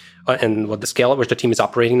hood and what the scale at which the team is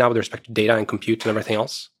operating now with respect to data and compute and everything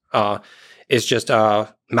else is just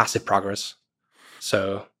massive progress.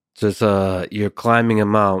 So it's you're climbing a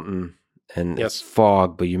mountain and it's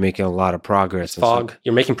fog, but you're making a lot of progress. It's fog.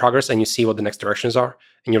 You're making progress, and you see what the next directions are,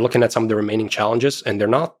 and you're looking at some of the remaining challenges, and they're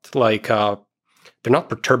not like they're not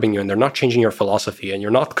perturbing you, and they're not changing your philosophy, and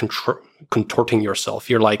you're not contorting yourself.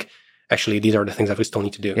 You're like, actually, these are the things that we still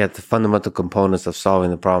need to do. Yeah, the fundamental components of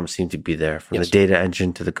solving the problem seem to be there, from the data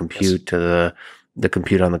engine to the compute to the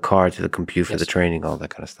compute on the car to the compute for the training, all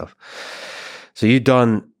that kind of stuff. So you've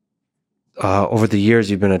done, over the years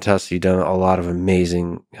you've been at Tesla, you've done a lot of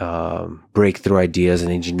amazing breakthrough ideas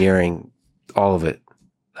and engineering, all of it,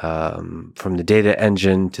 from the data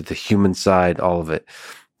engine to the human side, all of it.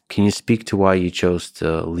 Can you speak to why you chose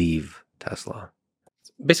to leave Tesla?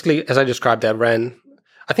 Basically, as I described,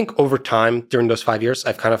 I think over time during those 5 years,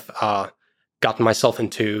 I've kind of gotten myself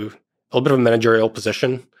into a little bit of a managerial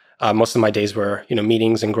position. Most of my days were,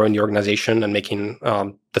 meetings and growing the organization and making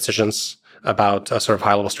decisions about sort of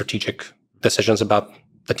high-level strategic decisions about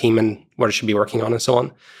the team and what it should be working on and so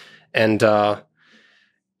on. And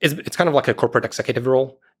it's kind of like a corporate executive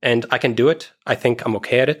role, and I can do it. I think I'm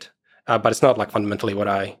okay at it, but it's not like fundamentally what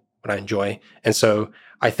I enjoy. And so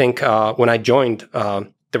I think when I joined,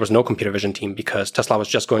 there was no computer vision team because Tesla was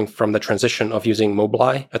just going from the transition of using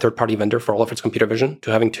Mobileye, a third-party vendor for all of its computer vision,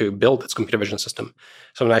 to having to build its computer vision system.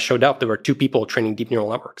 So when I showed up, there were 2 people training deep neural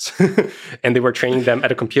networks, and they were training them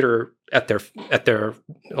at a computer at their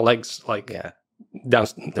legs, like down.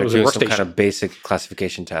 They're doing some kind of basic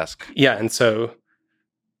classification task. Yeah, and so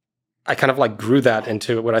I kind of like grew that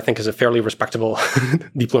into what I think is a fairly respectable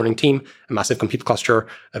deep learning team, a massive compute cluster,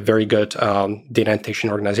 a very good data annotation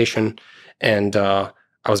organization. And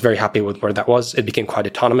I was very happy with where that was. It became quite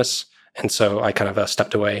autonomous. And so I kind of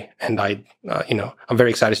stepped away, and I'm very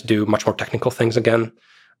excited to do much more technical things again.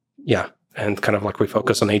 Yeah. And kind of like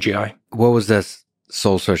refocus on AGI. What was that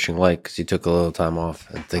soul searching like? Because you took a little time off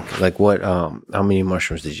and think like, how many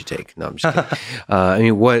mushrooms did you take? No, I'm just kidding. I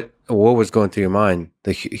mean, what was going through your mind?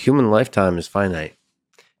 The human lifetime is finite.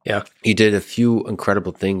 Yeah. You did a few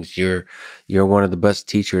incredible things. You're one of the best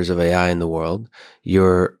teachers of AI in the world.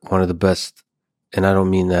 You're one of the best, and I don't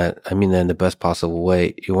mean that, I mean that in the best possible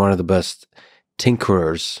way. You're one of the best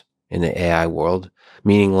tinkerers in the AI world,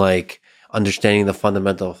 meaning like understanding the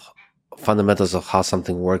fundamentals of how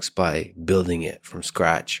something works by building it from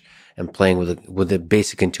scratch and playing with the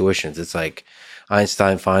basic intuitions. It's like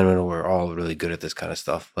Einstein, Feynman were all really good at this kind of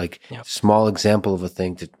stuff. Like small example of a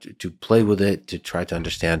thing to play with it, to try to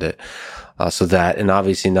understand it. And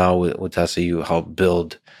obviously now with Tesla, you help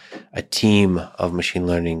build a team of machine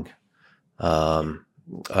learning,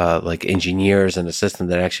 like engineers and a system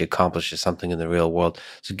that actually accomplishes something in the real world.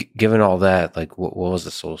 So given all that, like what was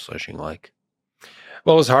the soul searching like?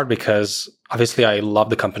 Well, it was hard because obviously I love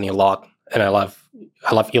the company a lot, and I love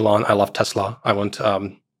Elon. I love Tesla. I want.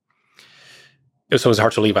 So it was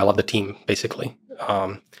hard to leave. I love the team basically,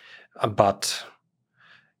 but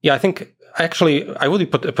yeah, I think I would be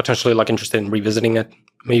potentially like interested in revisiting it,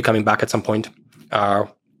 maybe coming back at some point,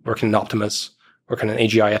 working in Optimus, working in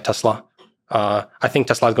AGI at Tesla. I think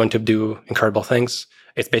Tesla is going to do incredible things.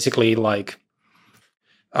 It's basically like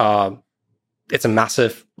it's a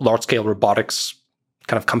massive, large-scale robotics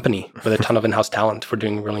kind of company with a ton of in-house talent for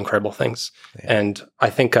doing really incredible things. Yeah. And I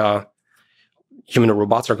think human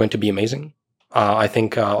robots are going to be amazing. I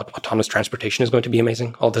think autonomous transportation is going to be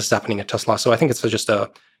amazing. All this is happening at Tesla. So I think it's just a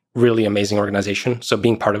really amazing organization. So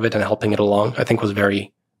being part of it and helping it along, I think was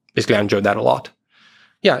basically I enjoyed that a lot.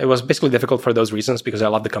 Yeah, it was basically difficult for those reasons because I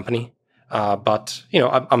love the company. But,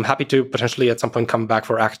 I'm happy to potentially at some point come back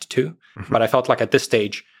for Act 2. Mm-hmm. But I felt like at this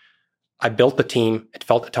stage, I built the team. It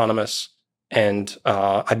felt autonomous. And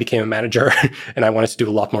I became a manager, and I wanted to do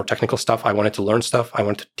a lot more technical stuff. I wanted to learn stuff. I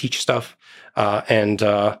wanted to teach stuff. And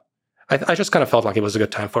I just kind of felt like it was a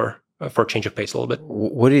good time for a change of pace a little bit.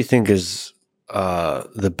 What do you think is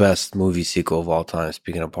the best movie sequel of all time,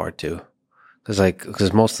 speaking of part 2?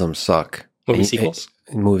 Because most of them suck. Movie sequels?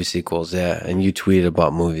 Movie sequels, yeah. And you tweeted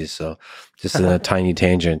about movies, so just in a tiny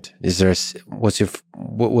tangent. Is there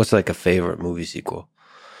what's like a favorite movie sequel?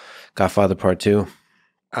 Godfather Part 2?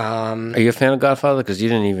 Are you a fan of Godfather? Because you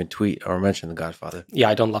didn't even tweet or mention The Godfather. Yeah,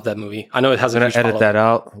 I don't love that movie. I know it has a huge edit that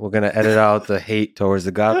out. We're going to edit out the hate towards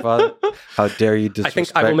The Godfather. How dare you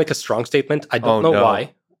disrespect? I think I will make a strong statement. I don't know why. Yes.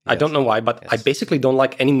 I don't know why, but yes. I basically don't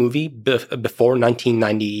like any movie before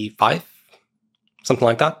 1995. Something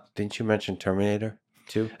like that. Didn't you mention Terminator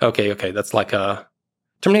 2? Okay. That's like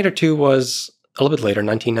Terminator 2 was a little bit later,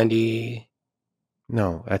 1990.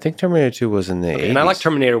 No, I think Terminator 2 was in the 80s. And I like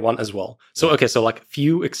Terminator 1 as well. So, so like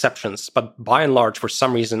few exceptions, but by and large, for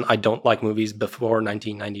some reason, I don't like movies before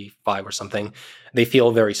 1995 or something. They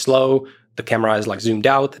feel very slow. The camera is like zoomed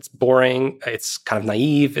out. It's boring. It's kind of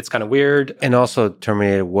naive. It's kind of weird. And also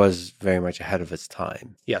Terminator was very much ahead of its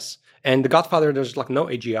time. Yes. And The Godfather, there's like no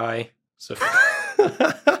AGI. So...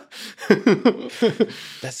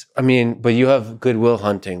 but you have Good Will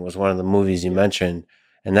Hunting was one of the movies you mentioned.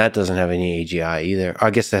 And that doesn't have any AGI either.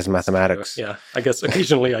 I guess that's mathematics. Yeah, I guess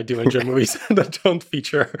occasionally I do enjoy movies that don't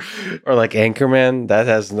feature. Or like Anchorman, that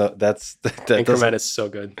has no. Anchorman is so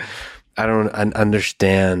good. I don't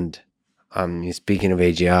understand. Speaking of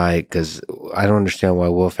AGI, because I don't understand why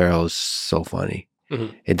Will Ferrell is so funny.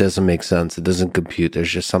 Mm-hmm. It doesn't make sense. It doesn't compute.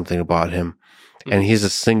 There's just something about him, and he's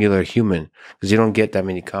a singular human because you don't get that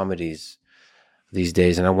many comedies these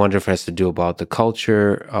days, and I wonder if it has to do about the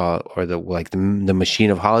culture or the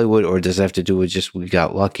machine of Hollywood, or does it have to do with just we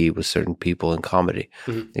got lucky with certain people in comedy?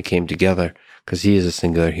 Mm-hmm. It came together because he is a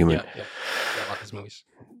singular human. Yeah, I love his movies.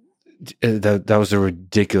 That was a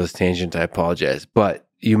ridiculous tangent. I apologize. But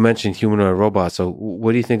you mentioned humanoid robots. So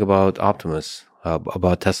what do you think about Optimus,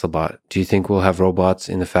 about Tesla Bot? Do you think we'll have robots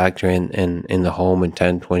in the factory and in the home in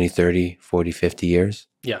 10, 20, 30, 40, 50 years?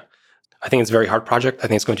 Yeah. I think it's a very hard project. I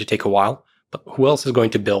think it's going to take a while. But who else is going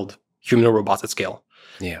to build humanoid robots at scale?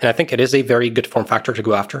 Yeah. And I think it is a very good form factor to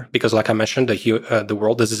go after because, like I mentioned, the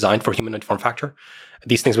world is designed for humanoid form factor.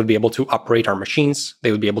 These things would be able to operate our machines.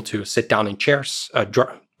 They would be able to sit down in chairs,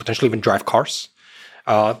 potentially even drive cars.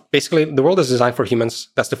 Basically, the world is designed for humans.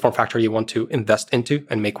 That's the form factor you want to invest into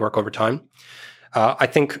and make work over time. I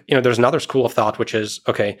think there's another school of thought, which is,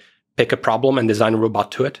 okay, pick a problem and design a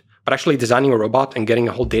robot to it. But actually designing a robot and getting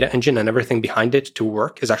a whole data engine and everything behind it to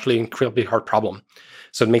work is actually an incredibly hard problem.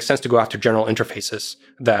 So it makes sense to go after general interfaces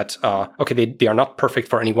that, they are not perfect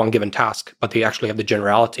for any one given task, but they actually have the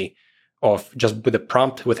generality of just with a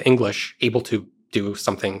prompt with English able to do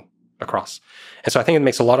something across. And so I think it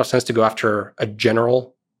makes a lot of sense to go after a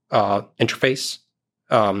general interface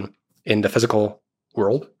in the physical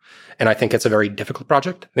world. And I think it's a very difficult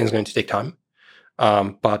project. I think it's going to take time.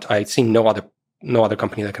 But I see no other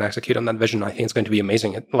company that can execute on that vision. I think it's going to be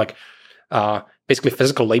amazing. Basically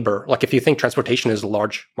physical labor. Like if you think transportation is a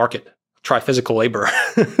large market, try physical labor.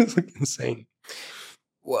 It's like insane.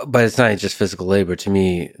 Well, but it's not just physical labor. To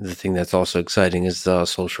me, the thing that's also exciting is the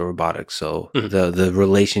social robotics. So the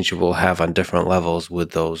relationship we'll have on different levels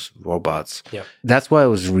with those robots. Yeah. That's why I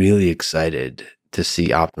was really excited to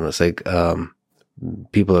see Optimus. Like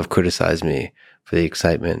people have criticized me for the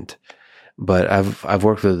excitement, but I've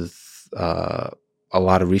worked with a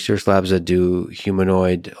lot of research labs that do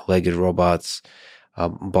humanoid-legged robots,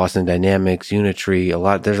 Boston Dynamics,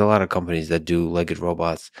 Unitree. There's a lot of companies that do legged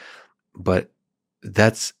robots, but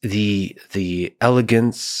that's the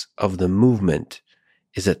elegance of the movement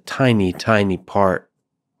is a tiny, tiny part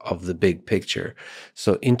of the big picture.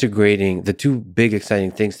 So integrating the two big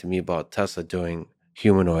exciting things to me about Tesla doing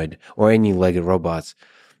humanoid or any legged robots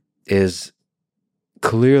is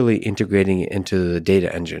clearly integrating it into the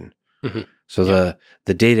data engine. Mm-hmm. So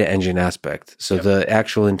the data engine aspect, so the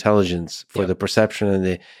actual intelligence for the perception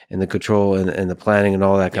and the control and the planning and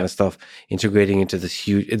all that kind of stuff, integrating into this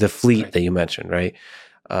the fleet that you mentioned, right?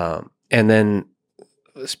 And then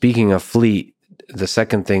speaking of fleet, the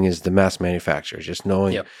second thing is the mass manufacture, just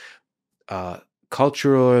knowing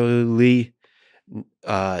culturally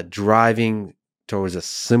driving towards a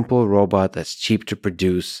simple robot that's cheap to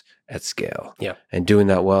produce at scale. Yeah. And doing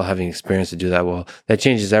that well, having experience to do that well, that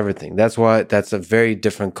changes everything. That's why that's a very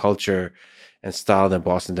different culture and style than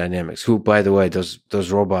Boston Dynamics, who, by the way, those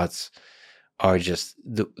robots are just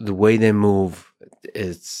the way they move.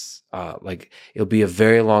 It's it'll be a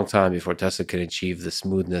very long time before Tesla can achieve the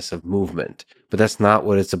smoothness of movement. But that's not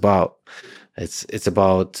what it's about. It's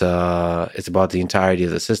about the entirety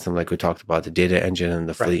of the system, like we talked about, the data engine and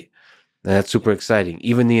the fleet. And that's super exciting.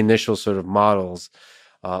 Even the initial sort of models.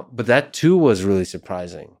 But that too was really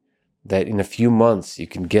surprising, that in a few months you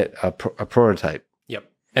can get a prototype.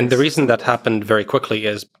 Yep. And the reason that happened very quickly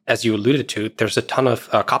is, as you alluded to, there's a ton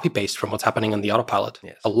of copy-paste from what's happening in the autopilot.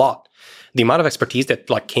 Yes. A lot. The amount of expertise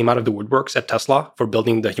that came out of the woodworks at Tesla for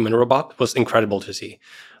building the human robot was incredible to see.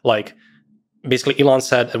 Basically Elon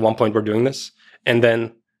said at one point, we're doing this. And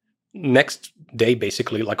then next day,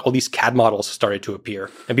 basically, all these CAD models started to appear,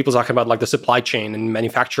 and people talking about the supply chain and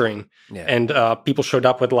manufacturing, and people showed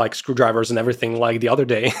up with screwdrivers and everything the other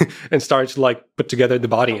day and started to put together the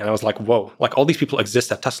body. And I was like, whoa, all these people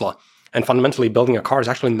exist at Tesla, and fundamentally building a car is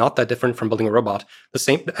actually not that different from building a robot. The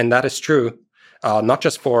same, and that is true, not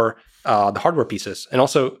just for the hardware pieces, and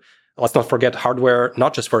also let's not forget hardware,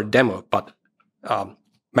 not just for a demo, but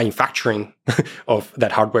manufacturing of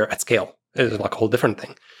that hardware at scale is a whole different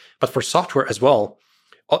thing. But for software as well,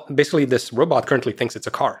 basically this robot currently thinks it's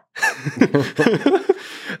a car.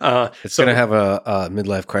 It's going to have a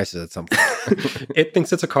midlife crisis at some point. It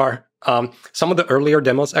thinks it's a car. Some of the earlier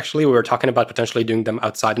demos, actually, we were talking about potentially doing them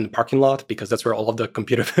outside in the parking lot, because that's where all of the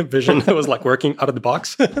computer vision was working out of the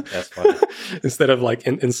box. That's funny. Instead of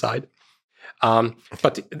inside.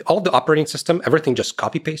 But all of the operating system, everything just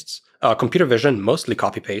copy pastes. Computer vision mostly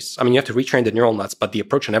copy pastes. I mean, you have to retrain the neural nets, but the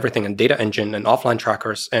approach and everything, and data engine and offline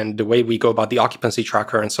trackers and the way we go about the occupancy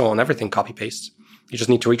tracker and so on, everything copy pastes. You just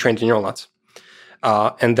need to retrain the neural nets.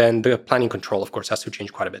 And then the planning control, of course, has to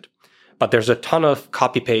change quite a bit. But there's a ton of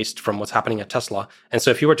copy paste from what's happening at Tesla. And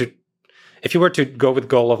so if you were to go with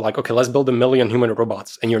goal of okay, let's build 1 million human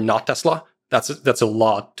robots, and you're not Tesla, that's a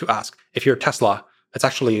lot to ask. If you're Tesla, it's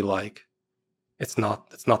actually it's not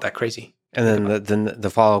that crazy. And then the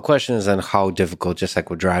follow-up question is then how difficult, just like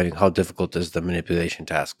with driving, how difficult is the manipulation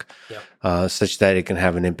task, such that it can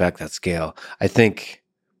have an impact at scale? I think,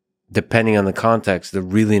 depending on the context, the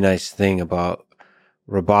really nice thing about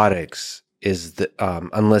robotics is that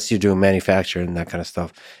unless you're doing manufacturing and that kind of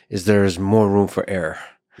stuff, is there's more room for error.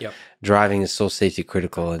 Yep. Driving is so safety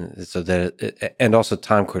critical, and so that and also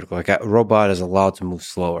time critical. Like a robot is allowed to move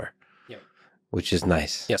slower, which is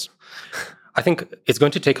nice. Yes. I think it's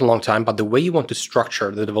going to take a long time, but the way you want to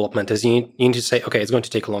structure the development is you need to say, okay, it's going to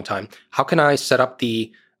take a long time. How can I set up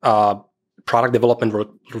the product development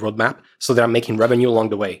roadmap so that I'm making revenue along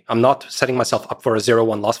the way? I'm not setting myself up for a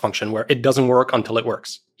 0-1 loss function where it doesn't work until it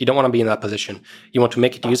works. You don't want to be in that position. You want to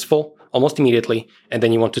make it useful almost immediately, and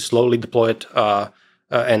then you want to slowly deploy it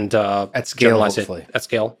and at scale, generalize it at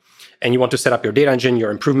scale. And you want to set up your data engine,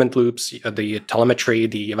 your improvement loops, the telemetry,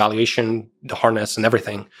 the evaluation, the harness, and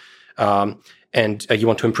everything. And you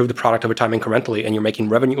want to improve the product over time incrementally, and you're making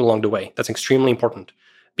revenue along the way. That's extremely important,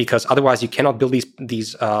 because otherwise you cannot build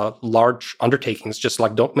these large undertakings, just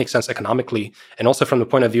like don't make sense economically. And also from the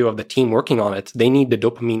point of view of the team working on it, they need the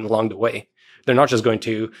dopamine along the way. They're not just going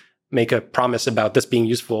to make a promise about this being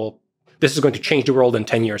useful. This is going to change the world in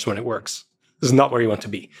 10 years when it works. This is not where you want to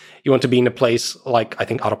be. You want to be in a place like I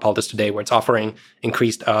think Autopilot is today, where it's offering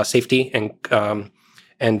increased safety and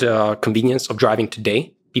convenience of driving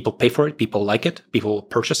today. People pay for it, people like it, people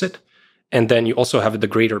purchase it. And then you also have the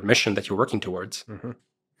greater mission that you're working towards. Mm-hmm.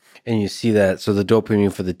 And you see that. So the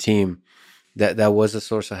dopamine for the team, that was a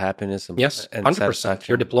source of happiness. Yes, 100%.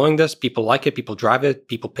 You're deploying this, people like it, people drive it,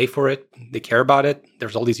 people pay for it, they care about it.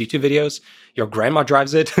 There's all these YouTube videos. Your grandma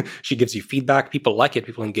drives it. She gives you feedback. People like it.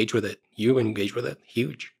 People engage with it. You engage with it.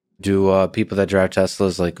 Huge. Do people that drive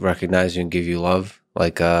Teslas like recognize you and give you love?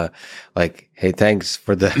 Like, hey, thanks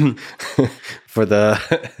for the for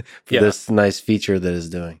this nice feature that it's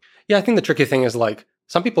doing. Yeah, I think the tricky thing is like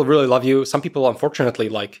some people really love you. Some people, unfortunately,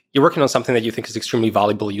 like you're working on something that you think is extremely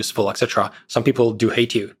valuable, useful, etc. Some people do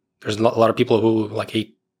hate you. There's a lot of people who like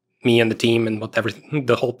hate me and the team and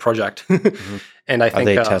the whole project. Mm-hmm. And I think are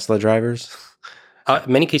they Tesla drivers?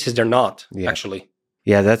 In many cases, they're not actually.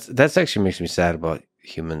 Yeah, that's actually makes me sad about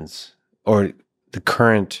humans or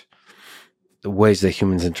the ways that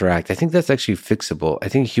humans interact. I think that's actually fixable. I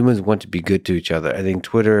think humans want to be good to each other. I think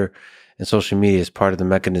Twitter and social media is part of the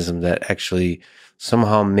mechanism that actually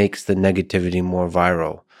somehow makes the negativity more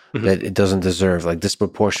viral, that it doesn't deserve, like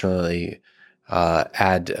disproportionately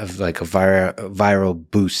add of like a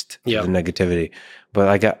viral boost to the negativity. But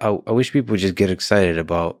like I wish people would just get excited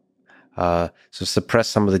about, so suppress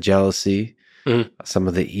some of the jealousy, some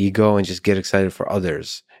of the ego, and just get excited for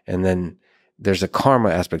others. And then there's a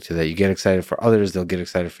karma aspect to that. You get excited for others, they'll get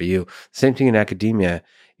excited for you. Same thing in academia.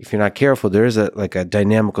 If you're not careful, there is a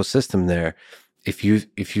dynamical system there. If you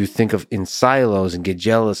think of in silos and get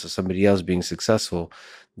jealous of somebody else being successful,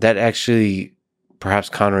 that actually perhaps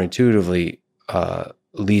counterintuitively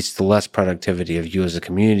leads to less productivity of you as a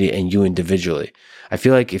community and you individually. I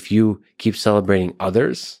feel like if you keep celebrating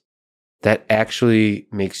others, that actually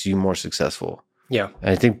makes you more successful. Yeah. And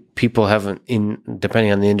I think people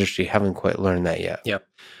depending on the industry, haven't quite learned that yet. Yeah.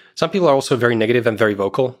 Some people are also very negative and very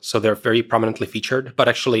vocal, so they're very prominently featured. But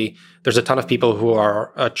actually, there's a ton of people who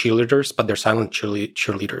are cheerleaders, but they're silent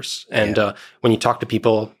cheerleaders. And when you talk to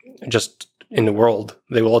people just in the world,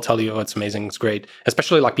 they will all tell you, oh, it's amazing, it's great.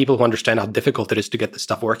 Especially like people who understand how difficult it is to get this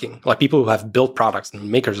stuff working. Like people who have built products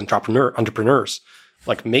and makers, entrepreneurs,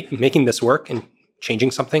 like making this work and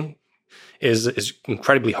changing something is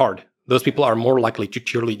incredibly hard. Those people are more likely to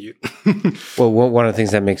cheerlead you. Well, one of the things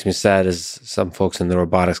that makes me sad is some folks in the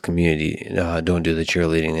robotics community don't do the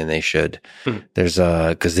cheerleading, and they should. There's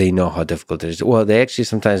because they know how difficult it is. Well, they actually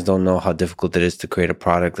sometimes don't know how difficult it is to create a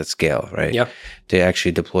product at scale, right? Yeah. To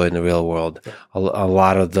actually deploy in the real world. Yeah. A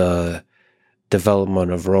lot of the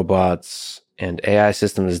development of robots and AI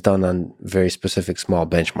systems is done on very specific small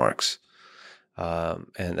benchmarks,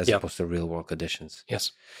 and as opposed to real world conditions.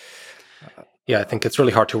 Yes. Yeah, I think it's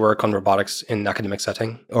really hard to work on robotics in academic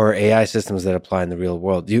setting. Or AI systems that apply in the real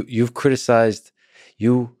world. You've criticized,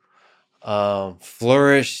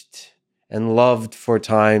 flourished and loved for a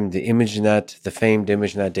time the ImageNet, the famed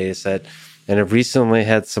ImageNet dataset, and have recently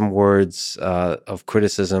had some words of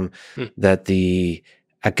criticism that the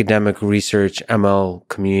academic research ML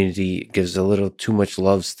community gives a little too much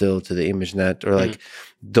love still to the ImageNet, or like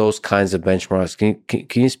those kinds of benchmarks.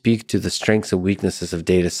 Can you speak to the strengths and weaknesses of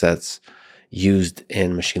data sets used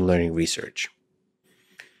in machine learning research?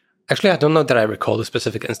 Actually, I don't know that I recall a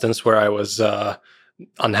specific instance where I was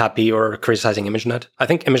unhappy or criticizing ImageNet. I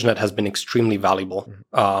think ImageNet has been extremely valuable.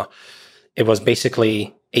 it was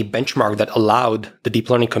basically a benchmark that allowed the deep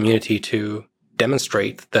learning community to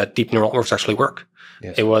demonstrate that deep neural networks actually work.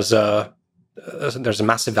 Yes. It was there's a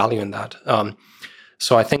massive value in that.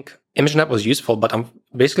 So I think ImageNet was useful, but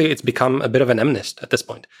basically it's become a bit of an MNIST at this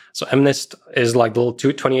point. So MNIST is like the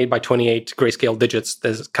little 28 by 28 grayscale digits.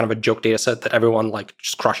 There's kind of a joke data set that everyone like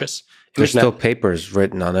just crushes. There's still papers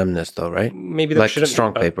written on MNIST though, right? Maybe there like shouldn't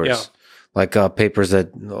strong be, papers. Yeah. Like papers that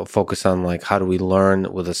focus on like how do we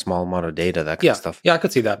learn with a small amount of data, that kind of stuff. Yeah, I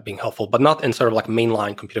could see that being helpful, but not in sort of like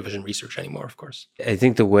mainline computer vision research anymore, of course. I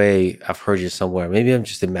think the way I've heard you somewhere, maybe I'm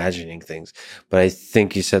just imagining things, but I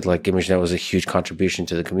think you said like ImageNet was a huge contribution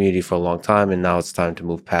to the community for a long time, and now it's time to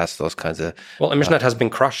move past those kinds of... Well, ImageNet has been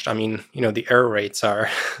crushed. I mean, the error rates are...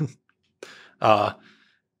 we're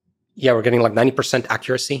getting like 90%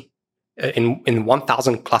 accuracy in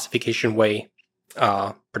 1,000 classification way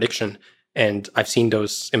prediction. And I've seen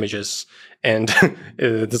those images, and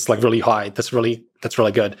it's like really high. That's really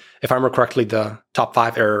good. If I remember correctly, the top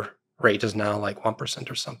 5 error rate is now like 1%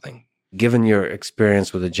 or something. Given your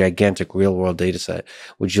experience with a gigantic real-world data set,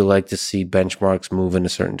 would you like to see benchmarks move in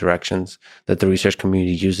certain directions that the research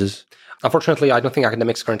community uses? Unfortunately, I don't think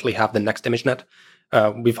academics currently have the next ImageNet.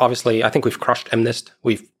 I think we've crushed MNIST.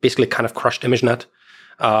 We've basically kind of crushed ImageNet,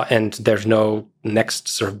 and there's no next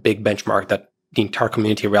sort of big benchmark that the entire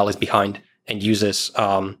community rallies behind and uses,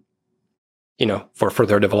 for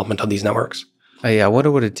further development of these networks. I wonder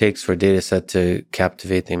what it takes for a data set to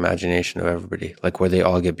captivate the imagination of everybody, like where they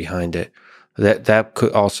all get behind it. That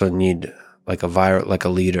could also need like a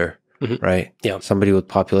leader, right? Yeah. Somebody with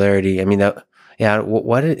popularity. I mean,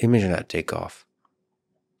 why did ImageNet take off?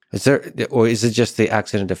 Is it just the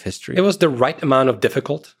accident of history? It was the right amount of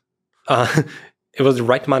difficult. It was the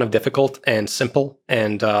right amount of difficult and simple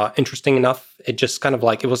and interesting enough. It just kind of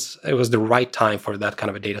like it was the right time for that kind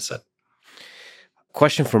of a data set.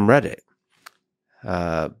 Question from Reddit.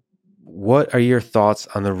 What are your thoughts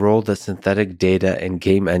on the role that synthetic data and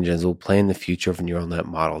game engines will play in the future of neural net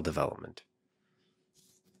model development?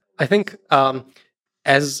 I think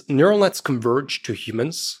as neural nets converge to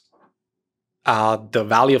humans, the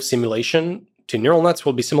value of simulation to neural nets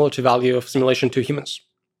will be similar to value of simulation to humans.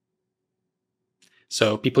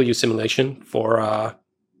 So people use simulation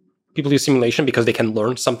because they can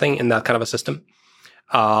learn something in that kind of a system,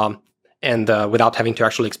 and without having to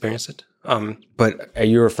actually experience it. But are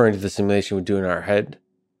you referring to the simulation we do in our head?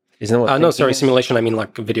 Isn't that what? No, sorry, simulation. I mean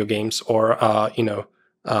like video games or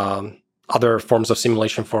other forms of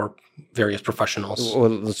simulation for various professionals.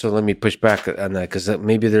 Well, so let me push back on that, because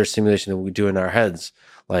maybe there's simulation that we do in our heads,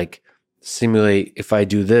 like simulate if I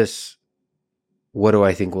do this, what do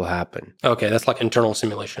I think will happen? Okay, that's like internal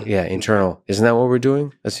simulation. Yeah, internal. Isn't that what we're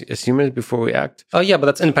doing as humans before we act? Yeah, but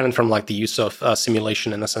that's independent from like the use of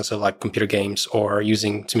simulation in the sense of like computer games or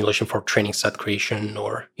using simulation for training set creation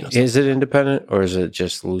or Is it independent or is it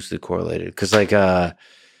just loosely correlated? Because like,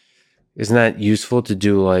 isn't that useful to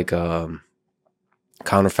do like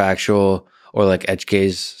counterfactual or like edge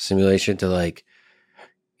case simulation to like,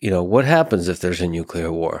 what happens if there's a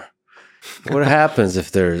nuclear war? What happens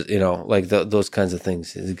if there's, like those kinds of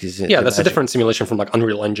things? Yeah, that's a different simulation from like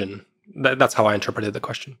Unreal Engine. That's how I interpreted the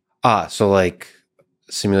question. So like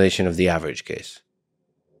simulation of the average case.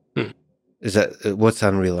 Is that what's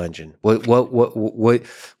Unreal Engine? What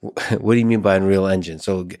do you mean by Unreal Engine?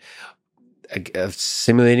 So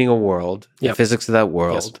simulating a world, the physics of that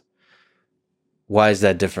world. Yes. Why is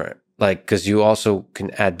that different? Like, because you also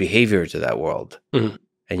can add behavior to that world, and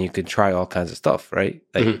you can try all kinds of stuff, right?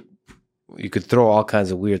 Like. You could throw all kinds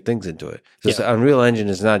of weird things into it. So Unreal Engine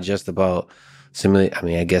is not just about simulating. I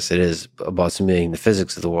mean, I guess it is about simulating the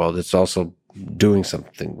physics of the world. It's also doing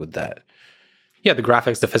something with that. Yeah, the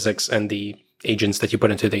graphics, the physics, and the agents that you put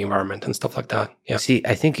into the environment and stuff like that. Yeah. See,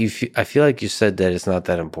 I think I feel like you said that it's not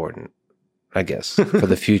that important, I guess, for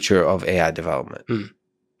the future of AI development.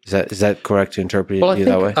 Is that correct to interpret it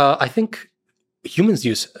that way? I think humans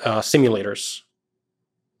use simulators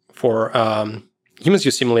for... Humans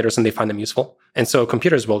use simulators and they find them useful. And so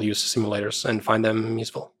computers will use simulators and find them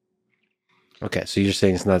useful. Okay, so you're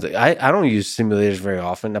saying it's not... I don't use simulators very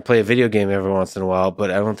often. I play a video game every once in a while,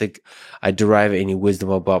 but I don't think I derive any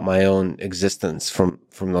wisdom about my own existence from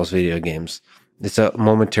those video games. It's a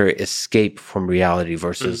momentary escape from reality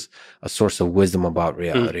versus a source of wisdom about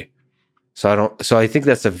reality. So I think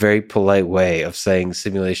that's a very polite way of saying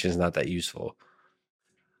simulation is not that useful.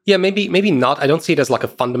 Yeah, maybe not. I don't see it as like a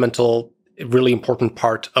fundamental... really important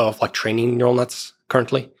part of like training neural nets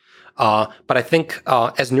currently. But I think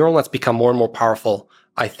as neural nets become more and more powerful,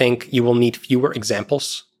 I think you will need fewer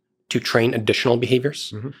examples to train additional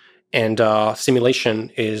behaviors. And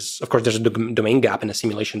simulation is, of course, there's a domain gap in a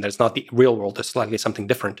simulation. That's not the real world. It's slightly something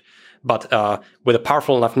different. But with a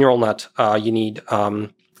powerful enough neural net, you need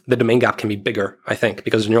the domain gap can be bigger, I think,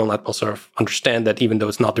 because the neural net will sort of understand that even though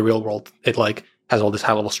it's not the real world, it like has all this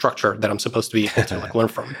high level structure that I'm supposed to be able to like learn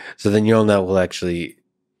from. So the neural net will actually,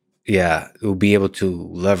 it will be able to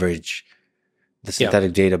leverage the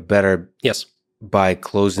synthetic data better. Yes. By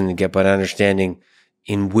closing the gap, by understanding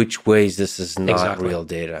in which ways this is not real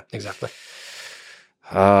data. Exactly.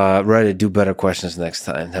 Reddit, do better questions next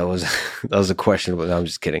time. That was a question, but no, I'm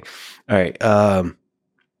just kidding. All right.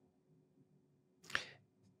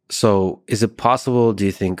 So is it possible, do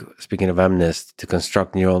you think, speaking of MNIST, to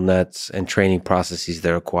construct neural nets and training processes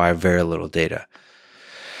that require very little data?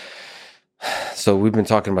 So we've been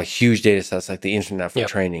talking about huge data sets like the internet for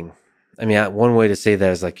training. I mean, one way to say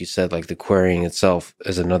that is, like you said, like the querying itself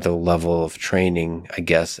is another level of training, I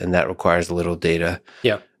guess, and that requires little data.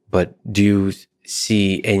 Yeah. But do you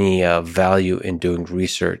see any value in doing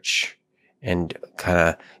research and kind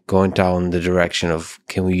of going down the direction of,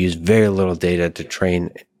 can we use very little data to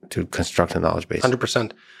train, to construct a knowledge base?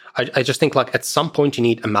 100%. I just think like at some point you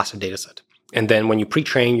need a massive data set. And then when you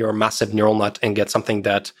pre-train your massive neural net and get something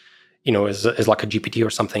that, is like a GPT or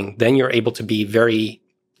something, then you're able to be very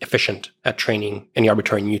efficient at training any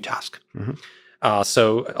arbitrary new task. Mm-hmm.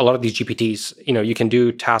 So a lot of these GPTs, you can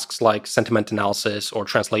do tasks like sentiment analysis or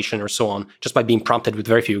translation or so on, just by being prompted with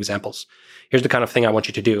very few examples. Here's the kind of thing I want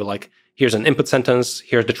you to do. Like, here's an input sentence.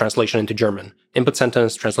 Here's the translation into German. Input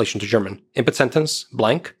sentence, translation to German. Input sentence,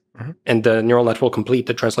 blank. Mm-hmm. And the neural net will complete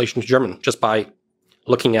the translation to German just by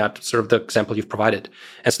looking at sort of the example you've provided.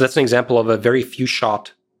 And so that's an example of a very few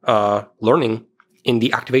shot learning in the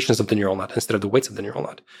activations of the neural net instead of the weights of the neural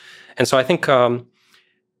net. And so I think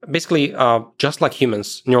basically, just like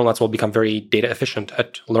humans, neural nets will become very data efficient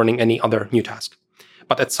at learning any other new task.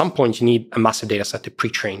 But at some point, you need a massive data set to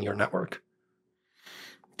pre-train your network.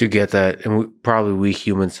 To get that, and we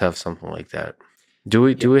humans have something like that. Do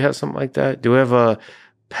we have something like that? Do we have a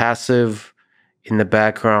passive in the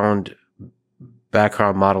background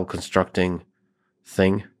model constructing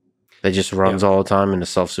thing that just runs all the time in a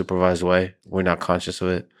self-supervised way? We're not conscious of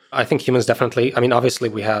it. I think humans definitely. I mean, obviously,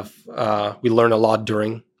 we learn a lot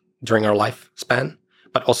during our lifespan,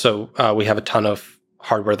 but also we have a ton of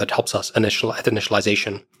hardware that helps us at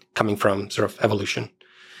initialization coming from sort of evolution.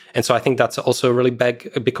 And so I think that's also a really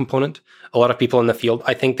big component. A lot of people in the field,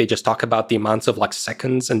 I think they just talk about the amounts of like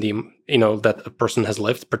seconds and that a person has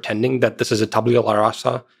lived, pretending that this is a tabula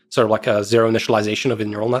rasa, sort of like a zero initialization of a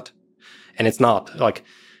neural net. And it's not. Like,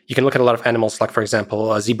 you can look at a lot of animals, like, for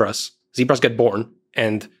example, zebras. Zebras get born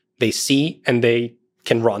and they see and they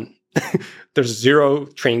can run. There's zero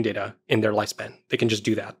training data in their lifespan. They can just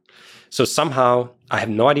do that. So somehow, I have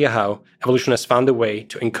no idea how, evolution has found a way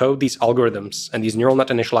to encode these algorithms and these neural net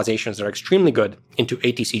initializations that are extremely good into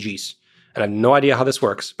ATCGs. And I have no idea how this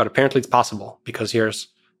works, but apparently it's possible, because here's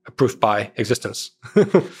a proof by existence.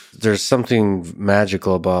 There's something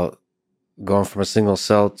magical about going from a single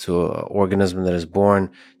cell to an organism that is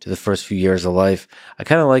born to the first few years of life. I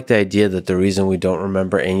kind of like the idea that the reason we don't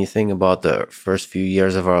remember anything about the first few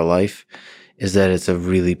years of our life is that it's a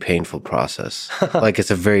really painful process. Like,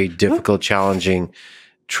 it's a very difficult, challenging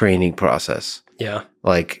training process. Yeah.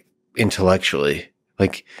 Like, intellectually.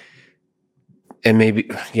 Like, and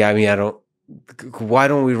maybe, why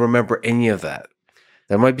don't we remember any of that?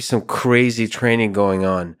 There might be some crazy training going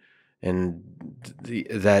on, and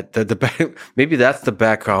maybe that's the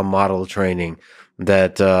background model training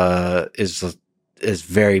that is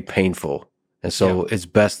very painful. And so it's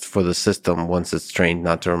best for the system, once it's trained,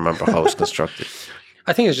 not to remember how it's constructed.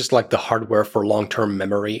 I think it's just like the hardware for long-term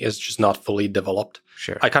memory is just not fully developed.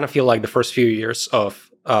 Sure. I kind of feel like the first few years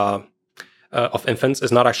of infants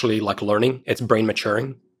is not actually like learning; it's brain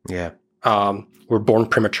maturing. Yeah. We're born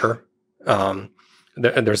premature.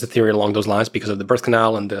 There's a theory along those lines because of the birth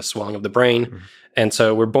canal and the swelling of the brain. Mm-hmm. And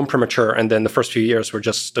so we're born premature, and then the first few years we're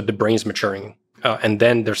just the brain's maturing, and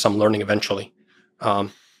then there's some learning eventually.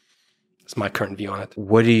 That's my current view on it.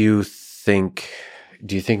 What do you think?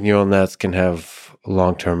 Do you think neural nets can have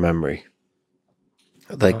long-term memory?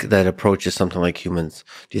 Like that approaches something like humans.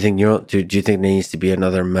 Do you think do you think there needs to be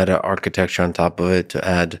another meta architecture on top of it to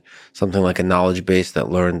add something like a knowledge base that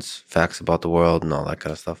learns facts about the world and all that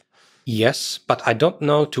kind of stuff? Yes, but I don't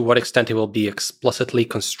know to what extent it will be explicitly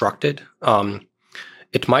constructed.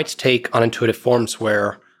 It might take unintuitive forms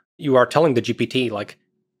where you are telling the GPT, like,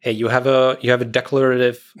 hey, you have a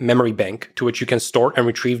declarative memory bank to which you can store and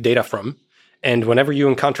retrieve data from, And whenever you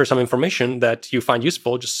encounter some information that you find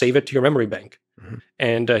useful, just save it to your memory bank.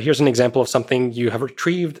 And here's an example of something you have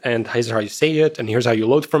retrieved, and here's how you say it, and here's how you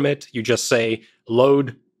load from it. You just say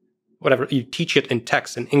load, whatever. You teach it in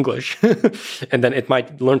text in English, and then it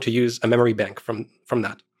might learn to use a memory bank from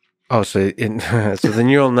that. Oh, so so the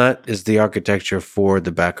neural net is the architecture for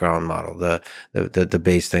the background model, the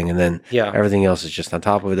base thing, and then everything else is just on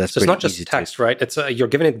top of it. That's so it's not just text, right? It's you're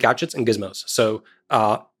giving it gadgets and gizmos. So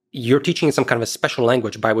you're teaching it some kind of a special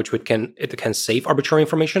language by which it can save arbitrary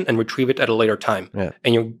information and retrieve it at a later time. Yeah.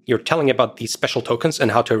 And you're telling it about these special tokens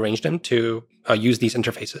and how to arrange them to use these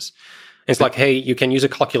interfaces. It's like, hey, you can use a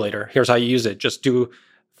calculator. Here's how you use it. Just do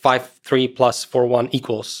 5, 3 plus 4, 1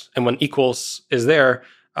 equals. And when equals is there,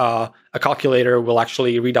 a calculator will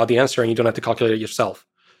actually read out the answer, and you don't have to calculate it yourself.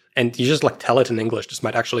 And you just like tell it in English. This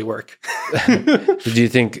might actually work. Do you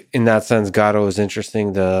think, in that sense, Gato is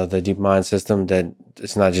interesting? The DeepMind system, that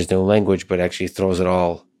it's not just new language, but actually throws it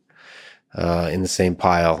all in the same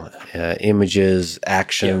pile. Images,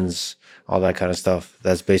 actions, all that kind of stuff.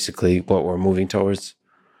 That's basically what we're moving towards.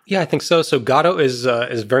 Yeah, I think so. So Gato is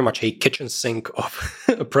very much a kitchen sink of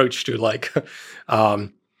approach to like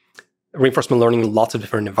reinforcement learning in lots of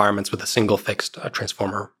different environments with a single fixed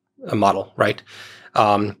transformer model, right?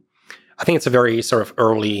 I think it's a very sort of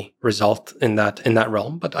early result in that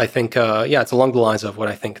realm, but I think it's along the lines of what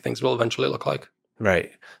I think things will eventually look like.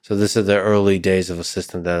 Right. So this is the early days of a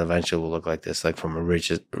system that eventually will look like this, like from a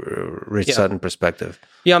Rich Sutton perspective.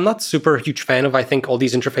 Yeah, I'm not super huge fan of, I think, all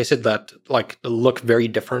these interfaces that like look very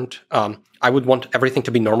different. I would want everything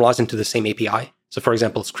to be normalized into the same API. So for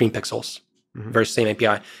example, screen pixels. Very same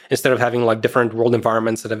API, instead of having like different world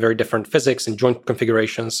environments that have very different physics and joint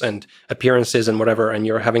configurations and appearances and whatever, and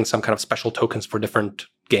you're having some kind of special tokens for different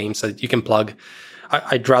games that you can plug.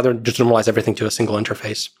 I'd rather just normalize everything to a single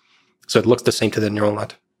interface, so it looks the same to the neural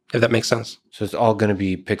net, if that makes sense. So it's all going to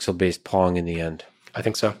be pixel-based Pong in the end. I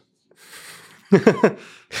think so.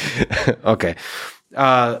 Okay.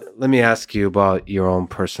 Let me ask you about your own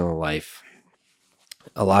personal life.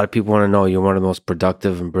 A lot of people want to know, you're one of the most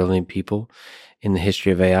productive and brilliant people in the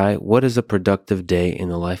history of AI. What does a productive day in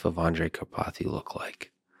the life of Andrej Karpathy look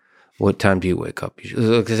like? What time do you wake up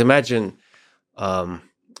usually? Because imagine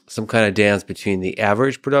some kind of dance between the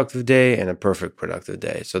average productive day and a perfect productive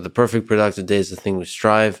day. So the perfect productive day is the thing we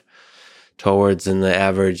strive towards, and the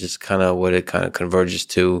average is kind of what it kind of converges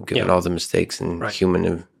to, given all the mistakes and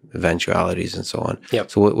human eventualities and so on.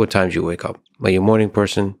 Yep. So what time do you wake up? Are you a morning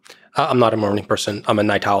person? I'm not a morning person. I'm a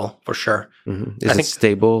night owl for sure. Mm-hmm. Is it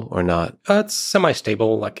stable or not? It's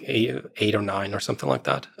semi-stable, like 8 or 9 or something like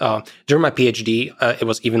that. During my PhD, it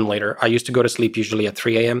was even later. I used to go to sleep usually at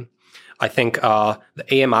 3 a.m. I think the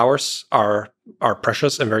AM hours are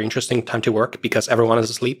precious and very interesting time to work because everyone is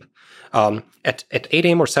asleep. At 8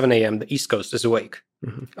 a.m. or 7 a.m., the East Coast is awake.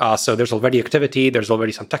 Mm-hmm. So there's already activity. There's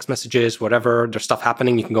already some text messages, whatever. There's stuff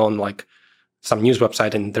happening. You can go on like some news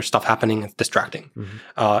website and there's stuff happening. It's distracting.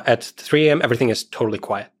 Mm-hmm. At 3 a.m., everything is totally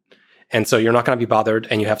quiet. And so you're not going to be bothered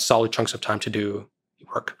and you have solid chunks of time to do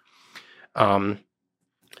work.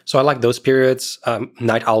 So I like those periods,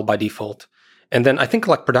 night owl by default. And then I think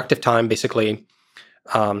like productive time, basically,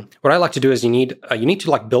 what I like to do is you need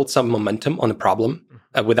to like build some momentum on the problem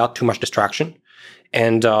without too much distraction.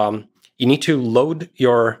 And you need to load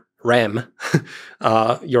your RAM,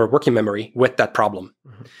 your working memory with that problem.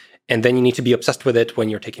 Mm-hmm. And then you need to be obsessed with it when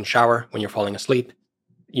you're taking a shower, when you're falling asleep.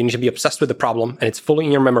 You need to be obsessed with the problem and it's fully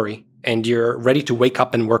in your memory and you're ready to wake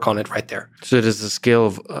up and work on it right there. So does the scale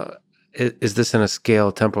of, is this in a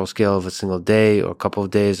temporal scale of a single day or a couple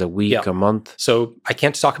of days, a week, a month? So I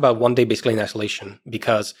can't talk about one day basically in isolation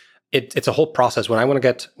because it's a whole process. When I want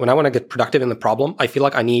to get productive in the problem, I feel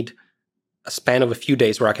like I need a span of a few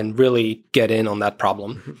days where I can really get in on that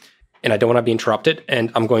problem. Mm-hmm. And I don't want to be interrupted,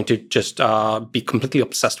 and I'm going to just be completely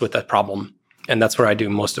obsessed with that problem. And that's where I do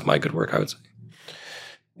most of my good work, I would say.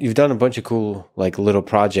 You've done a bunch of cool, like, little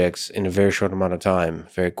projects in a very short amount of time,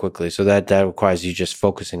 very quickly. So that requires you just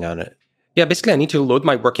focusing on it. Yeah, basically, I need to load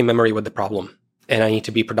my working memory with the problem, and I need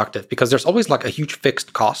to be productive because there's always, like, a huge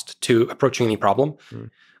fixed cost to approaching any problem.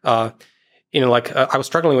 Mm. I was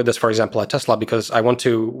struggling with this, for example, at Tesla because I want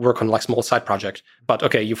to work on like small side project. But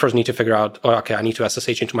okay, you first need to figure out, I need to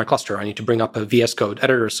SSH into my cluster. I need to bring up a VS Code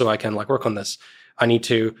editor so I can like work on this. I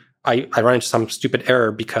run into some stupid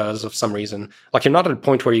error because of some reason. Like you're not at a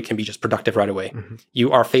point where you can be just productive right away. Mm-hmm.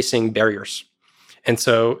 You are facing barriers. And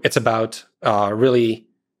so it's about really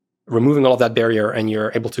removing all of that barrier and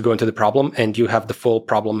you're able to go into the problem and you have the full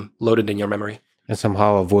problem loaded in your memory. And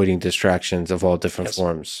somehow avoiding distractions of all different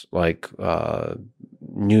forms, like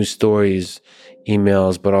news stories,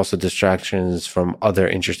 emails, but also distractions from other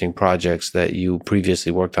interesting projects that you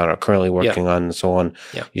previously worked on or currently working on and so on.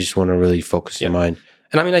 Yeah. You just want to really focus your mind.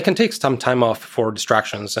 And I mean, I can take some time off for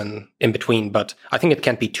distractions and in between, but I think it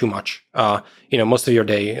can't be too much. Most of your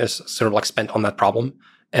day is sort of like spent on that problem.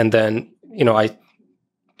 And then, I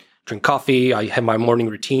drink coffee, I have my morning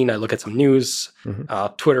routine, I look at some news,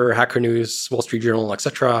 Twitter, Hacker News, Wall Street Journal,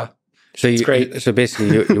 etc. So it's great. So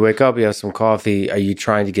basically, you wake up, you have some coffee. Are you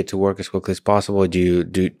trying to get to work as quickly as possible? Or do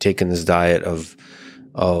you take in this diet of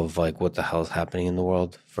like what the hell is happening in the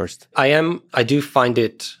world first? I do find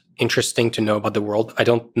it interesting to know about the world. I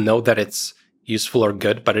don't know that it's useful or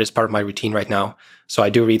good, but it is part of my routine right now. So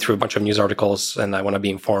I do read through a bunch of news articles, and I want to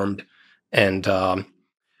be informed. And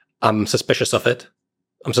I'm suspicious of it.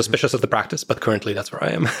 I'm suspicious of the practice, but currently that's where I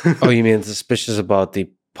am. Oh, you mean suspicious about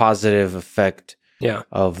the positive effect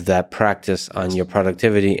of that practice on your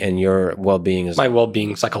productivity and your well-being? My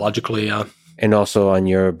well-being psychologically, and also on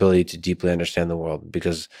your ability to deeply understand the world,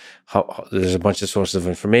 because there's a bunch of sources of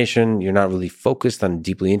information. You're not really focused on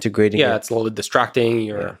deeply integrating it. It's a little bit distracting.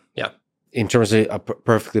 In terms of a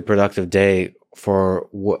perfectly productive day, for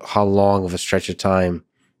how long of a stretch of time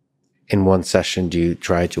in one session do you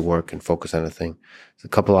try to work and focus on a thing? Is it a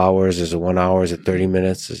couple hours? Is it 1 hour? Is it 30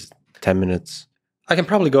 minutes? Is it 10 minutes? I can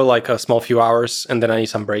probably go like a small few hours, and then I need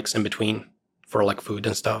some breaks in between for like food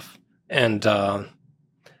and stuff. And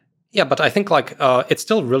but I think like it's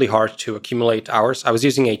still really hard to accumulate hours. I was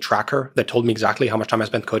using a tracker that told me exactly how much time I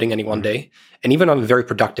spent coding any one day. And even on a very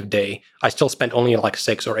productive day, I still spent only like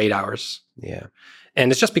 6 or 8 hours. Yeah.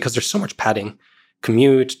 And it's just because there's so much padding,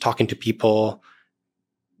 commute, talking to people,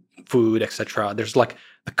 food, etc. There's like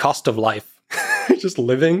the cost of life, just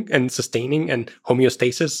living and sustaining and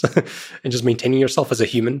homeostasis and just maintaining yourself as a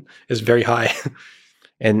human is very high.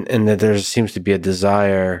 And that there seems to be a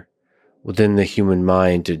desire within the human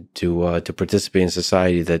mind to participate in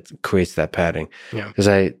society that creates that padding. Yeah. Because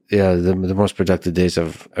the most productive days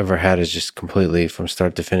I've ever had is just completely from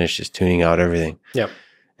start to finish, just tuning out everything. Yeah.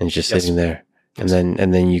 And just sitting there. Yes.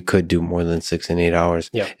 And then you could do more than 6 and 8 hours.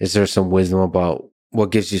 Yeah. Is there some wisdom about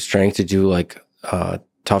what gives you strength to do like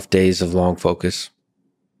tough days of long focus?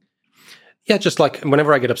 Yeah, just like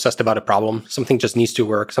whenever I get obsessed about a problem, something just needs to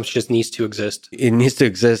work. Something just needs to exist. It needs to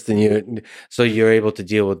exist, and you're able to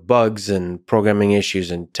deal with bugs and programming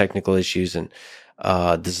issues and technical issues and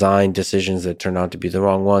design decisions that turn out to be the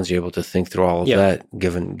wrong ones. You're able to think through all of that,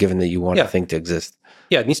 given that you want a thing to exist.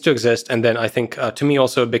 Yeah, it needs to exist. And then I think, to me,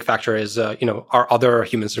 also a big factor is, are other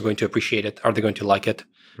humans are going to appreciate it? Are they going to like it?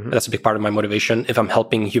 Mm-hmm. That's a big part of my motivation. If I'm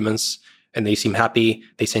helping humans and they seem happy,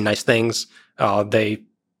 they say nice things, they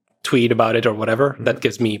tweet about it or whatever, that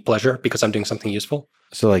gives me pleasure because I'm doing something useful.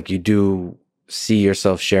 So like you do see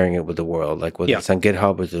yourself sharing it with the world, like whether it's on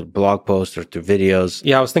GitHub or through blog posts or through videos.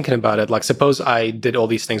 Yeah, I was thinking about it. Like suppose I did all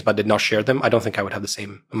these things but did not share them. I don't think I would have the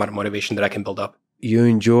same amount of motivation that I can build up. You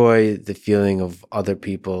enjoy the feeling of other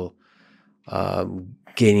people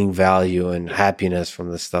gaining value and happiness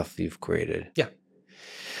from the stuff you've created. Yeah.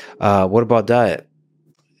 What about diet?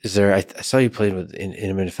 Is there? I saw you played with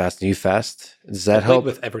intermittent fasting. You fast? Does that help?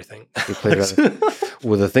 With everything. You played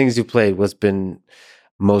with the things you played. What's been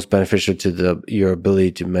most beneficial to your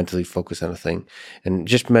ability to mentally focus on a thing and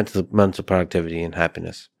just mental productivity and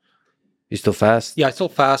happiness? You still fast? Yeah, I still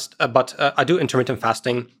fast, but I do intermittent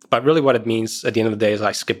fasting. But really, what it means at the end of the day is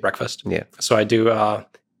I skip breakfast. Yeah. So I do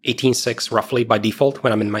 18-6 roughly by default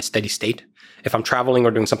when I'm in my steady state. If I'm traveling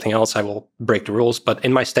or doing something else, I will break the rules. But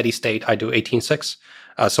in my steady state, I do 18-6.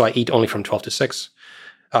 So I eat only from 12 to 6.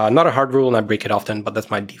 Not a hard rule, and I break it often, but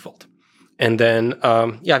that's my default. And then,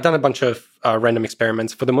 I've done a bunch of random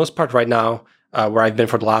experiments. For the most part right now, where I've been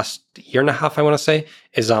for the last year and a half, I want to say,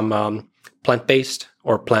 is I'm plant-based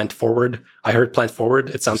or plant-forward. I heard plant-forward.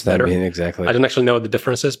 It sounds better. Exactly. I don't actually know what the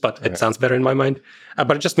difference is, but it sounds better in my mind.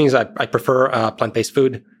 But it just means I prefer plant-based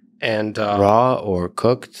food. And raw or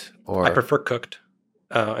cooked? Or I prefer cooked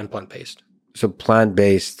and plant-based. So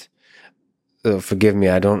plant-based, forgive me,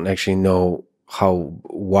 I don't actually know how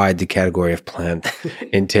wide the category of plant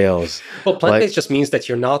entails. Well, plant-based just means that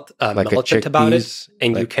you're not militant about it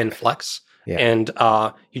and you can flex. Yeah. And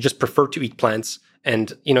you just prefer to eat plants.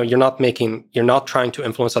 And, you're not trying to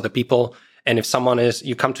influence other people. And if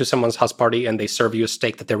you come to someone's house party and they serve you a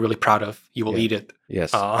steak that they're really proud of, you will eat it.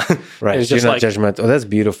 Yes. Right. So you're not judgmental. Oh, that's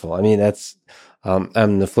beautiful. I mean, that's,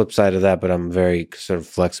 I'm the flip side of that, but I'm very sort of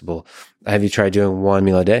flexible. Have you tried doing one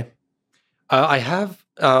meal a day? I have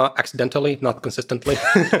accidentally, not consistently,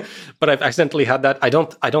 but I've accidentally had that. I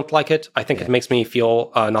don't like it. I think it makes me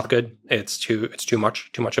feel not good. It's too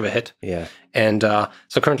much of a hit. Yeah. And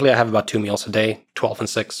so currently I have about 2 meals a day, 12 and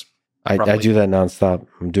 6. I roughly? do that nonstop.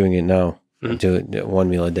 I'm doing it now. Mhm. I do it one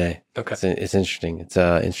meal a day. Okay. It's interesting. It's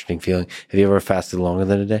an interesting feeling. Have you ever fasted longer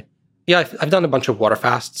than a day? Yeah, I've done a bunch of water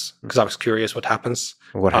fasts because I was curious what happens.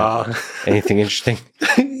 What happened? Anything interesting?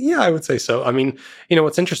 Yeah, I would say so. I mean,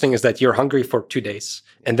 what's interesting is that you're hungry for 2 days,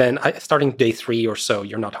 and then starting day 3 or so,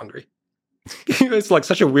 you're not hungry. It's like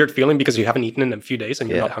such a weird feeling because you haven't eaten in a few days and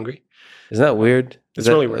you're not hungry. Isn't that weird? It's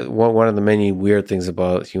really weird. One of the many weird things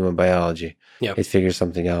about human biology. Yeah. It figures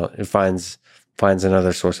something out. It finds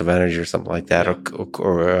another source of energy or something like that,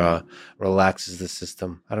 or relaxes the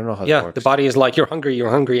system. I don't know how that works. The body is like, you're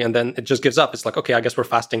hungry, and then it just gives up. It's like, okay, I guess we're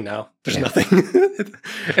fasting now. There's nothing.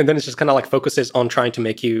 And then it's just kind of like focuses on trying to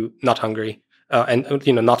make you not hungry and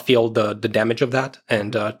not feel the damage of that,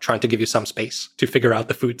 and trying to give you some space to figure out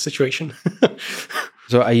the food situation.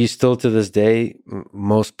 So are you still to this day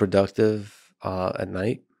most productive at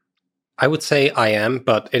night? I would say I am,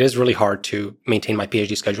 but it is really hard to maintain my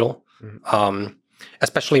PhD schedule.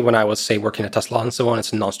 Especially when I was, say, working at Tesla and so on.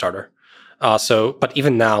 It's a non-starter. But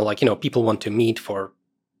even now, like, people want to meet for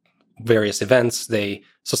various events.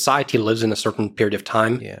 Society lives in a certain period of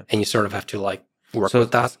time, and you sort of have to like work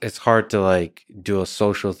with that. It's hard to like do a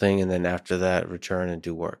social thing and then after that return and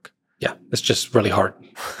do work. Yeah, it's just really hard.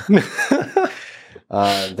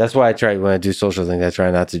 That's why when I do social things, I try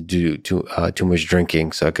not to do too much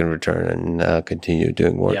drinking so I can return and continue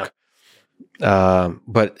doing work. Yeah.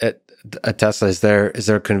 But at Tesla, is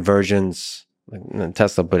there convergence? Not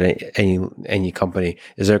Tesla, but any company,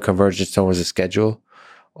 is there convergence towards a schedule,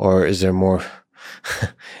 or is there more?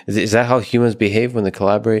 Is that how humans behave when they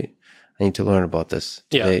collaborate? I need to learn about this.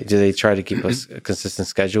 Do they try to keep a consistent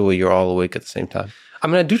schedule where you're all awake at the same time? I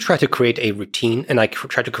mean, I do try to create a routine, and I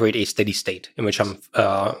try to create a steady state in which I'm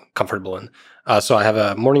comfortable in. So I have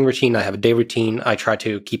a morning routine, I have a day routine. I try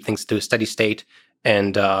to keep things to a steady state,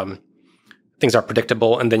 and things are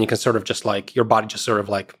predictable. And then you can sort of just like, your body just sort of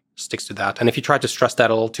like sticks to that. And if you try to stress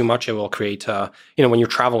that a little too much, it will create, when you're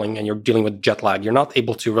traveling and you're dealing with jet lag, you're not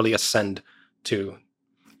able to really ascend to,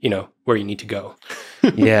 where you need to go.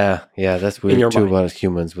 Yeah, that's weird too about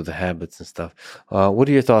humans with the habits and stuff. What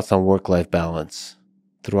are your thoughts on work-life balance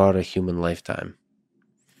throughout a human lifetime?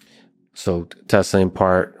 So Tesla in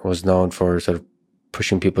part was known for sort of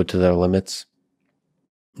pushing people to their limits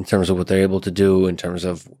in terms of what they're able to do, in terms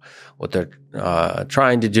of what they're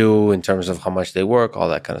trying to do, in terms of how much they work, all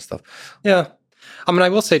that kind of stuff. Yeah. I mean, I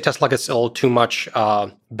will say Tesla gets a little too much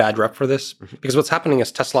bad rep for this, because what's happening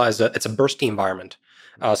is Tesla it's a bursty environment.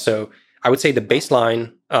 So I would say the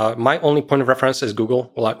baseline, my only point of reference is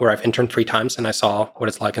Google, where I've interned 3 times and I saw what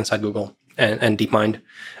it's like inside Google and DeepMind.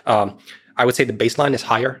 I would say the baseline is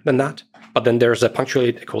higher than that, but then there's a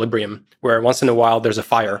punctuated equilibrium where once in a while there's a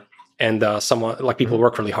fire and people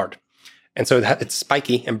work really hard. And so it's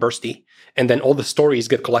spiky and bursty. And then all the stories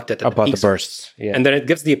get collected about the bursts. Yeah. And then it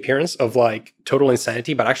gives the appearance of like total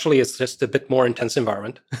insanity, but actually it's just a bit more intense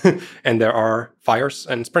environment. And there are fires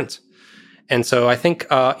and sprints. And so I think,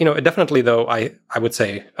 definitely though, I would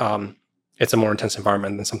say it's a more intense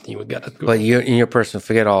environment than something you would get at Google. But in your personal,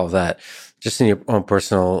 forget all of that. Just in your own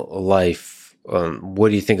personal life, what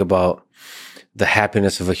do you think about the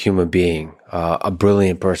happiness of a human being, a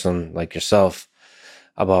brilliant person like yourself,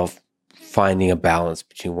 about finding a balance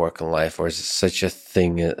between work and life? Or is it such a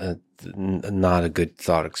thing, not a good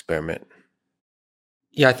thought experiment?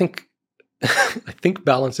 Yeah, I think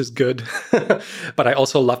balance is good, but I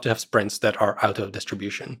also love to have sprints that are out of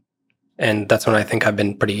distribution. And that's when I think I've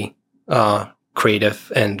been pretty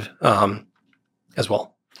creative and as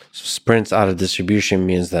well. So sprints out of distribution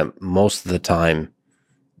means that most of the time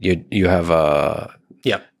you have a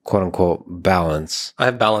quote unquote balance. I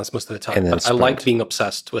have balance most of the time, but I like being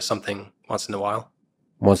obsessed with something once in a while.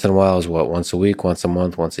 Once in a while is what? Once a week, once a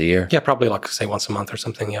month, once a year? Yeah, probably like say once a month or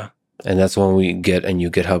something. Yeah. And that's when we get a new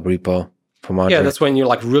GitHub repo from Andrej. Yeah, that's when you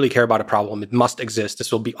like really care about a problem. It must exist.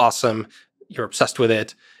 This will be awesome. You're obsessed with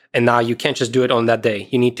it. And now you can't just do it on that day.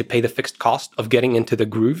 You need to pay the fixed cost of getting into the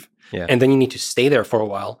groove. Yeah. And then you need to stay there for a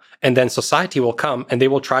while. And then society will come and they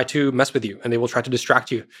will try to mess with you and they will try to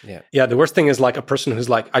distract you. Yeah. Yeah. The worst thing is like a person who's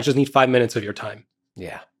like, I just need 5 minutes of your time.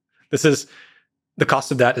 Yeah. The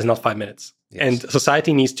cost of that is not 5 minutes. Yes. And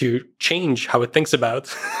society needs to change how it thinks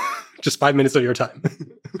about just 5 minutes of your time.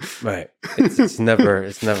 Right. It's never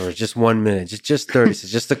just 1 minute, just 30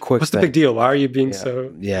 seconds, just a quick What's the big deal? Why are you being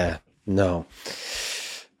so? Yeah. No.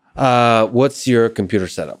 What's your computer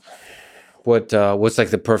setup? What's like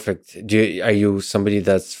the perfect? Are you somebody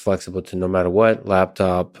that's flexible to no matter what,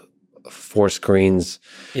 laptop, 4 screens?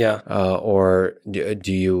 Yeah. Or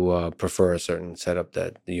do you prefer a certain setup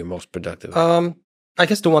that you're most productive? I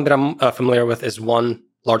guess the one that I'm familiar with is one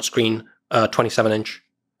large screen, 27-inch,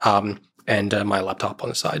 and my laptop on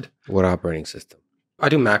the side. What operating system? I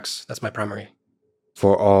do Macs. That's my primary.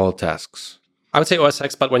 For all tasks? I would say OS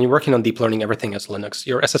X, but when you're working on deep learning, everything is Linux.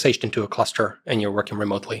 You're SSH'd into a cluster and you're working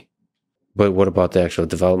remotely. But what about the actual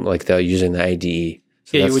development, like they're using the IDE?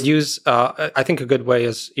 So yeah, you would use, I think a good way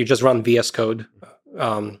is you just run VS Code,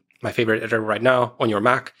 my favorite editor right now, on your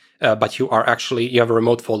Mac, but you have a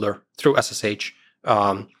remote folder through SSH.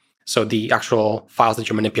 So the actual files that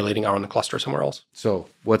you're manipulating are on the cluster somewhere else. So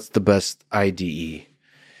what's the best IDE?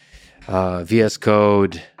 VS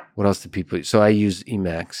Code. What else do people use? So I use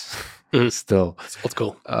Emacs still. That's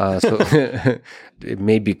cool. So it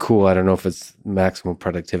may be cool. I don't know if it's maximum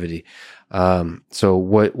productivity. So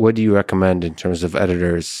what do you recommend in terms of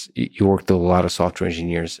editors? You worked with a lot of software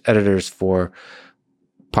engineers. Editors for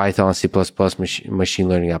Python, C++, machine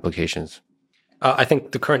learning applications. I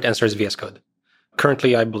think the current answer is VS Code.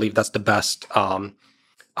 Currently, I believe that's the best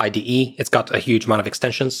IDE. It's got a huge amount of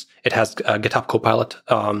extensions. It has GitHub Copilot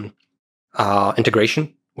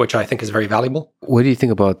integration, which I think is very valuable. What do you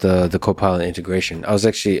think about the Copilot integration? I was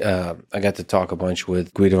actually, I got to talk a bunch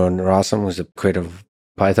with Guido and Rossum, who's the creator of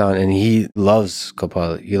Python, and he loves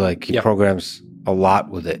Copilot. He programs a lot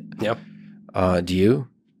with it. Yeah. Do you?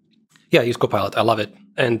 Yeah, I use Copilot. I love it.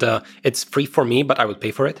 And it's free for me, but I would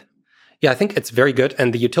pay for it. Yeah, I think it's very good.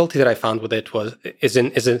 And the utility that I found with it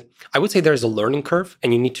I would say there's a learning curve,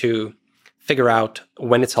 and you need to figure out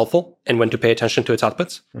when it's helpful and when to pay attention to its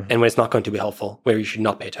outputs, and when it's not going to be helpful, where you should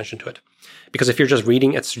not pay attention to it. Because if you're just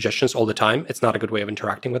reading its suggestions all the time, it's not a good way of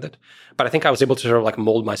interacting with it. But I think I was able to sort of like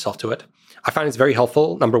mold myself to it. I find it's very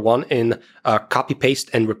helpful, number one, in copy,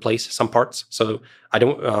 paste, and replace some parts. So I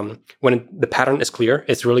don't, when the pattern is clear,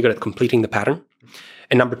 it's really good at completing the pattern.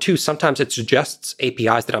 And number two, sometimes it suggests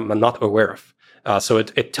APIs that I'm not aware of. So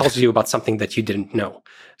it tells you about something that you didn't know.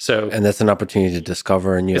 And that's an opportunity to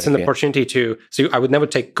discover a new It's an opportunity so I would never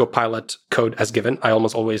take Copilot code as given. I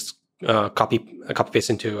almost always copy paste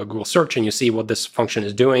into a Google search, and you see what this function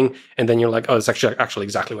is doing. And then you're like, oh, it's actually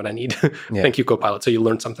exactly what I need. Thank you, Copilot. So you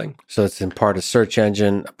learned something. So it's in part a search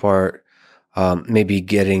engine, a part maybe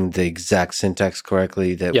getting the exact syntax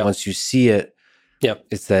correctly, that once you see it,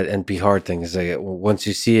 it's that NP hard thing. It's like once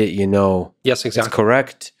you see it, you know, yes, exactly, it's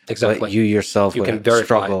correct. Exactly. But you yourself can verify.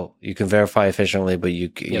 Struggle. You can verify efficiently, but you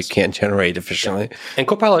can't generate efficiently. Yeah. And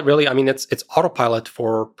Copilot really, it's autopilot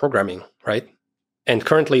for programming, right? And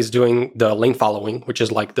currently is doing the lane following, which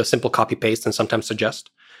is like the simple copy paste and sometimes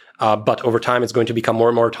suggest. But over time, it's going to become more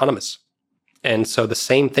and more autonomous. And so the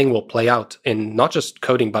same thing will play out in not just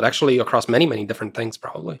coding, but actually across many, many different things,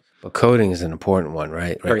 probably. But coding is an important one,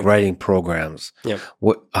 right? Like writing programs. Yeah.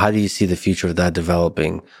 How do you see the future of that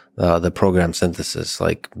developing? The program synthesis,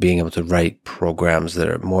 like being able to write programs that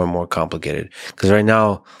are more and more complicated. Because right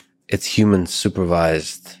now, it's human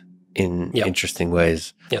supervised in interesting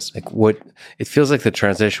ways. Yes. Like it feels like the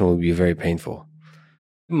transition will be very painful.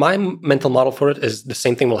 My mental model for it is the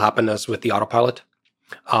same thing will happen as with the autopilot.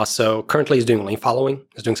 So currently he's doing lane following,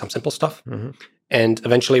 he's doing some simple stuff. Mm-hmm. And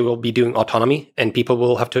eventually we'll be doing autonomy, and people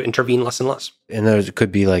will have to intervene less and less. And there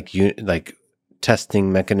could be like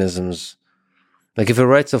testing mechanisms. Like if it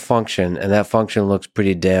writes a function and that function looks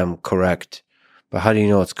pretty damn correct, but how do you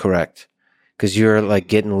know it's correct? Because you're like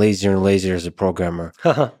getting lazier and lazier as a programmer.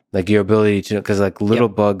 Like your ability to, because like little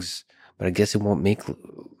bugs, but I guess it won't make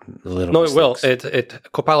little mistakes. It will.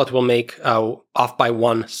 Copilot will make off by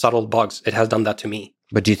one subtle bugs. It has done that to me.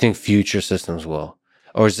 But do you think future systems will?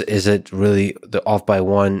 Or is it really the off by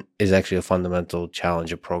one is actually a fundamental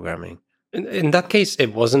challenge of programming? In that case,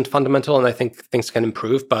 it wasn't fundamental, and I think things can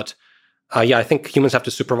improve. But I think humans have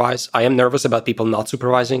to supervise. I am nervous about people not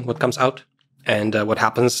supervising what comes out and what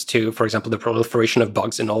happens to, for example, the proliferation of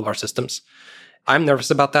bugs in all of our systems. I'm nervous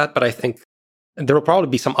about that, but I think there will probably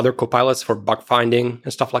be some other copilots for bug finding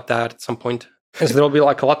and stuff like that at some point. And so there will be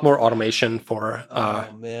like a lot more automation for... oh,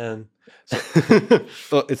 man.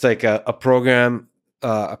 So it's like a program,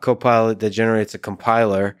 a copilot that generates a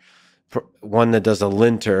compiler, one that does a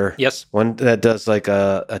linter. Yes. One that does like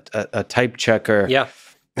a type checker. Yeah.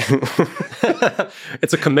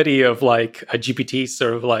 It's a committee of like a GPT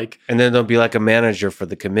sort of like... And then there'll be like a manager for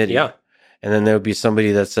the committee. Yeah. And then there'll be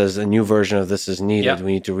somebody that says a new version of this is needed. Yeah.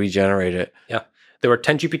 We need to regenerate it. Yeah. There were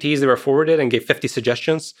 10 GPTs that were forwarded and gave 50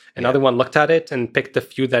 suggestions. Another one looked at it and picked the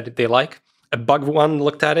few that they like. A bug one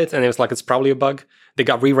looked at it and it was like, it's probably a bug. They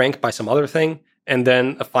got re-ranked by some other thing. And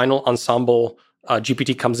then a final ensemble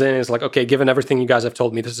GPT comes in and is like, okay, given everything you guys have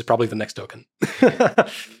told me, this is probably the next token.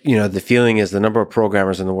 The feeling is the number of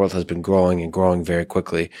programmers in the world has been growing and growing very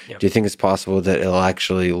quickly. Yeah. Do you think it's possible that it'll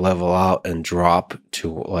actually level out and drop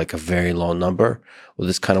to like a very low number with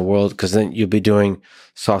this kind of world? Because then you'll be doing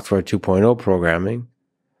software 2.0 programming,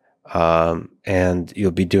 and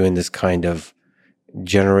you'll be doing this kind of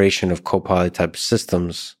generation of Copilot type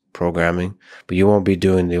systems programming, but you won't be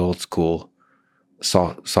doing the old school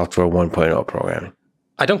software 1.0 programming.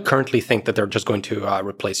 I don't currently think that they're just going to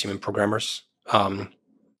replace human programmers. I'm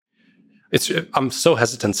so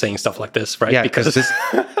hesitant saying stuff like this, right? Yeah, because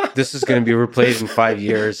this is going to be replaced in 5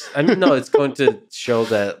 years. I mean, no, it's going to show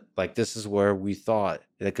that like this is where we thought.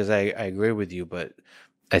 Because I agree with you, but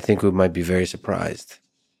I think we might be very surprised,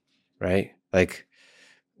 right? Like,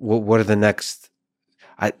 what are the next?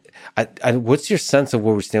 What's your sense of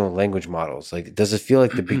where we stand with language models? Like, does it feel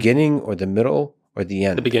like the beginning or the middle or the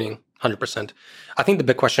end? The beginning, 100%. I think the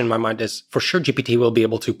big question in my mind is, for sure, GPT will be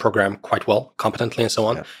able to program quite well, competently, and so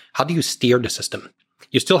on. Yeah. How do you steer the system?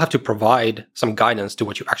 You still have to provide some guidance to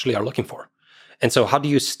what you actually are looking for. And so how do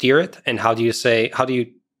you steer it? And how do you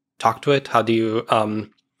talk to it? How do you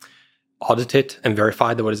audit it and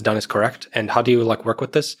verify that what is done is correct? And how do you like work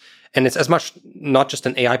with this? And it's as much not just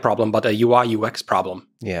an AI problem, but a UI UX problem.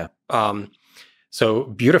 Yeah. So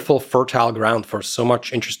beautiful, fertile ground for so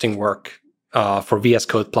much interesting work for VS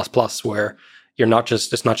Code ++, where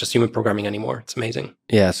it's not just human programming anymore. It's amazing.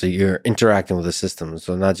 Yeah. So you're interacting with the system.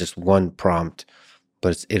 So not just one prompt, but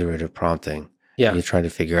it's iterative prompting. Yeah. You're trying to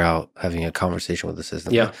figure out having a conversation with the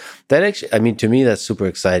system. Yeah. That actually, I mean, to me, that's super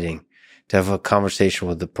exciting to have a conversation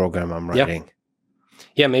with the program I'm writing.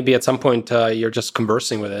 Yeah, maybe at some point you're just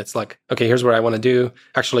conversing with it. It's like, okay, here's what I want to do.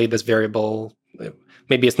 Actually, this variable,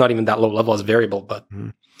 maybe it's not even that low level as variable, but...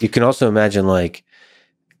 You can also imagine, like,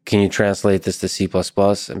 can you translate this to C++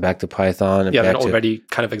 and back to Python? And that already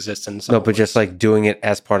kind of exists in some No, but just like doing it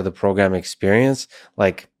as part of the program experience.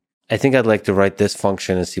 Like, I think I'd like to write this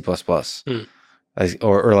function in C++.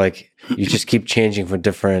 Or like you just keep changing for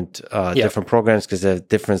different different programs because they have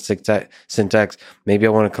different syntax. Maybe I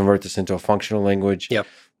want to convert this into a functional language. Yep.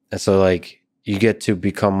 And so like you get to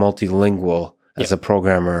become multilingual as a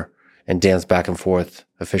programmer and dance back and forth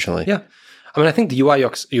efficiently. Yeah. I mean, I think the UI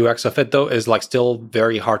UX of it though is like still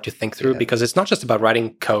very hard to think through because it's not just about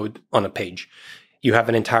writing code on a page. You have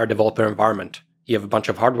an entire developer environment. You have a bunch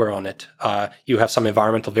of hardware on it. You have some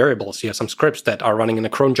environmental variables. You have some scripts that are running in a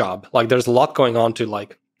cron job. Like there's a lot going on to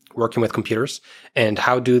like working with computers. And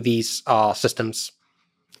how do these systems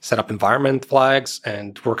set up environment flags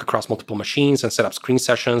and work across multiple machines and set up screen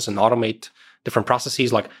sessions and automate different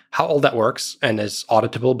processes? Like how all that works and is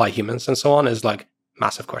auditable by humans and so on is like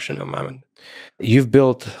massive question in my mind. You've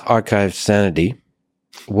built Archive Sanity.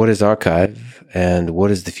 What is Archive and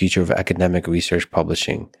what is the future of academic research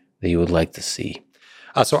publishing that you would like to see?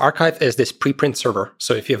 So Archive is this preprint server.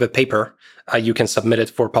 So if you have a paper, you can submit it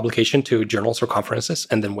for publication to journals or conferences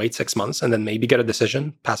and then wait 6 months and then maybe get a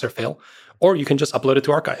decision, pass or fail. Or you can just upload it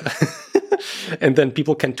to Archive. And then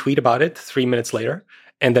people can tweet about it 3 minutes later.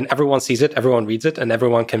 And then everyone sees it, everyone reads it, and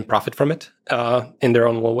everyone can profit from it in their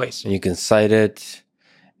own little ways. And you can cite it,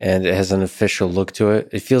 and it has an official look to it.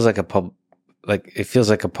 It feels like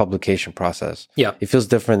a publication process. Yeah. It feels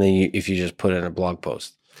different than if you just put it in a blog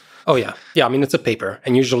post. Oh, yeah. Yeah, I mean, it's a paper.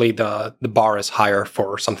 And usually the bar is higher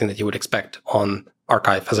for something that you would expect on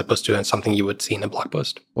Archive as opposed to something you would see in a blog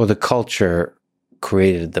post. Well, the culture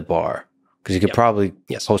created the bar because you could probably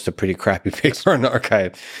post a pretty crappy paper on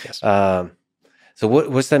Archive. Yes. So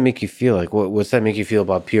what's that make you feel like? What's that make you feel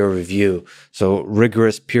about peer review? So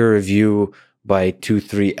rigorous peer review by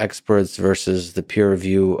 2-3 experts versus the peer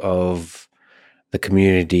review of the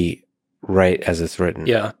community right as it's written.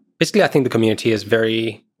 Yeah. Basically, I think the community is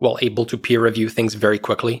very well able to peer review things very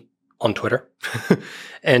quickly on Twitter.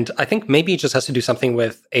 And I think maybe it just has to do something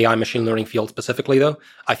with AI machine learning field specifically, though.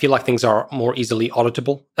 I feel like things are more easily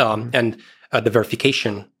auditable and the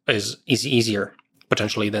verification is easier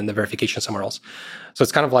potentially than the verification somewhere else. So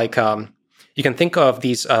it's kind of like you can think of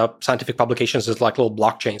these scientific publications as like little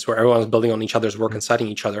blockchains where everyone's building on each other's work and citing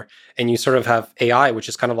each other. And you sort of have AI, which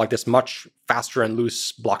is kind of like this much faster and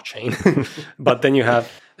loose blockchain. But then you have,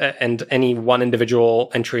 and any one individual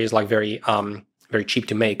entry is like very cheap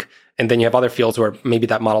to make. And then you have other fields where maybe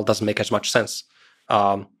that model doesn't make as much sense.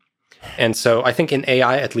 And so I think in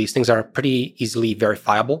AI, at least, things are pretty easily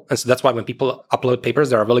verifiable. And so that's why when people upload papers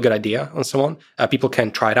that are a really good idea and so on, people can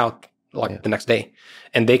try it out the next day.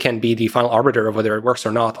 And they can be the final arbiter of whether it works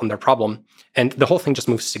or not on their problem. And the whole thing just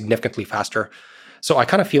moves significantly faster. So I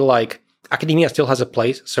kind of feel like academia still has a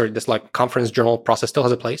place. So this like conference journal process still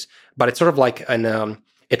has a place, but it's sort of like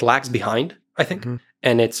it lags behind, I think. Mm-hmm.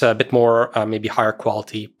 And it's a bit more maybe higher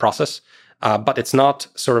quality process. But it's not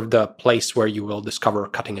sort of the place where you will discover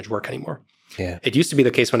cutting edge work anymore. Yeah. It used to be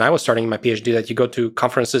the case when I was starting my PhD that you go to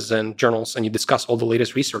conferences and journals and you discuss all the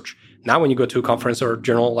latest research. Now, when you go to a conference or a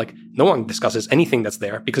journal, like no one discusses anything that's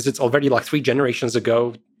there because it's already like 3 generations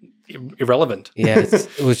ago irrelevant. Yeah,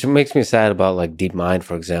 which makes me sad about like DeepMind,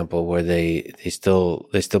 for example, where they still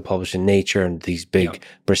publish in Nature and these big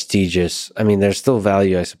prestigious. I mean, there's still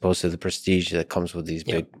value, I suppose, to the prestige that comes with these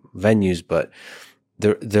big venues, but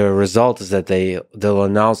the result is that they'll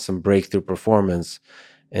announce some breakthrough performance,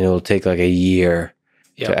 and it will take like a year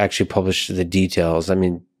to actually publish the details. I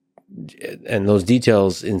mean, and those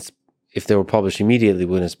details, if they were published immediately,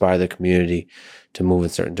 would inspire the community to move in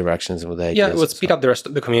certain directions with ideas. Yeah, it would speed up the rest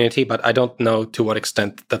of the community, but I don't know to what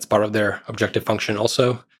extent that's part of their objective function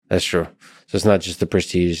also. That's true. So it's not just the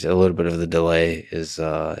prestige, a little bit of the delay is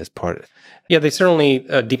part of it. Yeah, they certainly,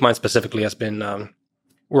 DeepMind specifically has been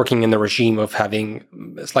working in the regime of having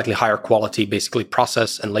slightly higher quality, basically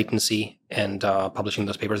process and latency, and publishing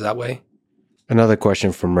those papers that way. Another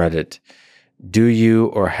question from Reddit. Do you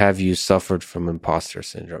or have you suffered from imposter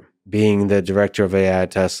syndrome? Being the director of AI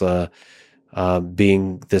at Tesla,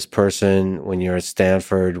 being this person when you're at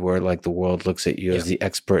Stanford where like the world looks at you as the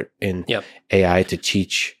expert in AI to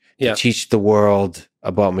teach the world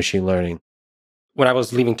about machine learning. When I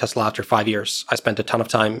was leaving Tesla after 5 years, I spent a ton of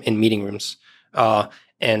time in meeting rooms.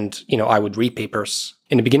 And, I would read papers.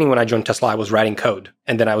 In the beginning, when I joined Tesla, I was writing code,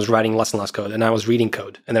 and then I was writing less and less code, and I was reading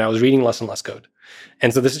code, and then I was reading less and less code.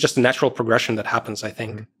 And so this is just a natural progression that happens, I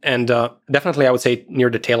think. And definitely, I would say near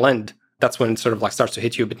the tail end, that's when it sort of like starts to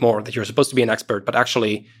hit you a bit more that you're supposed to be an expert, but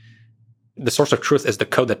actually the source of truth is the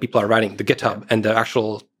code that people are writing, the GitHub, and the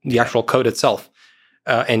actual code itself.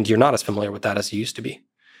 And you're not as familiar with that as you used to be.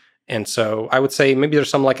 And so I would say maybe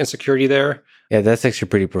there's some like insecurity there. Yeah, that's actually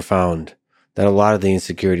pretty profound. That a lot of the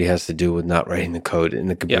insecurity has to do with not writing the code in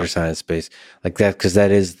the computer science space, like that, because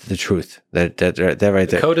that is the truth. That right there.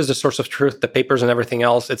 The code is the source of truth. The papers and everything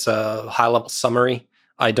else, it's a high level summary.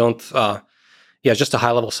 It's just a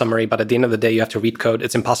high level summary. But at the end of the day, you have to read code.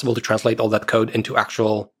 It's impossible to translate all that code into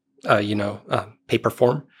actual, paper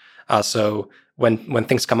form. So when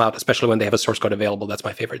things come out, especially when they have a source code available, that's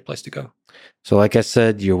my favorite place to go. So, like I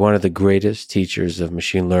said, you're one of the greatest teachers of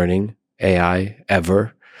machine learning AI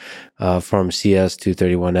ever. From CS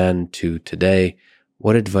 231N to today,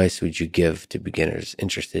 what advice would you give to beginners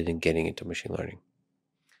interested in getting into machine learning?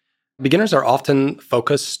 Beginners are often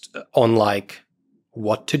focused on like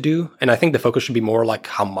what to do, and I think the focus should be more like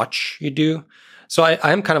how much you do. So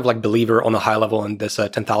I am kind of like believer on a high level in this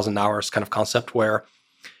 10,000 hours kind of concept where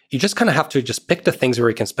you just kind of have to just pick the things where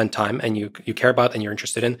you can spend time and you care about and you're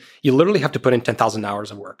interested in. You literally have to put in 10,000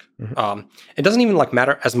 hours of work. It doesn't even like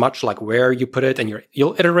matter as much like where you put it, and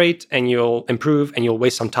you'll iterate and you'll improve and you'll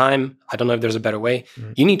waste some time. I don't know if there's a better way.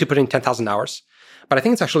 You need to put in 10,000 hours. But I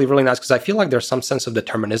think it's actually really nice because I feel like there's some sense of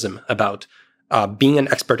determinism about being an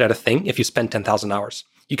expert at a thing if you spend 10,000 hours.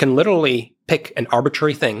 You can literally pick an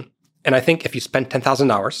arbitrary thing. And I think if you spend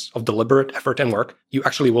 10,000 hours of deliberate effort and work, you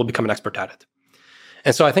actually will become an expert at it.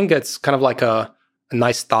 And so I think it's kind of like a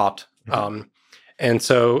nice thought. And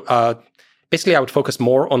so basically I would focus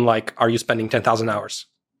more on like, are you spending 10,000 hours?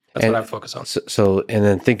 That's what I would focus on. So, and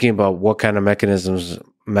then thinking about what kind of mechanisms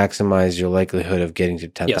maximize your likelihood of getting to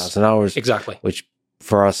 10,000 hours. Exactly. Which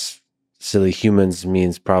for us silly humans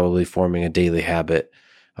means probably forming a daily habit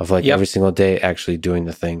of like every single day actually doing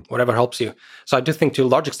the thing. Whatever helps you. So I do think to a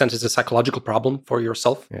large extent it's a psychological problem for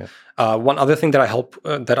yourself. One other thing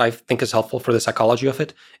that I think is helpful for the psychology of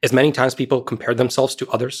it is many times people compare themselves to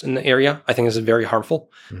others in the area. I think this is very harmful.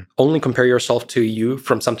 Only compare yourself to you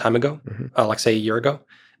from some time ago, like say a year ago.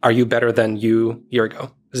 Are you better than you a year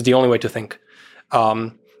ago? This is the only way to think.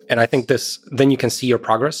 And I think then you can see your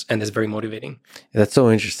progress, and it's very motivating. That's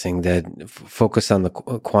so interesting that focus on the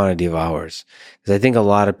quantity of hours. Because I think a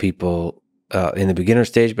lot of people in the beginner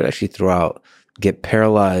stage, but actually throughout, get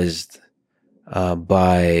paralyzed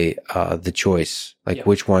by the choice. Like,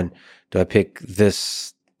 which one do I pick,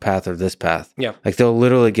 this path or this path? Like they'll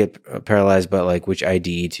literally get paralyzed by like which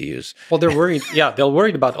IDE to use. Well, they're worried. They're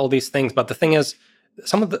worried about all these things. But the thing is,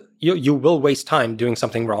 you will waste time doing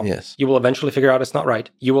something wrong. You will eventually figure out it's not right.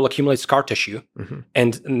 You will accumulate scar tissue.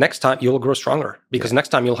 And next time you will grow stronger because next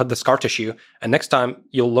time you'll have the scar tissue and next time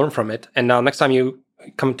you'll learn from it. And now next time you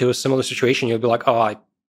come to a similar situation, you'll be like, oh,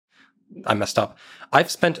 I messed up. I've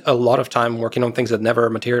spent a lot of time working on things that never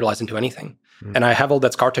materialize into anything. And I have all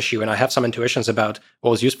that scar tissue and I have some intuitions about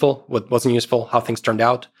what was useful, what wasn't useful, how things turned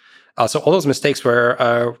out. So all those mistakes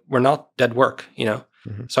were not dead work,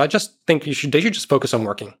 So I just think they should just focus on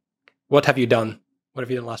working. What have you done? What have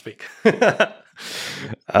you done last week?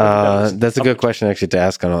 That's a good question actually to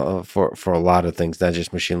ask for a lot of things, not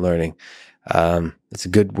just machine learning. It's a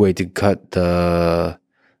good way to cut the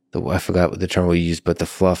I forgot what the term we used, but the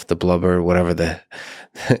fluff, the blubber, whatever the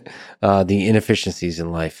inefficiencies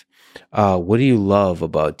in life. What do you love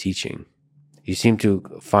about teaching? You seem to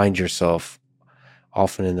find yourself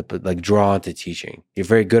often in the like drawn to teaching. You're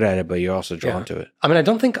very good at it, but you're also drawn to it. I mean, I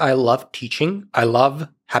don't think I love teaching. I love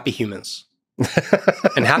happy humans.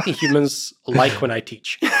 And happy humans like when I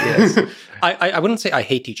teach. Yes. I wouldn't say I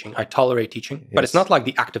hate teaching. I tolerate teaching, but it's not like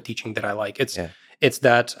the act of teaching that I like. It's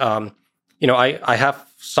that I have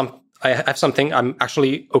something. I'm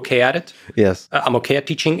actually okay at it. Yes. I'm okay at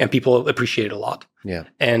teaching, and people appreciate it a lot. Yeah.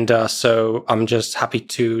 And so I'm just happy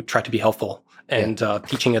to try to be helpful. And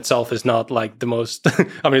teaching itself is not like the most.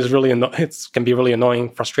 I mean, it can be really annoying,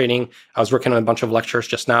 frustrating. I was working on a bunch of lectures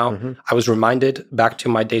just now. Mm-hmm. I was reminded back to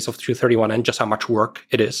my days of 231N just how much work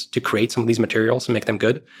it is to create some of these materials and make them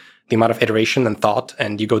good. The amount of iteration and thought,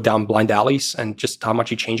 and you go down blind alleys, and just how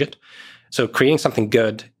much you change it. So creating something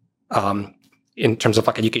good, in terms of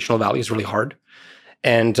like educational value, is really hard,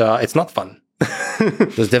 and it's not fun.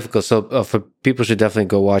 It's difficult. So for people should definitely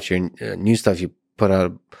go watch your new stuff you put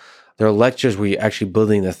out. There are lectures where you're actually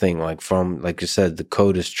building the thing, like you said, the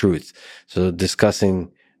code is truth. So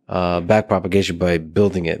discussing backpropagation by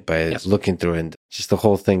building it, by looking through it, and just the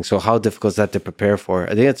whole thing. So how difficult is that to prepare for?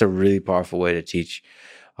 I think that's a really powerful way to teach.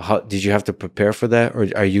 Did you have to prepare for that, or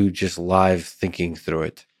are you just live thinking through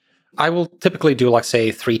it? I will typically do like,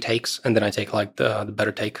 say, 3 takes, and then I take like the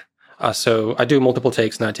better take. So I do multiple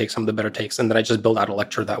takes, and then I take some of the better takes, and then I just build out a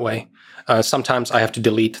lecture that way. Sometimes I have to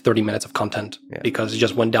delete 30 minutes of content because it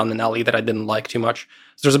just went down an alley that I didn't like too much.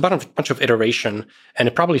 So there's a bunch of iteration, and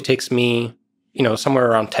it probably takes me, somewhere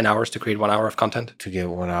around 10 hours to create 1 hour of content. To get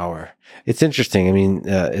 1 hour. It's interesting. I mean,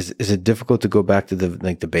 is it difficult to go back to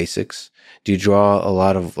the basics? Do you draw a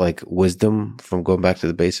lot of like wisdom from going back to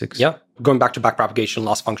the basics? Yeah. Going back to backpropagation,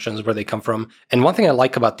 loss functions, where they come from. And one thing I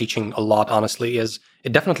like about teaching a lot, honestly, is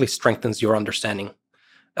it definitely strengthens your understanding.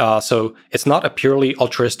 So it's not a purely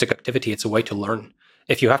altruistic activity. It's a way to learn.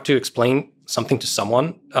 If you have to explain something to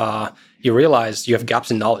someone, you realize you have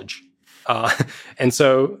gaps in knowledge. And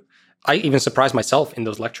so I even surprise myself in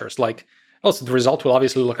those lectures. Like, so the result will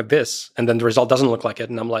obviously look like this, and then the result doesn't look like it.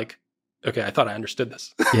 And I'm like, okay, I thought I understood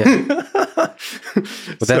this. Yeah.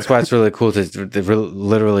 But that's why it's really cool to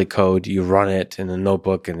literally code. You run it in a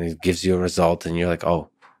notebook, and it gives you a result, and you're like, oh,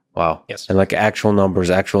 wow. Yes. And like actual numbers,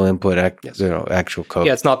 actual input, actual code.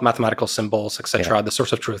 Yeah, it's not mathematical symbols, etc. Yeah. The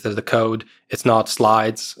source of truth is the code. It's not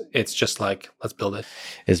slides. It's just like, let's build it.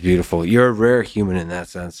 It's beautiful. You're a rare human in that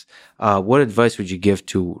sense. What advice would you give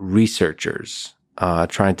to researchers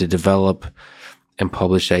trying to develop and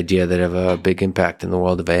publish ideas that have a big impact in the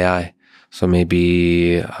world of AI? So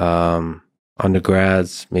maybe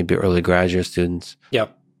undergrads, maybe early graduate students. Yeah.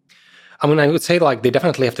 I mean, I would say like they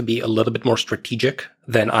definitely have to be a little bit more strategic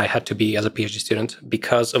than I had to be as a PhD student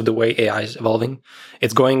because of the way AI is evolving.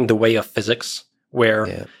 It's going the way of physics,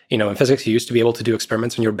 where, in physics, you used to be able to do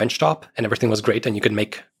experiments on your benchtop and everything was great and you could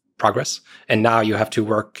make progress. And now you have to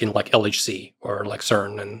work in like LHC or like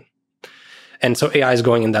CERN. And so AI is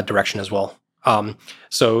going in that direction as well.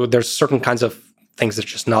 So there's certain kinds of things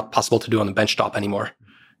that's just not possible to do on the benchtop anymore.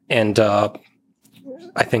 And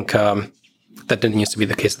I think that didn't used to be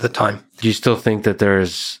the case at the time. Do you still think that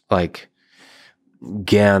there's like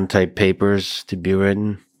GAN type papers to be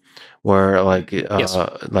written where like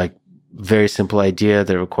very simple idea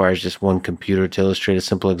that requires just one computer to illustrate a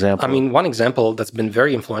simple example? I mean, one example that's been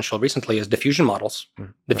very influential recently is diffusion models.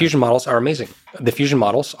 Diffusion models are amazing. Diffusion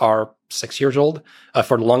models are 6 years old.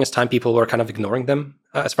 For the longest time, people were kind of ignoring them,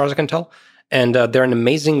 as far as I can tell. And they're an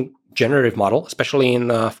amazing generative model, especially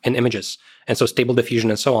in images. And so stable diffusion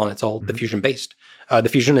and so on, it's all diffusion based.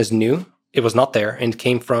 Diffusion is new. It was not there, and it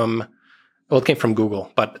came from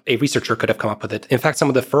Google, but a researcher could have come up with it. In fact, some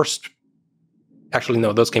of the first, actually,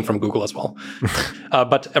 no, those came from Google as well.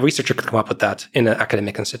 But a researcher could come up with that in an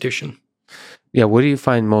academic institution. Yeah, what do you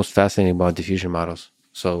find most fascinating about diffusion models?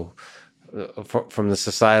 So from the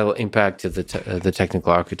societal impact to the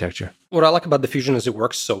technical architecture. What I like about diffusion is it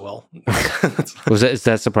works so well. Is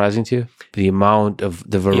that surprising to you? The amount of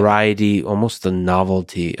the variety, almost the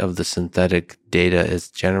novelty of the synthetic data is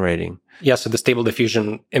generating. Yeah, so the stable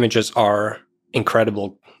diffusion images are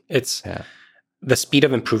incredible. The speed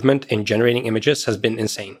of improvement in generating images has been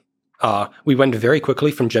insane. We went very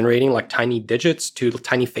quickly from generating like tiny digits to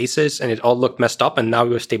tiny faces, and it all looked messed up, and now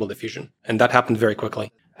we have stable diffusion. And that happened very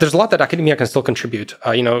quickly. There's a lot that academia can still contribute.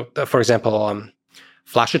 For example,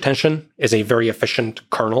 flash attention is a very efficient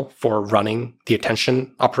kernel for running the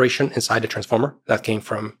attention operation inside a transformer. That came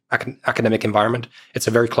from academic environment. It's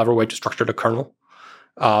a very clever way to structure the kernel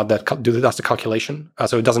that does the calculation.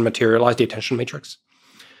 So it doesn't materialize the attention matrix.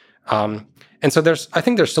 And so I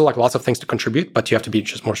think there's still like lots of things to contribute, but you have to be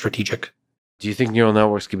just more strategic. Do you think neural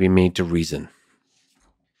networks can be made to reason?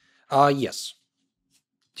 Yes.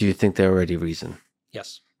 Do you think they already reason?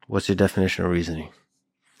 Yes. What's your definition of reasoning?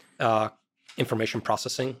 Information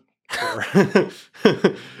processing. So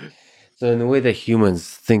in the way that humans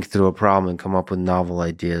think through a problem and come up with novel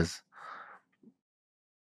ideas,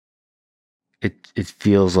 it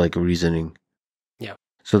feels like reasoning. Yeah.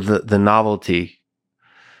 So the novelty,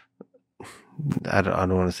 I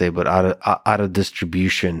don't want to say, but out of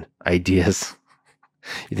distribution ideas,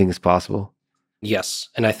 you think it's possible? Yes.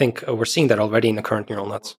 And I think we're seeing that already in the current neural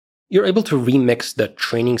nets. You're able to remix the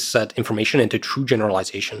training set information into true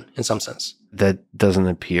generalization in some sense. That doesn't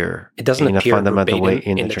appear. It doesn't appear fundamental way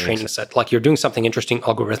in the training set. Like you're doing something interesting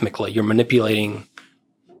algorithmically. You're manipulating,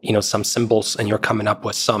 some symbols, and you're coming up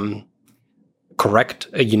with some correct,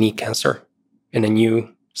 a unique answer in a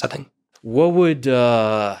new setting. What would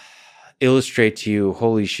illustrate to you,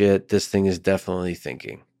 holy shit, this thing is definitely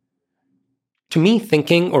thinking? To me,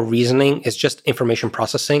 thinking or reasoning is just information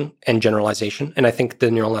processing and generalization. And I think the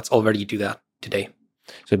neural nets already do that today.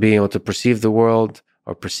 So being able to perceive the world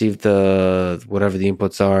or perceive whatever the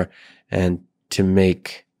inputs are, and to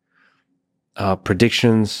make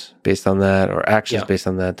predictions based on that or actions based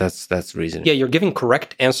on that, that's reasoning. Yeah, you're giving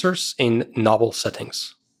correct answers in novel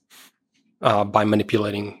settings by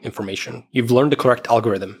manipulating information. You've learned the correct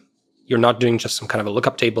algorithm. You're not doing just some kind of a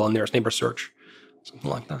lookup table and nearest neighbor search, something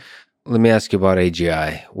like that. Let me ask you about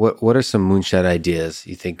AGI. What are some moonshot ideas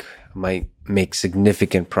you think might make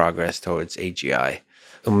significant progress towards AGI?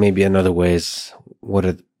 Or maybe another way is, what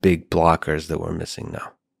are the big blockers that we're missing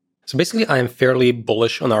now? So basically, I am fairly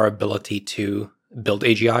bullish on our ability to build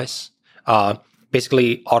AGIs.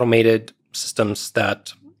 Basically, automated systems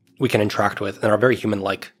that we can interact with and are very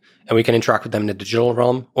human-like. And we can interact with them in the digital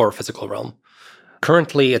realm or physical realm.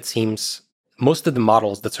 Currently, it seems most of the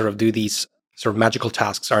models that sort of do these sort of magical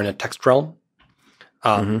tasks are in a text realm.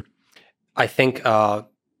 I think,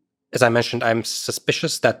 as I mentioned, I'm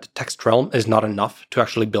suspicious that the text realm is not enough to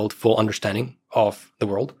actually build full understanding of the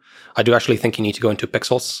world. I do actually think you need to go into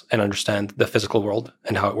pixels and understand the physical world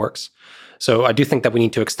and how it works. So I do think that we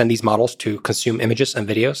need to extend these models to consume images and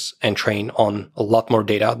videos and train on a lot more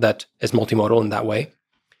data that is multimodal in that way.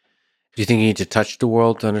 Do you think you need to touch the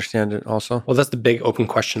world to understand it also? Well, that's the big open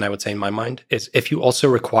question, I would say, in my mind, is if you also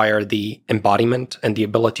require the embodiment and the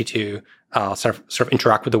ability to sort of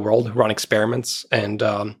interact with the world, run experiments, and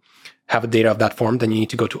have data of that form, then you need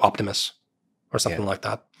to go to Optimus or something like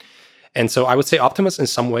that. And so I would say Optimus in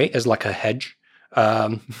some way is like a hedge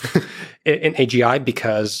in AGI,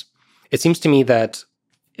 because it seems to me that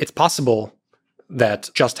it's possible that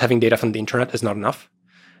just having data from the internet is not enough.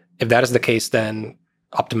 If that is the case, then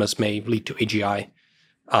Optimus may lead to AGI,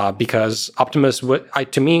 because Optimus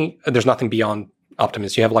to me, there's nothing beyond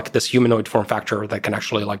Optimus. You have like this humanoid form factor that can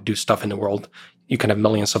actually like do stuff in the world. You can have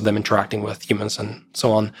millions of them interacting with humans and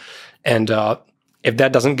so on. And if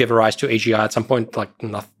that doesn't give rise to AGI at some point,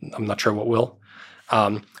 I'm not sure what will.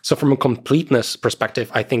 So from a completeness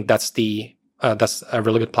perspective, I think that's a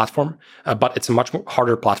really good platform, but it's a much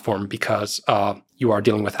harder platform because you are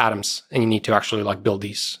dealing with atoms and you need to actually like build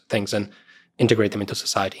these things and integrate them into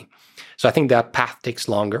society. So I think that path takes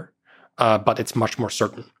longer, but it's much more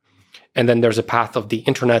certain. And then there's a path of the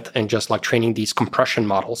internet and just like training these compression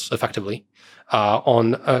models effectively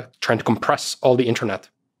on trying to compress all the internet.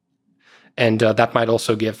 And that might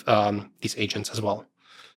also give these agents as well.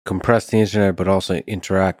 Compress the internet, but also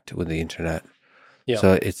interact with the internet. Yeah.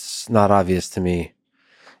 So it's not obvious to me.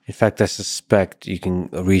 In fact, I suspect you can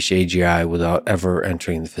reach AGI without ever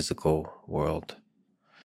entering the physical world.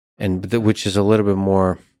 And which is a little bit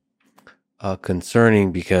more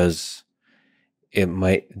concerning, because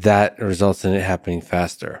that results in it happening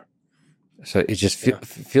faster. So it just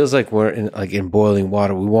feels like we're in boiling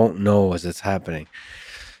water. We won't know as it's happening.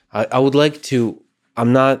 I would like to.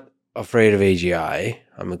 I'm not afraid of AGI.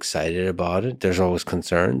 I'm excited about it. There's always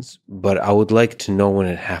concerns, but I would like to know when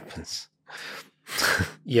it happens.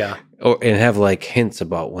 And have like hints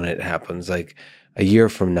about when it happens, like a year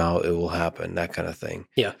from now it will happen, that kind of thing.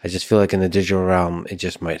 I just feel like in the digital realm it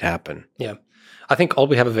just might happen. I think all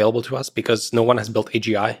we have available to us, because no one has built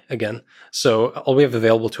AGI again, so all we have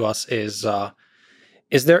available to us is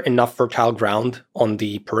there enough fertile ground on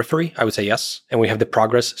the periphery? I would say yes, and we have the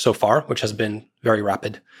progress so far, which has been very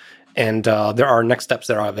rapid, and there are next steps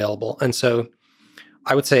that are available. And so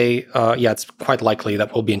I would say it's quite likely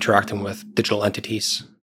that we'll be interacting with digital entities.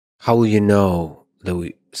 How will you know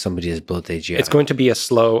that somebody has built AGI? It's going to be a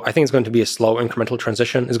slow incremental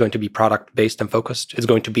transition. It's going to be product based and focused. It's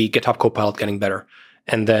going to be GitHub Copilot getting better,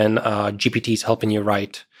 and then GPTs helping you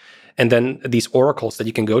write, and then these oracles that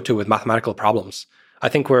you can go to with mathematical problems. I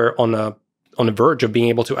think we're on the verge of being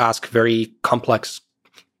able to ask very complex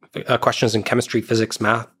questions in chemistry, physics,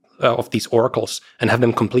 math of these oracles and have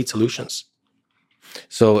them complete solutions.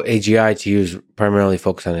 So AGI to you is primarily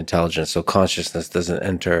focused on intelligence, so consciousness doesn't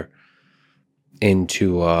enter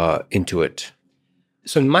into it.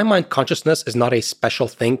 So in my mind, consciousness is not a special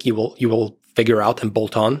thing you will figure out and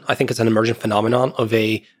bolt on. I think it's an emergent phenomenon of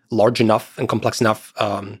a large enough and complex enough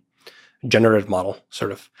generative model,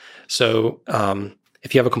 sort of. So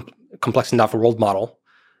if you have a complex enough world model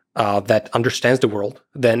that understands the world,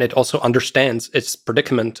 then it also understands its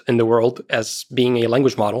predicament in the world as being a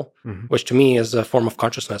language model, which to me is a form of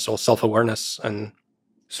consciousness or self-awareness. And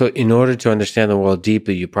so in order to understand the world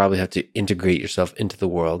deeply, you probably have to integrate yourself into the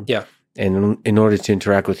world. Yeah. And in order to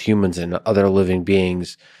interact with humans and other living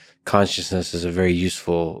beings, consciousness is a very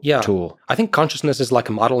useful tool. I think consciousness is like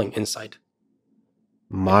a modeling insight.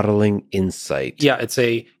 Modeling insight. Yeah,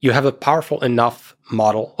 you have a powerful enough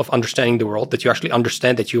model of understanding the world that you actually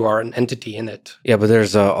understand that you are an entity in it. Yeah, but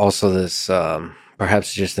there's also this,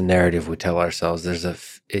 perhaps just a narrative we tell ourselves.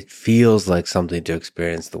 It feels like something to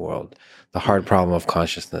experience the world. The hard problem of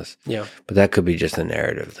consciousness. Yeah. But that could be just a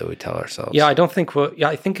narrative that we tell ourselves. Yeah, I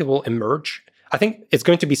think it will emerge. I think it's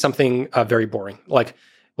going to be something very boring. Like,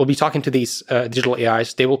 we'll be talking to these digital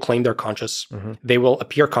AIs. They will claim they're conscious. They will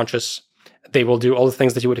appear conscious. They will do all the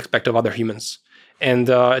things that you would expect of other humans. And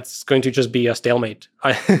it's going to just be a stalemate.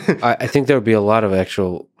 I think there would be a lot of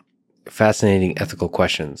actual fascinating ethical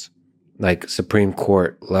questions, like Supreme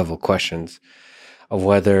Court level questions of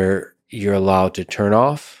whether you're allowed to turn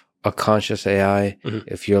off a conscious AI,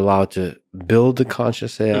 if you're allowed to build a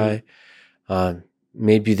conscious AI.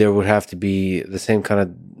 Maybe there would have to be the same kind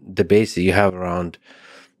of debates that you have around,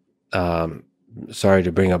 sorry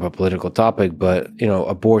to bring up a political topic, but,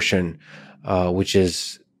 abortion, which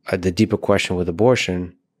is the deeper question with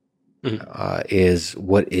abortion, is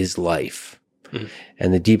what is life?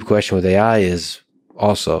 And the deep question with AI is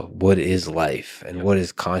also what is life and what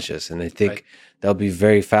is conscious? And I think that'll be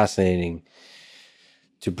very fascinating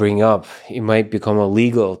to bring up. It might become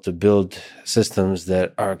illegal to build systems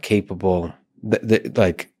that are capable,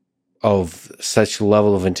 like, of such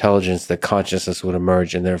level of intelligence that consciousness would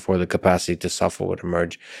emerge, and therefore the capacity to suffer would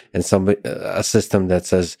emerge. And a system that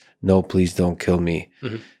says, "No, please don't kill me."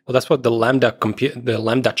 Well, that's what the Lambda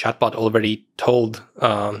chatbot already told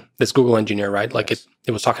this Google engineer, right? Like,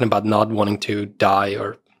 it was talking about not wanting to die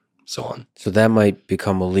or so on. So that might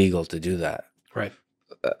become illegal to do that, right?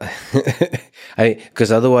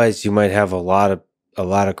 Because otherwise you might have a lot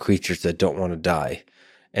of creatures that don't want to die,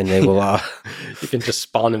 and they will. You can just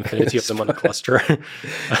spawn infinity of them on a cluster,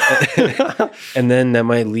 and then that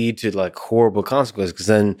might lead to like horrible consequences. Because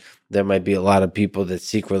then there might be a lot of people that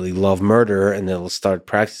secretly love murder, and they'll start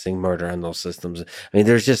practicing murder on those systems. I mean,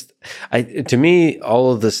 there's just, to me,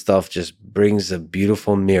 all of this stuff just brings a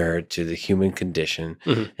beautiful mirror to the human condition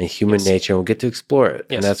and human nature, and we'll get to explore it.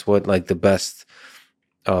 And that's what, like, the best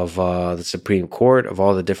of the Supreme Court, of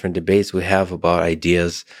all the different debates we have about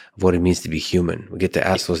ideas of what it means to be human. We get to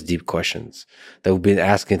ask those deep questions that we've been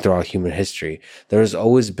asking throughout human history. There's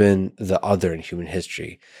always been the other in human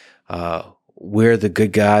history. We're the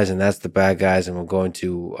good guys and that's the bad guys, and we're going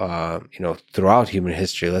to, throughout human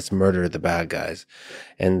history, let's murder the bad guys.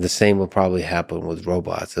 And the same will probably happen with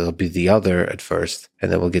robots. It'll be the other at first,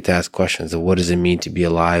 and then we'll get to ask questions of what does it mean to be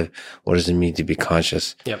alive? What does it mean to be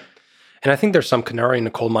conscious? Yep. And I think there's some canary in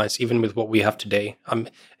the coal mines, even with what we have today.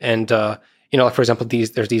 Like, for example,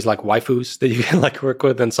 there's these like waifus that you can like work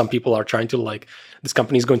with, and some people are trying to like, this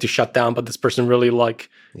company is going to shut down, but this person really loved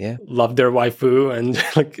their waifu and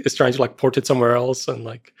like is trying to like port it somewhere else, and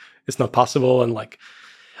like it's not possible. And like,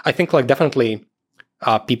 I think like definitely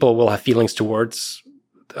people will have feelings towards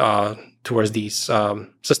these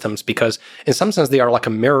systems, because in some sense they are like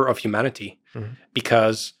a mirror of humanity,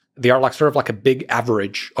 because they are like sort of like a big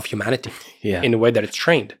average of humanity in the way that it's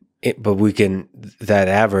trained. But that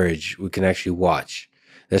average, we can actually watch.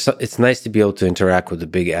 It's nice to be able to interact with the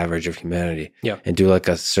big average of humanity and do like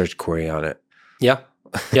a search query on it. Yeah,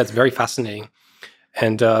 it's very fascinating.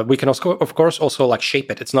 And we can also, of course, also like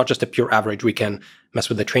shape it. It's not just a pure average. We can mess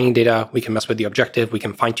with the training data. We can mess with the objective. We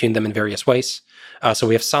can fine tune them in various ways. So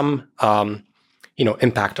we have some,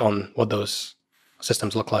 impact on what those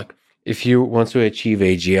systems look like. If you want to achieve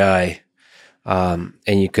AGI, and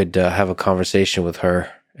you could have a conversation with her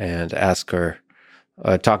and ask her,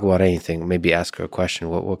 talk about anything, maybe ask her a question,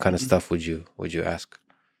 what kind of stuff would you ask?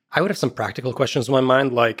 I would have some practical questions in my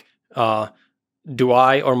mind, like, do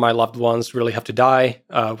I or my loved ones really have to die?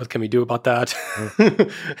 What can we do about that?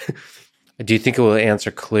 Do you think it will answer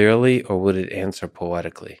clearly, or would it answer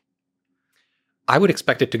poetically? I would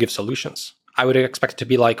expect it to give solutions. I would expect it to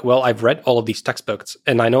be like, well, I've read all of these textbooks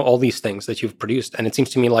and I know all these things that you've produced. And it seems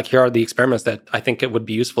to me like here are the experiments that I think it would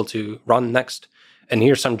be useful to run next. And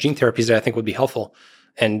here's some gene therapies that I think would be helpful.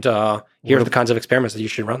 And here's the kinds of experiments that you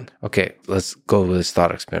should run. Okay, let's go with this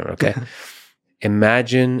thought experiment, okay?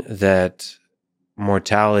 Imagine that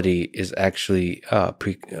mortality is actually a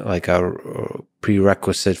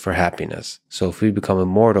prerequisite for happiness. So if we become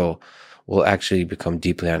immortal, we'll actually become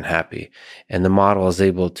deeply unhappy. And the model is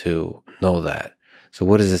able to know that. So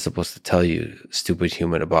what is this supposed to tell you, stupid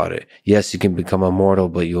human, about it? Yes, you can become immortal,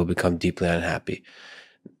 but you will become deeply unhappy.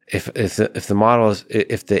 If the model is,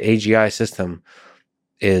 if the AGI system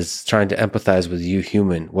is trying to empathize with you,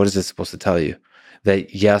 human, what is it supposed to tell you?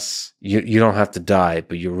 That yes, you don't have to die,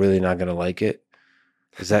 but you're really not going to like it?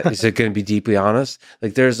 Is it going to be deeply honest?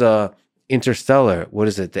 Like there's a Interstellar. What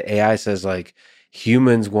is it? The AI says like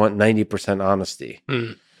humans want 90% honesty.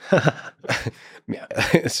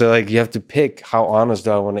 So like you have to pick how honest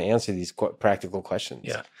do I want to answer these practical questions.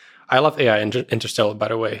 Yeah. I love AI Interstellar, by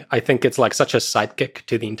the way. I think it's like such a sidekick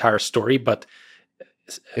to the entire story, but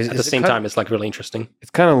at the same time, it's like really interesting.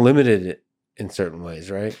 It's kind of limited in certain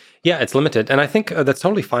ways, right? Yeah, it's limited. And I think that's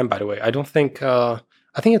totally fine, by the way. I think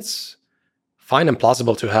it's fine and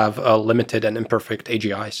plausible to have limited and imperfect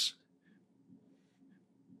AGIs.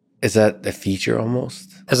 Is that a feature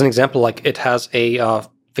almost? As an example, like it has a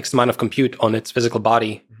fixed amount of compute on its physical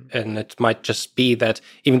body. And it might just be that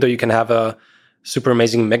even though you can have a super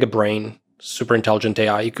amazing mega brain, super intelligent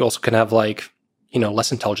AI, you also can have like,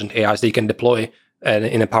 less intelligent AIs that you can deploy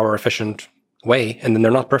in a power efficient way. And then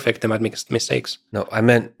they're not perfect. They might make mistakes. No, I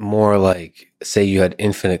meant more like, say you had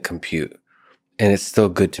infinite compute and it's still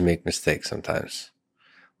good to make mistakes sometimes.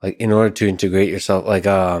 Like in order to integrate yourself, like,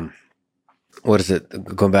 what is it?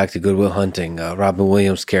 Going back to Good Will Hunting, Robin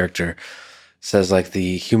Williams' character says like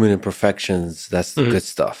the human imperfections, that's the good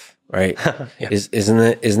stuff, right? Yeah. Isn't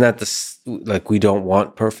that like we don't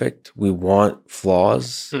want perfect, we want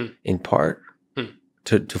flaws in part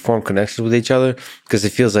to form connections with each other, because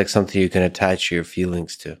it feels like something you can attach your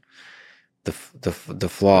feelings to, the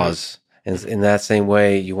flaws. And in that same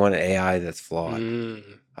way, you want an AI that's flawed.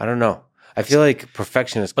 I don't know. I feel like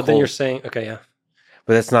perfection is But cold. then you're saying, okay, yeah.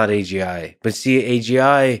 But that's not AGI. But see,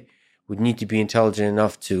 AGI would need to be intelligent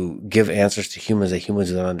enough to give answers to humans that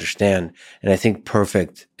humans don't understand. And I think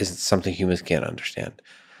perfect is something humans can't understand.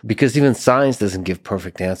 Because even science doesn't give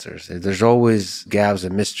perfect answers. There's always gaps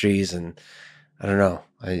and mysteries, and I don't know.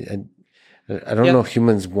 I don't know if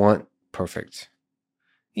humans want perfect.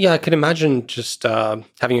 Yeah, I could imagine just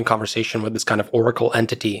having a conversation with this kind of oracle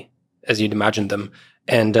entity as you'd imagine them.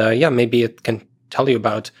 And maybe it can tell you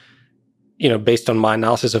about, based on my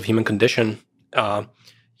analysis of human condition,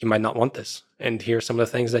 you might not want this. And here are some of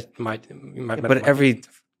the things that you might. But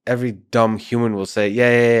every dumb human will say,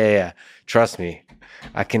 yeah. Trust me.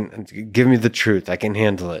 I can give me the truth. I can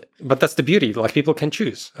handle it. But that's the beauty. Like people can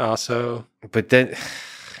choose. But then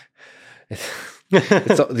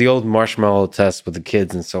it's the old marshmallow test with the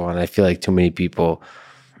kids and so on. I feel like too many people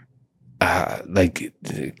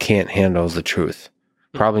can't handle the truth.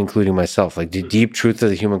 Probably including myself. Like the deep truth of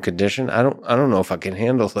the human condition. I don't know if I can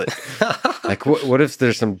handle it. Like what if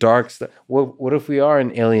there's some dark stuff? What if we are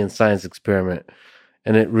an alien science experiment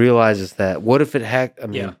and it realizes that? What if it hacked?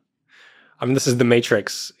 I mean, this is the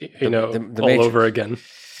Matrix, the all Matrix. over again.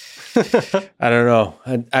 I don't know.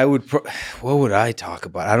 I would. What would I talk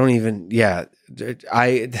about? I don't even. Yeah,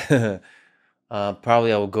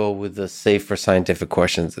 probably I will go with the safer scientific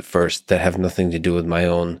questions at first that have nothing to do with my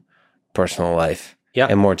own personal life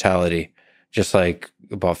and mortality, just like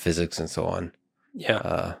about physics and so on.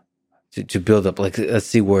 Yeah. To build up, like, let's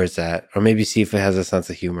see where it's at, or maybe see if it has a sense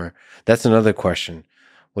of humor. That's another question.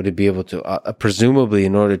 Would it be able to, presumably,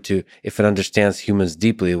 in order to, if it understands humans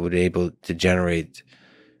deeply, it would be able to generate,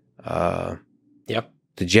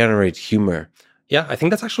 humor. Yeah, I think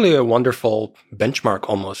that's actually a wonderful benchmark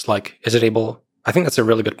almost. Like, is it able, I think that's a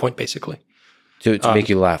really good point, basically. To make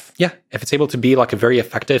you laugh. Yeah, if it's able to be like a very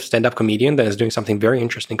effective stand-up comedian, then it's doing something very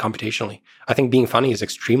interesting computationally. I think being funny is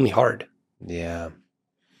extremely hard. Yeah,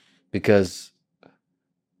 because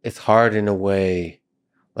it's hard in a way.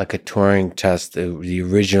 Like a Turing test, the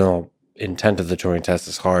original intent of the Turing test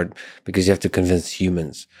is hard because you have to convince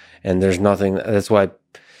humans, and there's nothing. That's why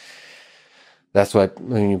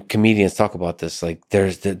when comedians talk about this, like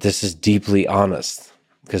this is deeply honest,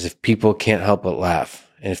 because if people can't help but laugh,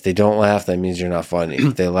 and if they don't laugh, that means you're not funny.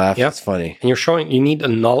 If they laugh, it's funny. And you're showing you need a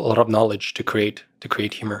lot of knowledge to create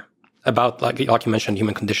humor about like you mentioned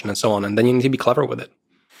human condition and so on, and then you need to be clever with it.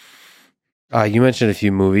 You mentioned a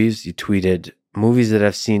few movies. You tweeted movies that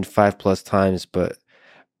I've seen 5+ times, but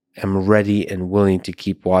am ready and willing to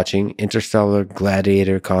keep watching. Interstellar,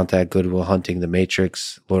 Gladiator, Contact, Good Will Hunting, The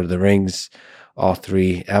Matrix, Lord of the Rings, all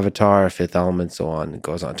three, Avatar, Fifth Element, so on. It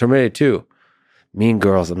goes on. Terminator 2, Mean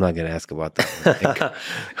Girls. I'm not going to ask about that.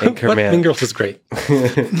 But Mean Girls is great.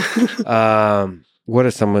 What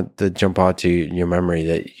are some of the jump out to your memory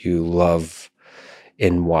that you love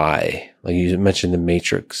and why? Like you mentioned The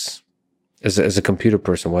Matrix. As a computer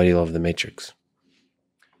person, why do you love The Matrix?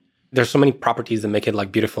 There's so many properties that make it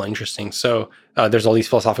like beautiful and interesting. So there's all these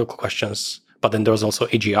philosophical questions, but then there's also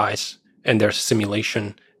AGIs and there's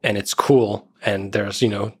simulation and it's cool. And there's,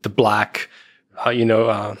 the black,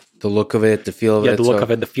 the look of it, the feel of it. Yeah, the look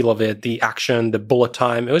of it, the feel of it, the action, the bullet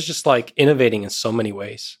time. It was just like innovating in so many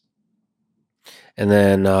ways. And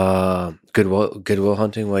then Good Will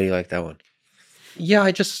Hunting. Why do you like that one? Yeah,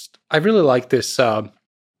 I really like this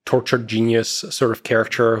tortured genius sort of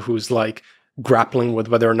character who's like grappling with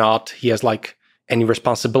whether or not he has like any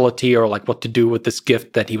responsibility or like what to do with this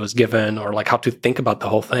gift that he was given or like how to think about the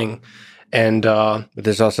whole thing. And but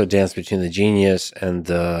there's also a dance between the genius and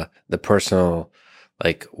the personal,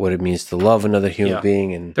 like what it means to love another human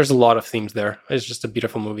being. And there's a lot of themes there. It's just a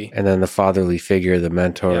beautiful movie. And then the fatherly figure, the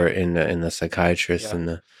mentor in the psychiatrist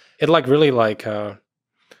and it like really like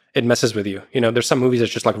it messes with you. There's some movies that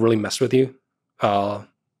just like really mess with you on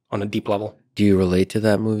a deep level. Do you relate to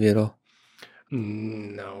that movie at all?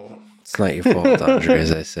 No. It's not your fault, Andrej,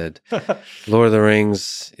 as I said. Lord of the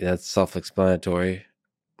Rings, that's self-explanatory.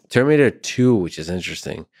 Terminator 2, which is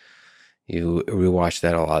interesting. You rewatched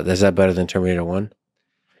that a lot. Is that better than Terminator 1?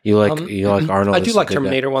 You like Arnold? I do like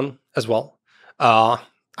Terminator 1 as well. I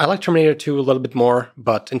like Terminator 2 a little bit more,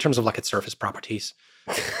 but in terms of like its surface properties.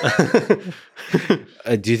 Do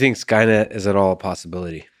you think Skynet is at all a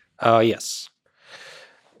possibility? Yes.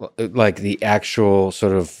 Like the actual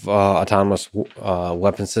sort of autonomous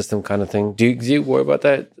weapon system kind of thing. Do you worry about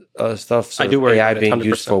that stuff? I do worry AI about it, being 100%.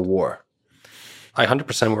 used for war. I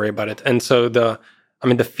 100% worry about it. And so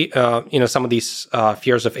some of these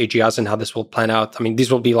fears of AGIs and how this will plan out. I mean,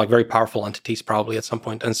 these will be like very powerful entities probably at some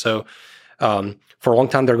point. And so for a long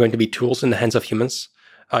time, they're going to be tools in the hands of humans.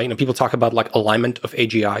 People talk about like alignment of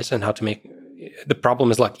AGIs and how to make. The problem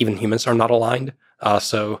is like even humans are not aligned.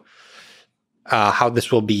 So how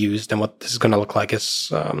this will be used and what this is going to look like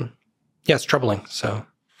is, it's troubling. So,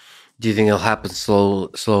 do you think it'll happen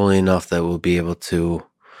slowly enough that we'll be able to,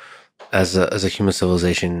 as a human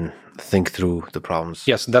civilization, think through the problems?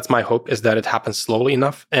 Yes, that's my hope, is that it happens slowly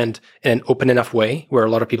enough and in an open enough way where a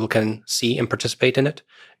lot of people can see and participate in it.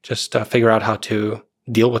 Just figure out how to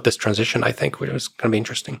deal with this transition, I think, which is going to be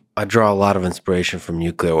interesting. I draw a lot of inspiration from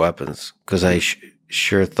nuclear weapons because I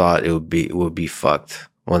sure thought it would be fucked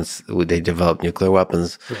once they develop nuclear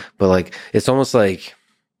weapons. Yeah. But like, it's almost like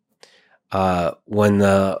when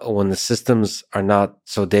the systems are not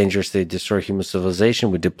so dangerous they destroy human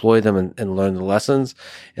civilization, we deploy them and learn the lessons,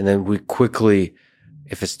 and then we quickly,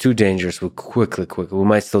 if it's too dangerous, we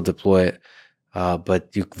might still deploy it,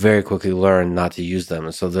 but you very quickly learn not to use them,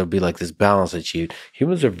 and so there'll be like this balance achieved.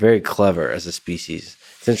 Humans are very clever as a species.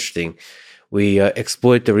 It's interesting. We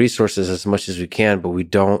exploit the resources as much as we can, but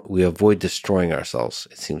we avoid destroying ourselves,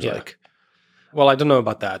 it seems like. Well, I don't know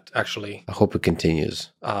about that, actually. I hope it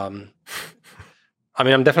continues. I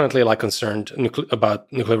mean, I'm definitely like concerned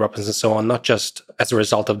about nuclear weapons and so on, not just as a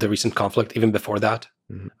result of the recent conflict, even before that.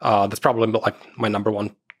 Mm-hmm. That's probably like my number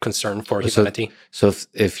one concern for humanity. So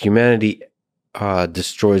if humanity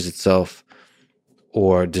destroys itself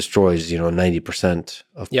or destroys, 90%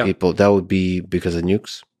 of people, that would be because of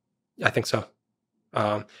nukes? I think so.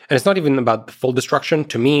 And it's not even about the full destruction.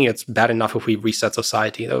 To me, it's bad enough if we reset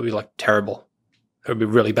society. That would be like terrible. It would be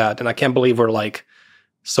really bad. And I can't believe we're like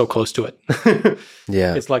so close to it.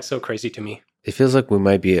 Yeah. It's like so crazy to me. It feels like we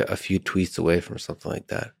might be a few tweets away from something like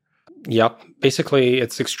that. Yep. Basically,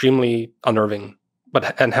 it's extremely unnerving,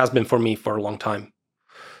 and has been for me for a long time.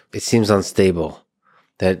 It seems unstable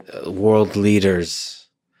that world leaders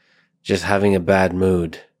just having a bad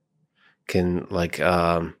mood can like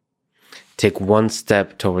take one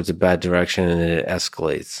step towards a bad direction and it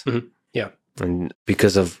escalates. Mm-hmm. Yeah. And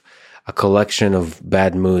because of a collection of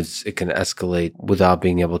bad moods, it can escalate without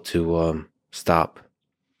being able to stop.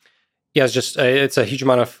 Yeah, it's a huge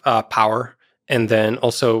amount of power, and then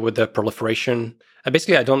also with the proliferation.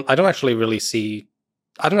 Basically, I don't actually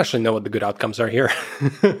know what the good outcomes are here.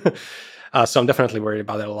 So I'm definitely worried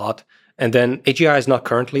about it a lot. And then AGI is not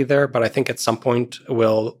currently there, but I think at some point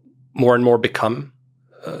will more and more become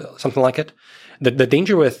something like it. The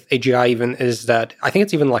danger with AGI even is that I think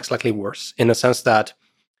it's even like slightly worse in the sense that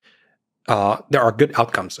there are good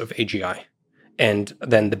outcomes of AGI. and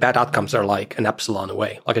then the bad outcomes are like an epsilon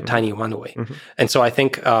away, like a tiny one away. And so I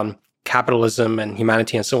think capitalism and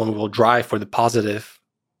humanity and so on will drive for the positive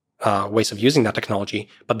ways of using that technology.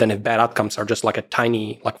 But then if bad outcomes are just like a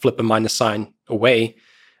tiny, like flip a minus sign away,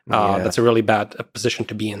 that's a really bad position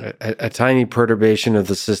to be in. A tiny perturbation of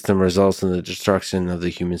the system results in the destruction of the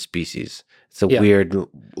human species. It's a weird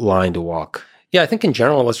line to walk. Yeah, I think in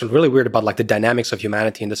general, what's really weird about like the dynamics of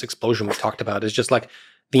humanity and this explosion we talked about is just like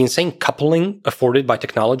the insane coupling afforded by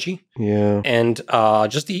technology. Yeah. And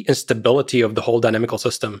just the instability of the whole dynamical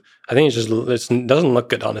system. I think it doesn't look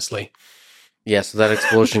good, honestly. Yeah, so that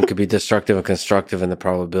explosion could be destructive and constructive, and the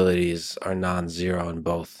probabilities are non-zero in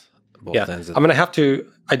both ends.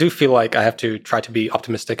 I do feel like I have to try to be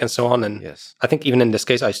optimistic and so on. And yes. I think even in this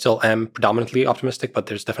case, I still am predominantly optimistic, but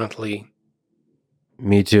there's definitely...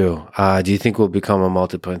 Me too. Do you think we'll become a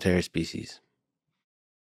multiplanetary species?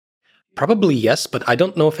 Probably yes, but I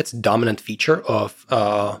don't know if it's a dominant feature of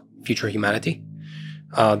future humanity.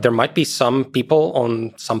 There might be some people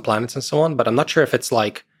on some planets and so on, but I'm not sure if it's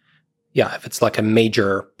like a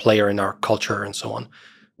major player in our culture and so on.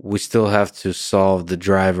 We still have to solve the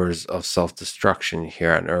drivers of self-destruction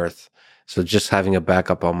here on Earth. So just having a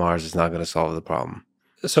backup on Mars is not going to solve the problem.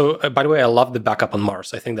 So, by the way, I love the backup on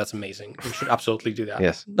Mars. I think that's amazing. We should absolutely do that.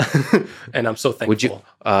 Yes. And I'm so thankful.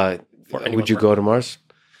 Would you go to Mars?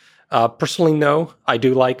 Personally, no. I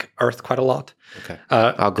do like Earth quite a lot. Okay.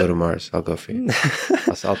 I'll go to Mars. I'll go for you.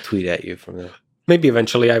 I'll tweet at you from there. Maybe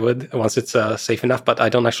eventually I would, once it's safe enough, but I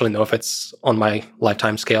don't actually know if it's on my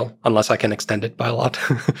lifetime scale, unless I can extend it by a lot.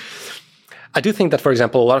 I do think that, for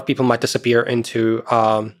example, a lot of people might disappear into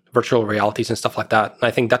virtual realities and stuff like that. And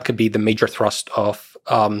I think that could be the major thrust of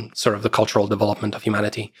sort of the cultural development of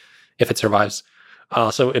humanity, if it survives.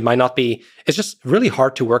 So it might not be... It's just really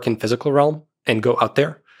hard to work in physical realm and go out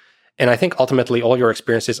there. And I think ultimately all your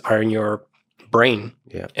experiences are in your brain.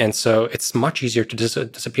 Yeah. And so it's much easier to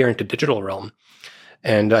disappear into digital realm.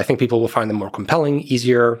 And I think people will find them more compelling,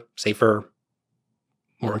 easier, safer,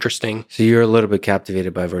 more interesting. So you're a little bit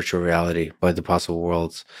captivated by virtual reality, by the possible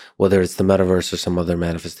worlds, whether it's the metaverse or some other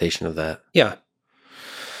manifestation of that. Yeah.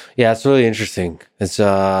 Yeah, it's really interesting. It's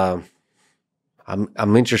I'm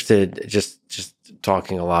interested just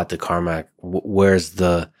talking a lot to Carmack. Where's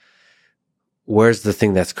the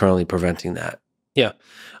thing that's currently preventing that? Yeah.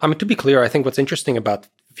 I mean, to be clear, I think what's interesting about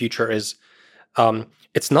the future is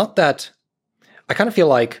it's not that... I kind of feel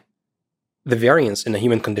like the variance in the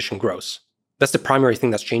human condition grows. That's the primary thing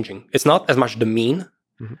that's changing. It's not as much the mean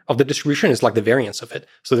of the distribution, it's like the variance of it.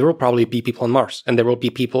 So there will probably be people on Mars, and there will be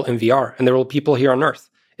people in VR, and there will be people here on Earth.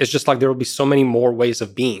 It's just like there will be so many more ways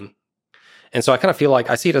of being. And so I kind of feel like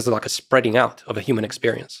I see it as like a spreading out of a human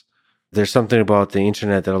experience. There's something about the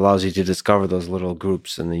internet that allows you to discover those little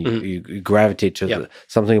groups, and then you gravitate to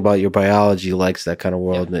something about your biology likes that kind of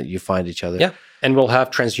world, and that you find each other. Yeah. And we'll have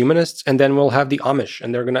transhumanists, and then we'll have the Amish,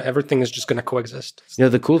 and everything is just gonna coexist. You know,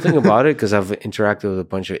 the cool thing about it, because I've interacted with a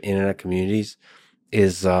bunch of internet communities,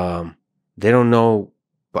 is they don't know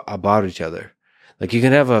about each other. Like, you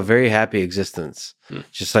can have a very happy existence,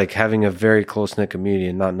 just like having a very close-knit community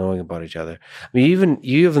and not knowing about each other. I mean,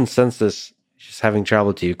 you even sense this just having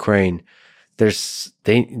traveled to Ukraine. They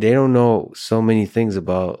don't know so many things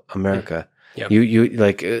about America. Yeah. You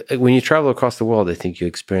like when you travel across the world, I think you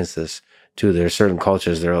experience this too. There are certain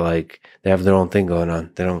cultures that are like, they have their own thing going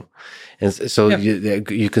on. They don't, and so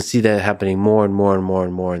you can see that happening more and more and more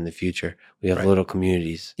and more in the future. We have little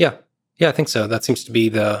communities. Yeah, I think so. That seems to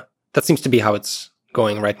be how it's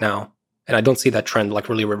going right now, and I don't see that trend like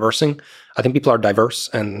really reversing. I think people are diverse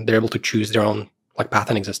and they're able to choose their own like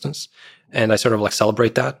path in existence, and I sort of like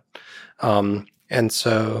celebrate that. And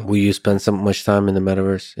so, will you spend so much time in the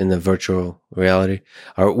metaverse, in the virtual reality,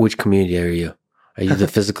 or which community are you? Are you the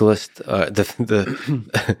physicalist,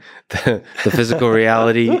 the physical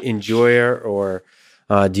reality enjoyer, or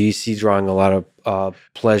do you see drawing a lot of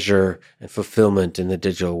pleasure and fulfillment in the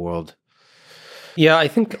digital world? Yeah, I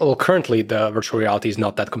think currently the virtual reality is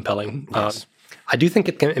not that compelling. Yes. I do think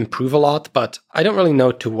it can improve a lot, but I don't really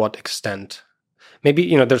know to what extent.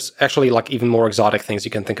 Maybe, there's actually like even more exotic things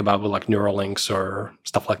you can think about with like neural links or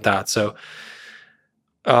stuff like that. So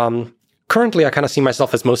currently I kind of see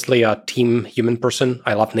myself as mostly a team human person.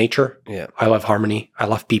 I love nature. Yeah. I love harmony. I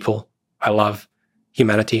love people. I love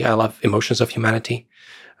humanity. I love emotions of humanity.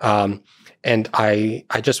 And I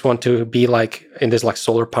just want to be like in this like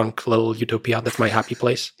solar punk little utopia. That's my happy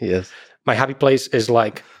place. Yes. My happy place is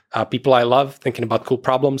like people I love, thinking about cool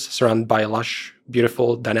problems, surrounded by a lush,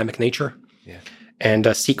 beautiful, dynamic nature. Yeah.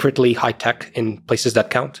 And secretly high tech in places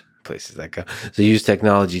that count. places that go. So you use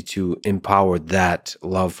technology to empower that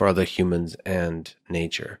love for other humans and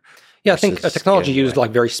nature. Yeah, I think versus technology getting used away.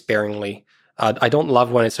 like very sparingly. I don't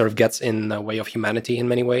love when it sort of gets in the way of humanity in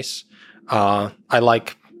many ways. I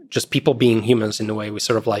like just people being humans in a way we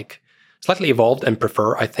sort of like slightly evolved and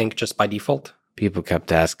prefer, I think, just by default. People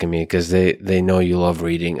kept asking me because they know you love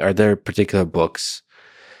reading. Are there particular books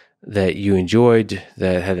that you enjoyed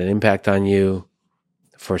that had an impact on you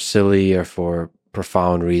for silly or for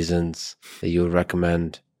profound reasons that you would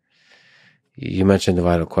recommend? You mentioned The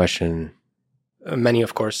Vital Question. Many,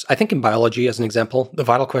 of course. I think in biology, as an example, The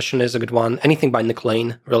Vital Question is a good one. Anything by Nick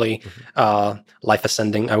Lane, really. Life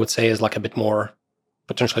Ascending, I would say, is like a bit more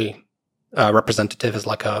potentially representative as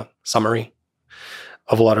like a summary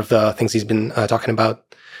of a lot of the things he's been talking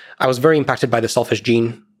about. I was very impacted by The Selfish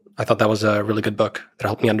Gene. I thought that was a really good book that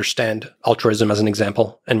helped me understand altruism as an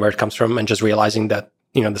example and where it comes from, and just realizing that,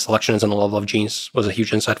 you know, the selection is on the level of genes was a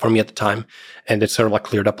huge insight for me at the time. And it sort of like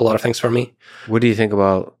cleared up a lot of things for me. What do you think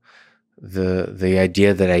about the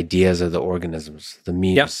idea that ideas are the organisms, the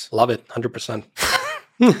memes? Yes, love it, 100%.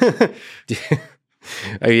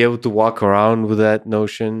 Are you able to walk around with that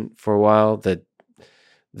notion for a while that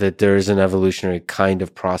there is an evolutionary kind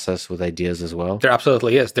of process with ideas as well? There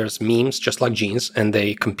absolutely is. There's memes just like genes, and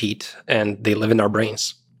they compete and they live in our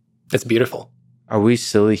brains. It's beautiful. Are we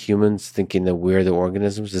silly humans thinking that we're the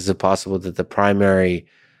organisms? Is it possible that the primary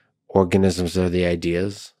organisms are the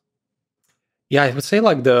ideas? Yeah, I would say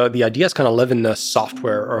like the ideas kind of live in the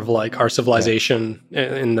software of like our civilization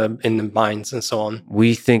in the minds and so on.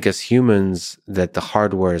 We think as humans that the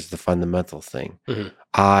hardware is the fundamental thing. Mm-hmm.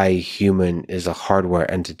 I, human, is a hardware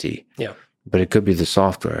entity. Yeah. But it could be the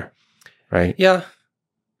software, right? Yeah.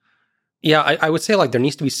 Yeah, I would say like there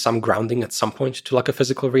needs to be some grounding at some point to like a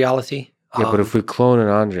physical reality. Yeah, but if we clone an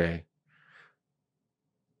Andrej,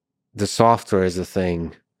 the software is the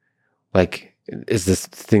thing, like, is this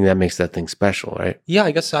thing that makes that thing special, right? Yeah,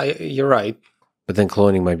 I guess you're right. But then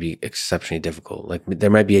cloning might be exceptionally difficult. Like, there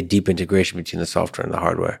might be a deep integration between the software and the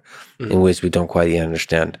hardware in ways we don't quite yet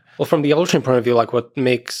understand. Well, from the evolutionary point of view, like what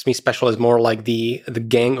makes me special is more like the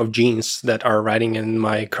gang of genes that are riding in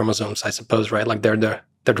my chromosomes, I suppose, right? Like they're the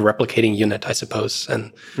replicating unit, I suppose.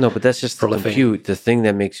 And no, but that's just the compute. The thing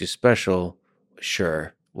that makes you special,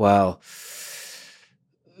 sure. Well,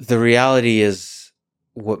 the reality is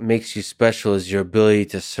what makes you special is your ability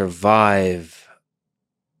to survive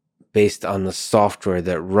based on the software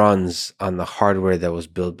that runs on the hardware that was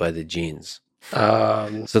built by the genes.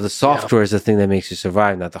 So the software is the thing that makes you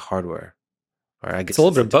survive, not the hardware. Or I guess it's a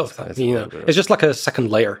little bit of both. It's just like a second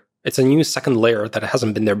layer. It's a new second layer that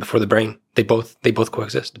hasn't been there before the brain. They both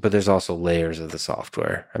coexist. But there's also layers of the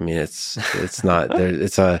software. I mean, it's not there.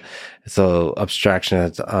 It's a abstraction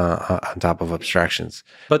on top of abstractions.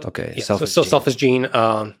 But okay, yeah, Selfish Gene,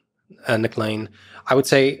 Nick Lane. I would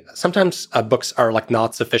say sometimes books are like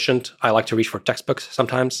not sufficient. I like to reach for textbooks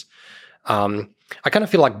sometimes. I kind of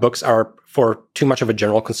feel like books are for too much of a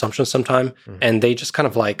general consumption sometimes, and they just kind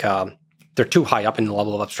of like they're too high up in the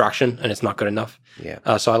level of abstraction, and it's not good enough.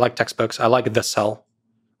 Yeah. So I like textbooks. I like The Cell.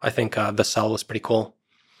 I think The Cell was pretty cool.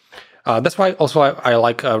 That's why also I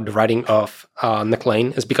like the writing of Nick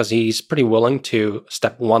Lane, is because he's pretty willing to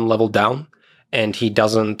step one level down, and he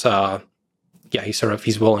doesn't.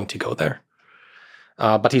 He's willing to go there.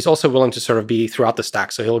 But he's also willing to sort of be throughout the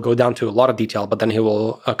stack. So he'll go down to a lot of detail, but then he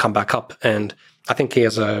will come back up. And I think he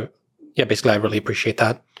has basically I really appreciate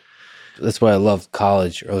that. That's why I love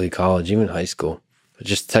early college, even high school.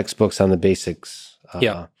 Just textbooks on the basics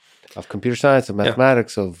of computer science, of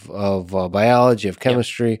mathematics, of biology, of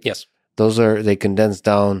chemistry. Yeah. Yes. They condense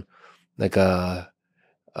down like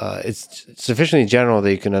it's sufficiently general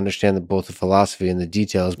that you can understand both the philosophy and the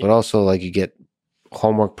details, but also like you get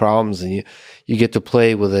homework problems and you get to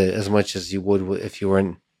play with it as much as you would if you were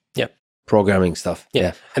in programming stuff.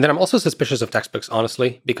 Yeah. And then I'm also suspicious of textbooks,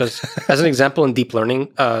 honestly, because as an example in deep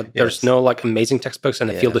learning, there's no like amazing textbooks, and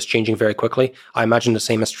the field is changing very quickly. I imagine the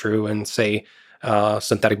same is true in, say,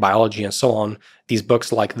 synthetic biology and so on. These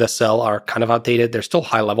books like The Cell are kind of outdated. They're still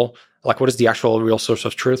high level. Like, what is the actual real source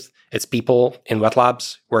of truth? It's people in wet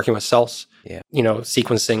labs working with cells,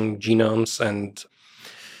 sequencing genomes and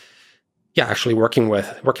actually working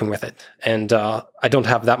with it. And I don't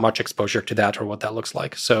have that much exposure to that or what that looks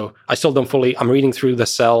like. So I still don't I'm reading through The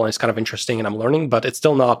Cell and it's kind of interesting and I'm learning, but it's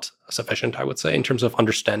still not sufficient, I would say, in terms of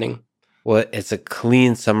understanding. Well, it's a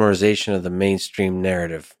clean summarization of the mainstream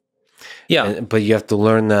narrative. Yeah. But you have to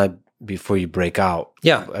learn that before you break out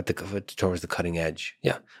Yeah. towards the cutting edge.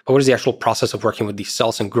 Yeah. But what is the actual process of working with these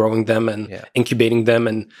cells and growing them and incubating them?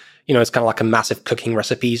 And, it's kind of like a massive cooking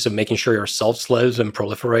recipe. So making sure your cells live and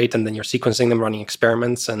proliferate, and then you're sequencing them, running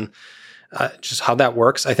experiments, and just how that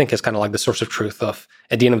works, I think, is kind of like the source of truth of,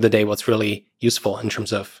 at the end of the day, what's really useful in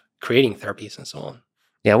terms of creating therapies and so on.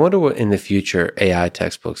 Yeah, I wonder what in the future AI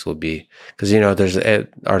textbooks will be. Because, there's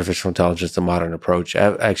artificial intelligence, the modern approach.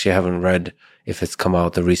 I actually haven't read if it's come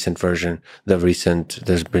out, the recent version,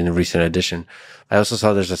 there's been a recent edition. I also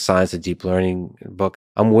saw there's a science of deep learning book.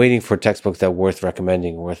 I'm waiting for textbooks that are worth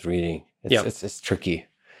recommending, worth reading. It's tricky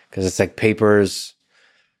because it's like papers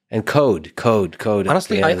and code.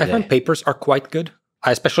 Honestly, I find papers are quite good. I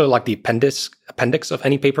especially like the appendix of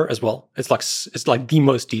any paper as well. It's like the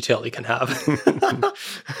most detail you can have.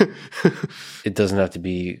 It doesn't have to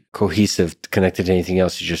be cohesive, connected to anything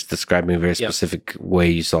else. You just describe in a very specific way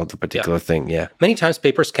you solved a particular thing. Yeah. Many times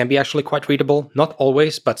papers can be actually quite readable. Not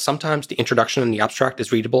always, but sometimes the introduction and the abstract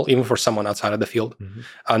is readable, even for someone outside of the field.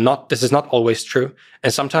 Mm-hmm. This is not always true.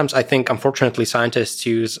 And sometimes I think, unfortunately, scientists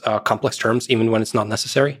use complex terms even when it's not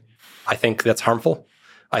necessary. I think that's harmful.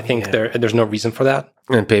 I think there's no reason for that.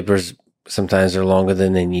 And papers sometimes are longer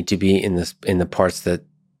than they need to be in the parts that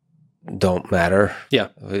don't matter. Yeah.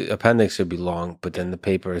 The appendix should be long, but then the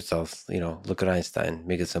paper itself, look at Einstein,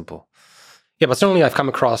 make it simple. Yeah, but certainly I've come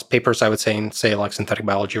across papers, I would say, in, say, like synthetic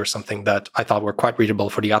biology or something that I thought were quite readable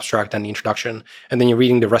for the abstract and the introduction. And then you're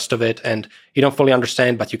reading the rest of it and you don't fully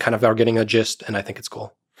understand, but you kind of are getting a gist, and I think it's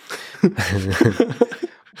cool.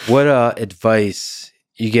 What advice...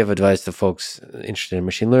 You give advice to folks interested in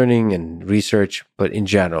machine learning and research, but in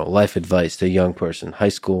general, life advice to a young person, high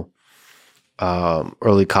school,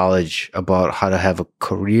 early college, about how to have a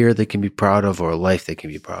career they can be proud of or a life they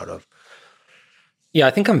can be proud of. Yeah,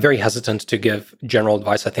 I think I'm very hesitant to give general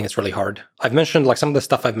advice. I think it's really hard. I've mentioned, like, some of the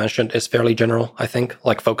stuff I've mentioned is fairly general, I think.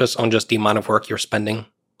 Like, focus on just the amount of work you're spending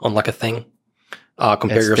on, like, a thing.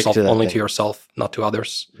 Compare yourself only to yourself, not to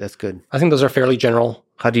others. That's good. I think those are fairly general.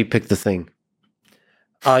 How do you pick the thing?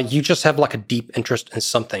 You just have like a deep interest in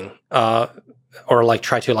something, or like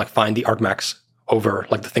try to like find the argmax over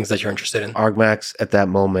like the things that you're interested in. Argmax at that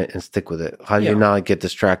moment and stick with it. How do you not get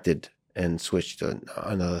distracted and switch to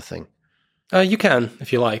another thing? You can,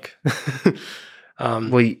 if you like.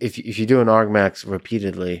 Well, if you do an argmax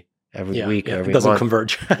repeatedly every week, or every it doesn't month,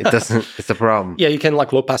 converge. It doesn't. It's a problem. Yeah, you can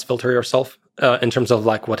like low pass filter yourself in terms of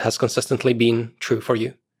like what has consistently been true for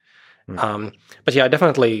you. But yeah, I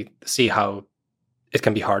definitely see how it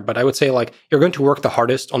can be hard, but I would say like you're going to work the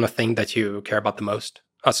hardest on the thing that you care about the most.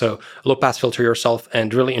 So low pass filter yourself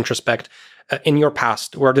and really introspect in your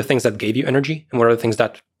past. What are the things that gave you energy and what are the things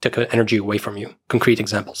that took energy away from you? Concrete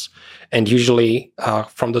examples. And usually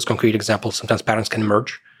from those concrete examples, sometimes patterns can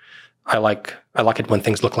emerge. I like it when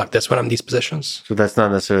things look like this when I'm in these positions. So that's not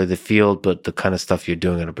necessarily the field, but the kind of stuff you're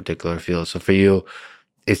doing in a particular field. So for you,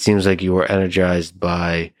 it seems like you were energized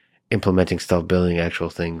by implementing stuff, building actual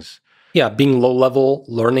things. Yeah, being low level,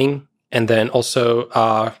 learning, and then also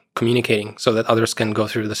communicating so that others can go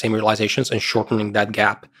through the same realizations and shortening that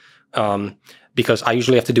gap. Because I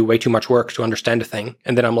usually have to do way too much work to understand a thing.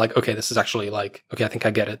 And then I'm like, okay, this is actually like, okay, I think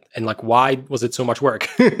I get it. And like, why was it so much work?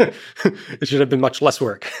 It should have been much less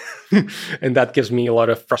work. And that gives me a lot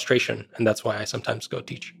of frustration. And that's why I sometimes go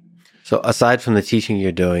teach. So aside from the teaching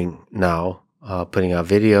you're doing now, putting out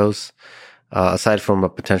videos, aside from a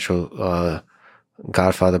potential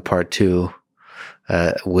Godfather Part 2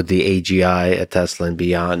 with the AGI at Tesla and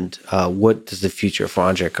beyond, what does the future for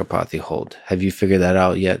Andrej Karpathy hold? Have you figured that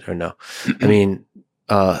out yet or no? I mean,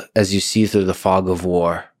 as you see through the fog of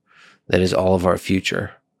war, that is all of our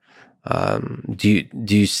future. Do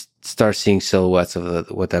you start seeing silhouettes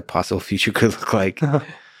of what that possible future could look like?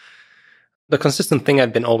 The consistent thing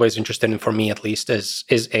I've been always interested in, for me at least,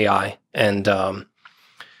 is AI. And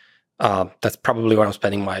that's probably what I'm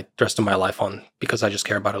spending the rest of my life on, because I just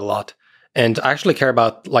care about it a lot. And I actually care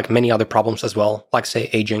about like many other problems as well, like say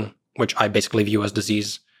aging, which I basically view as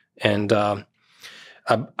disease. And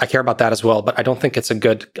I care about that as well, but I don't think it's a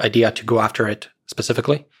good idea to go after it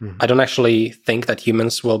specifically. Mm-hmm. I don't actually think that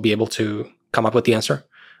humans will be able to come up with the answer.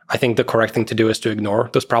 I think the correct thing to do is to ignore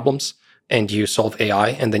those problems and you solve AI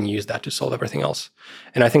and then use that to solve everything else.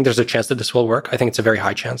 And I think there's a chance that this will work. I think it's a very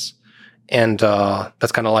high chance. And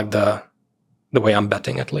that's kind of like the way I'm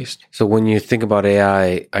betting, at least. So when you think about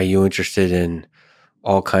AI, are you interested in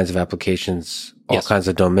all kinds of applications, all kinds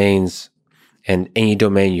of domains, and any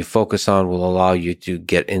domain you focus on will allow you to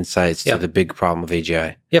get insights to the big problem of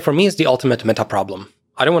AGI? Yeah, for me, it's the ultimate meta problem.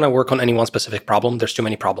 I don't want to work on any one specific problem. There's too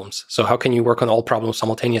many problems. So how can you work on all problems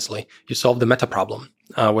simultaneously? You solve the meta problem,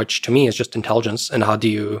 which to me is just intelligence. And how do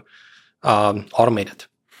you automate it.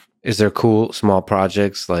 Is there cool small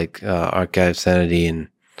projects like Archive Sanity and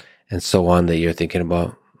so on that you're thinking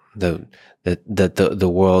about that the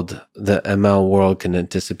world, the ML world can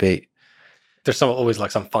anticipate? There's always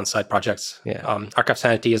like some fun side projects. Yeah. Archive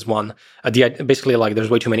Sanity is one. Basically, like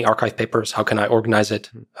there's way too many archive papers. How can I organize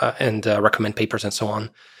it and recommend papers and so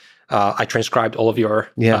on? I transcribed all of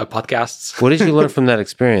your podcasts. What did you learn from that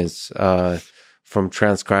experience? From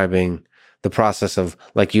transcribing the process of,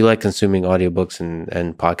 like, you like consuming audiobooks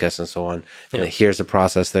and podcasts and so on. And here's a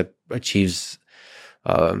process that achieves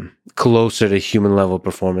closer to human level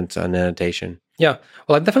performance on annotation. Yeah.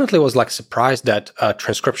 Well, I definitely was like surprised that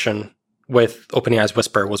transcription with OpenAI's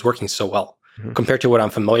Whisper was working so well compared to what I'm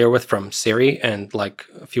familiar with from Siri and like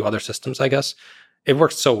a few other systems, I guess. It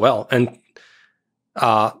worked so well. And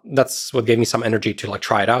that's what gave me some energy to like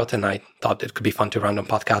try it out. And I thought it could be fun to run on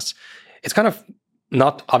podcasts. It's kind of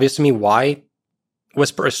not obvious to me why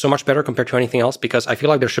Whisper is so much better compared to anything else, because I feel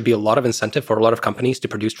like there should be a lot of incentive for a lot of companies to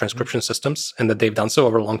produce transcription systems, and that they've done so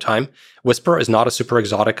over a long time. Whisper is not a super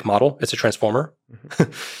exotic model. It's a transformer.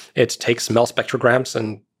 It takes Mel spectrograms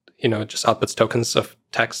and, just outputs tokens of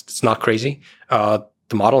text. It's not crazy. The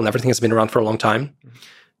model and everything has been around for a long time.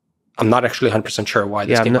 I'm not actually 100% sure why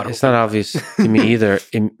this came out. It's not obvious to me either.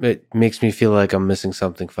 It makes me feel like I'm missing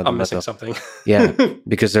something fundamental. I'm missing something. Yeah,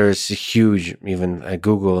 because there's huge, even at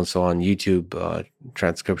Google and so on, YouTube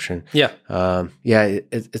transcription. Yeah.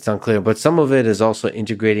 It's unclear. But some of it is also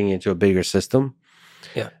integrating into a bigger system.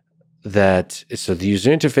 Yeah. So the user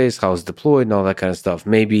interface, how it's deployed and all that kind of stuff.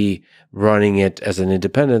 Maybe running it as an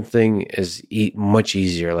independent thing is much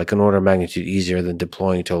easier, like an order of magnitude easier than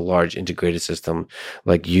deploying to a large integrated system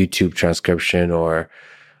like YouTube transcription or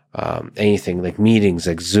anything like meetings.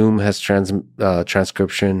 Like Zoom has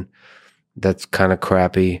transcription. That's kind of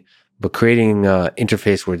crappy. But creating an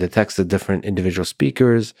interface where it detects the different individual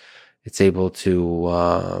speakers, it's able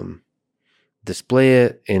to display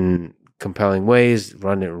it in compelling ways,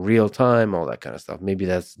 run it in real time, all that kind of stuff. Maybe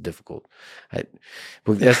that's difficult.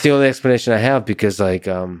 But that's the only explanation I have, because like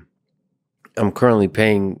I'm currently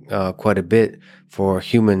paying quite a bit for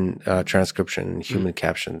human transcription, human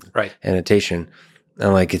caption, annotation,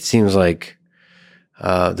 and like it seems like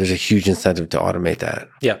there's a huge incentive to automate that.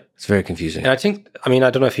 Yeah, it's very confusing. And I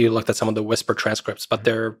don't know if you looked at some of the Whisper transcripts, but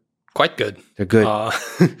they're quite good. They're good,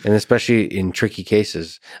 and especially in tricky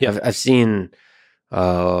cases. Yeah. I've seen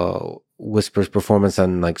Whisper's performance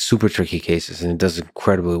on like super tricky cases, and it does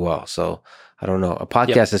incredibly well. So I don't know. A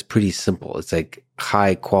podcast is pretty simple. It's like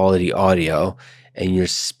high quality audio, and you're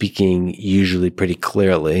speaking usually pretty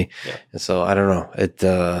clearly. Yeah. And so I don't know.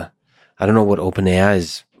 I don't know what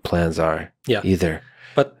OpenAI's plans are either.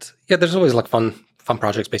 But there's always like fun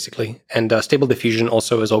projects basically. And Stable Diffusion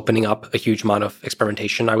also is opening up a huge amount of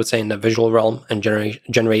experimentation, I would say, in the visual realm and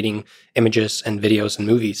generating images and videos and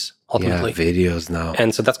movies ultimately. Yeah, videos now.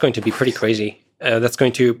 And so that's going to be pretty crazy. That's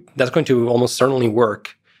going to almost certainly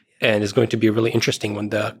work, and is going to be really interesting when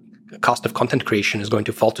the cost of content creation is going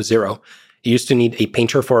to fall to zero. You used to need a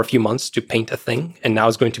painter for a few months to paint a thing, and now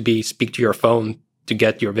it's going to be speak to your phone to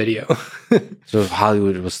get your video. So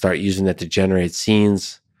Hollywood will start using that to generate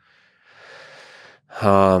scenes,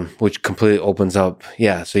 which completely opens up.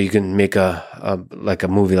 Yeah, so you can make a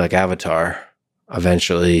movie like Avatar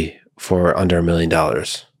eventually for under $1 million.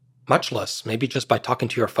 Much less, maybe just by talking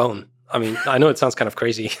to your phone. I mean, I know it sounds kind of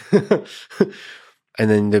crazy. And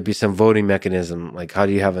then there'd be some voting mechanism. Like, how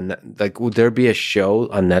do you have would there be a show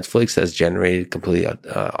on Netflix that's generated completely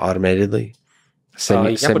automatedly?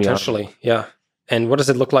 Potentially, yeah. And what does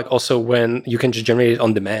it look like also when you can just generate it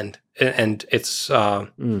on demand, and it's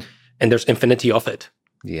and there's infinity of it?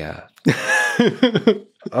 Yeah.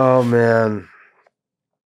 Oh man,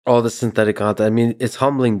 all the synthetic content. I mean, it's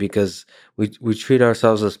humbling because we treat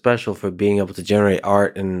ourselves as special for being able to generate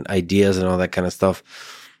art and ideas and all that kind of stuff.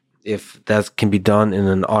 If that can be done in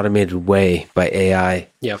an automated way by AI.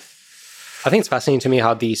 Yeah. I think it's fascinating to me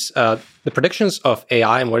how these, the predictions of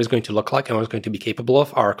AI and what it's going to look like and what it's going to be capable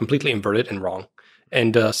of are completely inverted and wrong.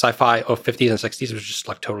 And sci-fi of 50s and 60s was just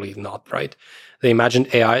like totally not right. They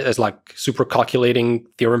imagined AI as like super calculating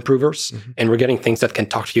theorem provers, and we're getting things that can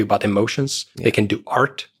talk to you about emotions. Yeah. They can do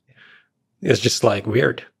art. It's just like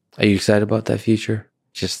weird. Are you excited about that future?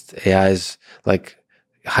 Just AIs, like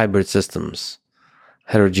hybrid systems,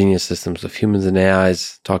 heterogeneous systems of humans and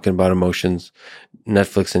AIs talking about emotions.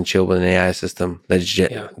 Netflix and chill with an AI system where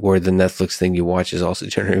the Netflix thing you watch is also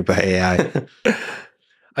generated by AI.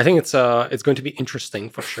 I think it's going to be interesting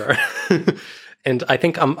for sure. And I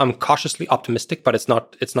think I'm cautiously optimistic, but it's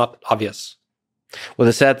not obvious. Well,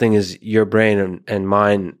 the sad thing is your brain and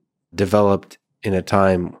mine developed in a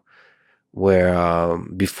time where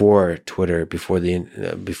before Twitter, before the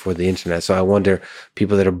internet. So I wonder,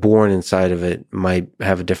 people that are born inside of it might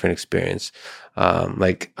have a different experience.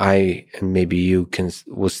 Like I and maybe you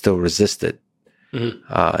will still resist it,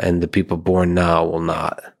 and the people born now will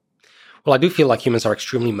not. Well, I do feel like humans are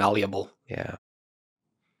extremely malleable. Yeah,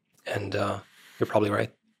 and you're probably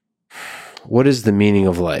right. What is the meaning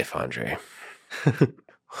of life, Andre?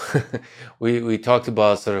 we talked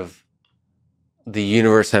about sort of the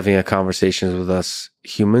universe having a conversation with us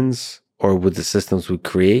humans, or with the systems we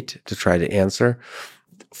create to try to answer.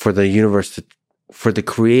 For the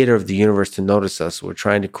creator of the universe to notice us, we're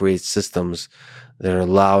trying to create systems that are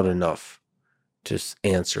loud enough to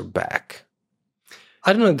answer back.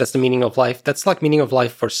 I don't know if that's the meaning of life. That's like meaning of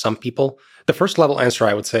life for some people. The first level answer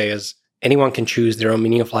I would say is anyone can choose their own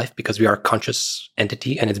meaning of life because we are a conscious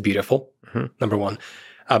entity and it's beautiful. Number one.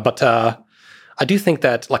 But I do think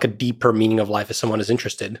that like a deeper meaning of life, if someone is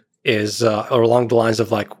interested, is or along the lines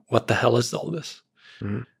of like, what the hell is all this?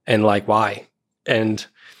 And like, why? And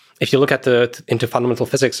if you look at into fundamental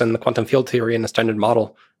physics and the quantum field theory and the standard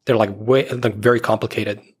model, they're like very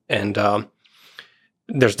complicated. And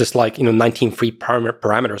there's this 19 free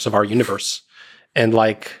parameters of our universe. And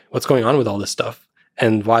like, what's going on with all this stuff?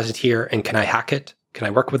 And why is it here? And can I hack it? Can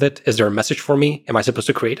I work with it? Is there a message for me? Am I supposed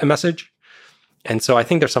to create a message? And so I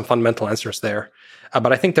think there's some fundamental answers there.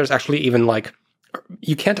 But I think there's actually even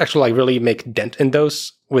you can't actually really make dent in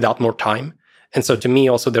those without more time. And so to me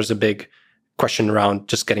also there's a big question around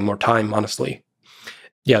just getting more time, honestly.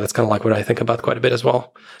 Yeah, that's kind of like what I think about quite a bit as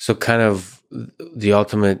well. So kind of the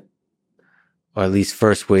ultimate, or at least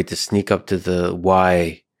first way to sneak up to the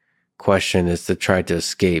why question is to try to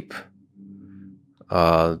escape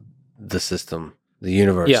the system, the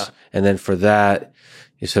universe. Yeah. And then for that,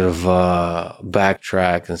 you sort of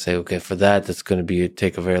backtrack and say, okay, for that's going to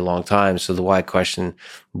take a very long time. So the why question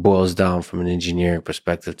boils down from an engineering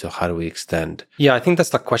perspective to how do we extend? Yeah, I think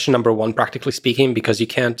that's like question number one, practically speaking, because you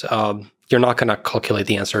can't, you're not going to calculate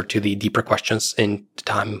the answer to the deeper questions in the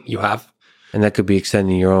time you have. And that could be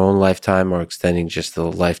extending your own lifetime or extending just the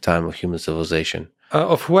lifetime of human civilization.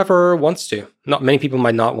 Of whoever wants to. Not many people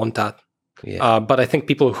might not want that. Yeah. But I think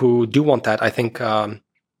people who do want that, I think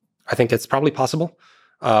it's probably possible.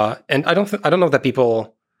 And I don't know that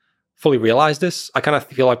people fully realize this. I kind of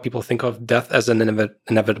feel like people think of death as an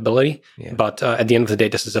inevitability. Yeah. But at the end of the day,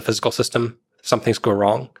 this is a physical system. Some things go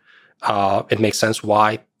wrong. It makes sense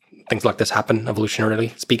why things like this happen,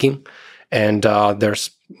 evolutionarily speaking. And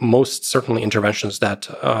there's most certainly interventions that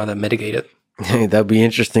mitigate it. That'd be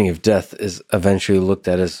interesting if death is eventually looked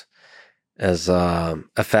at as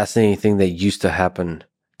a fascinating thing that used to happen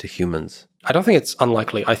to humans. I don't think it's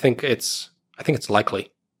unlikely. I think it's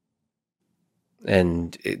likely.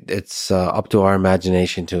 And it's up to our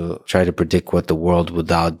imagination to try to predict what the world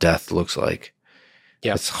without death looks like.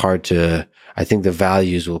 Yeah. It's hard to, I think the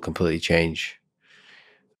values will completely change.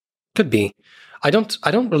 Could be. I don't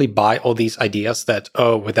really buy all these ideas that,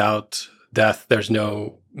 without death, there's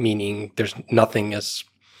no meaning, there's nothing as...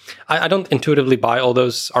 I don't intuitively buy all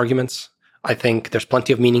those arguments. I think there's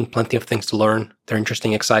plenty of meaning, plenty of things to learn. They're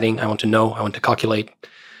interesting, exciting. I want to know. I want to calculate.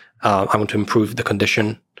 I want to improve the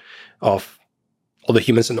condition of all the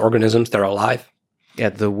humans and organisms that are alive. Yeah,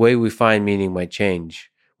 the way we find meaning might change.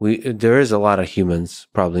 There is a lot of humans,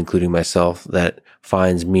 probably including myself, that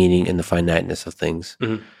finds meaning in the finiteness of things.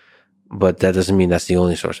 Mm-hmm. But that doesn't mean that's the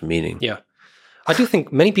only source of meaning. Yeah. I do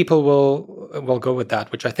think many people will go with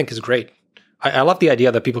that, which I think is great. I love the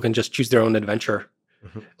idea that people can just choose their own adventure.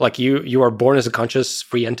 Mm-hmm. Like you are born as a conscious,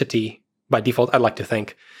 free entity by default, I'd like to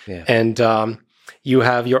think. Yeah. And you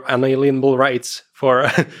have your unalienable rights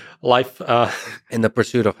for life. In the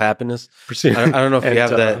pursuit of happiness. I don't know if you have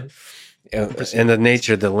that in the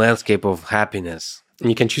nature, the landscape of happiness. And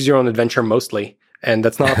you can choose your own adventure mostly. And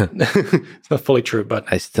that's not it's not fully true, but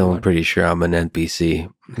I still am pretty sure I'm an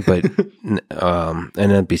NPC. But an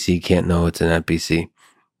NPC can't know it's an NPC.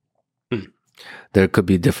 There could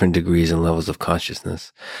be different degrees and levels of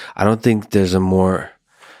consciousness. I don't think there's a more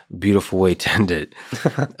beautiful way to end it.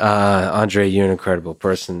 Andre, you're an incredible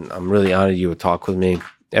person. I'm really honored you would talk with me.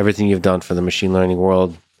 Everything you've done for the machine learning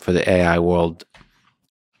world, for the AI world,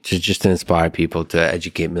 just to inspire people, to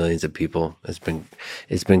educate millions of people. It's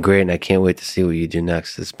been great, and I can't wait to see what you do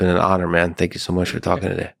next. It's been an honor, man. Thank you so much for talking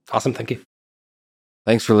today. Awesome. Thank you.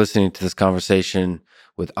 Thanks for listening to this conversation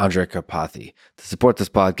with Andrej Karpathy. To support this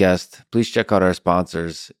podcast, please check out our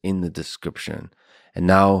sponsors in the description. And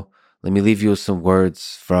now, let me leave you with some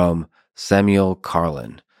words from Samuel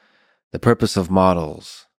Carlin. The purpose of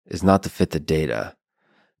models is not to fit the data,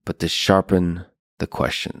 but to sharpen the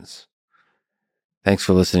questions. Thanks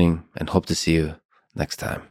for listening, and hope to see you next time.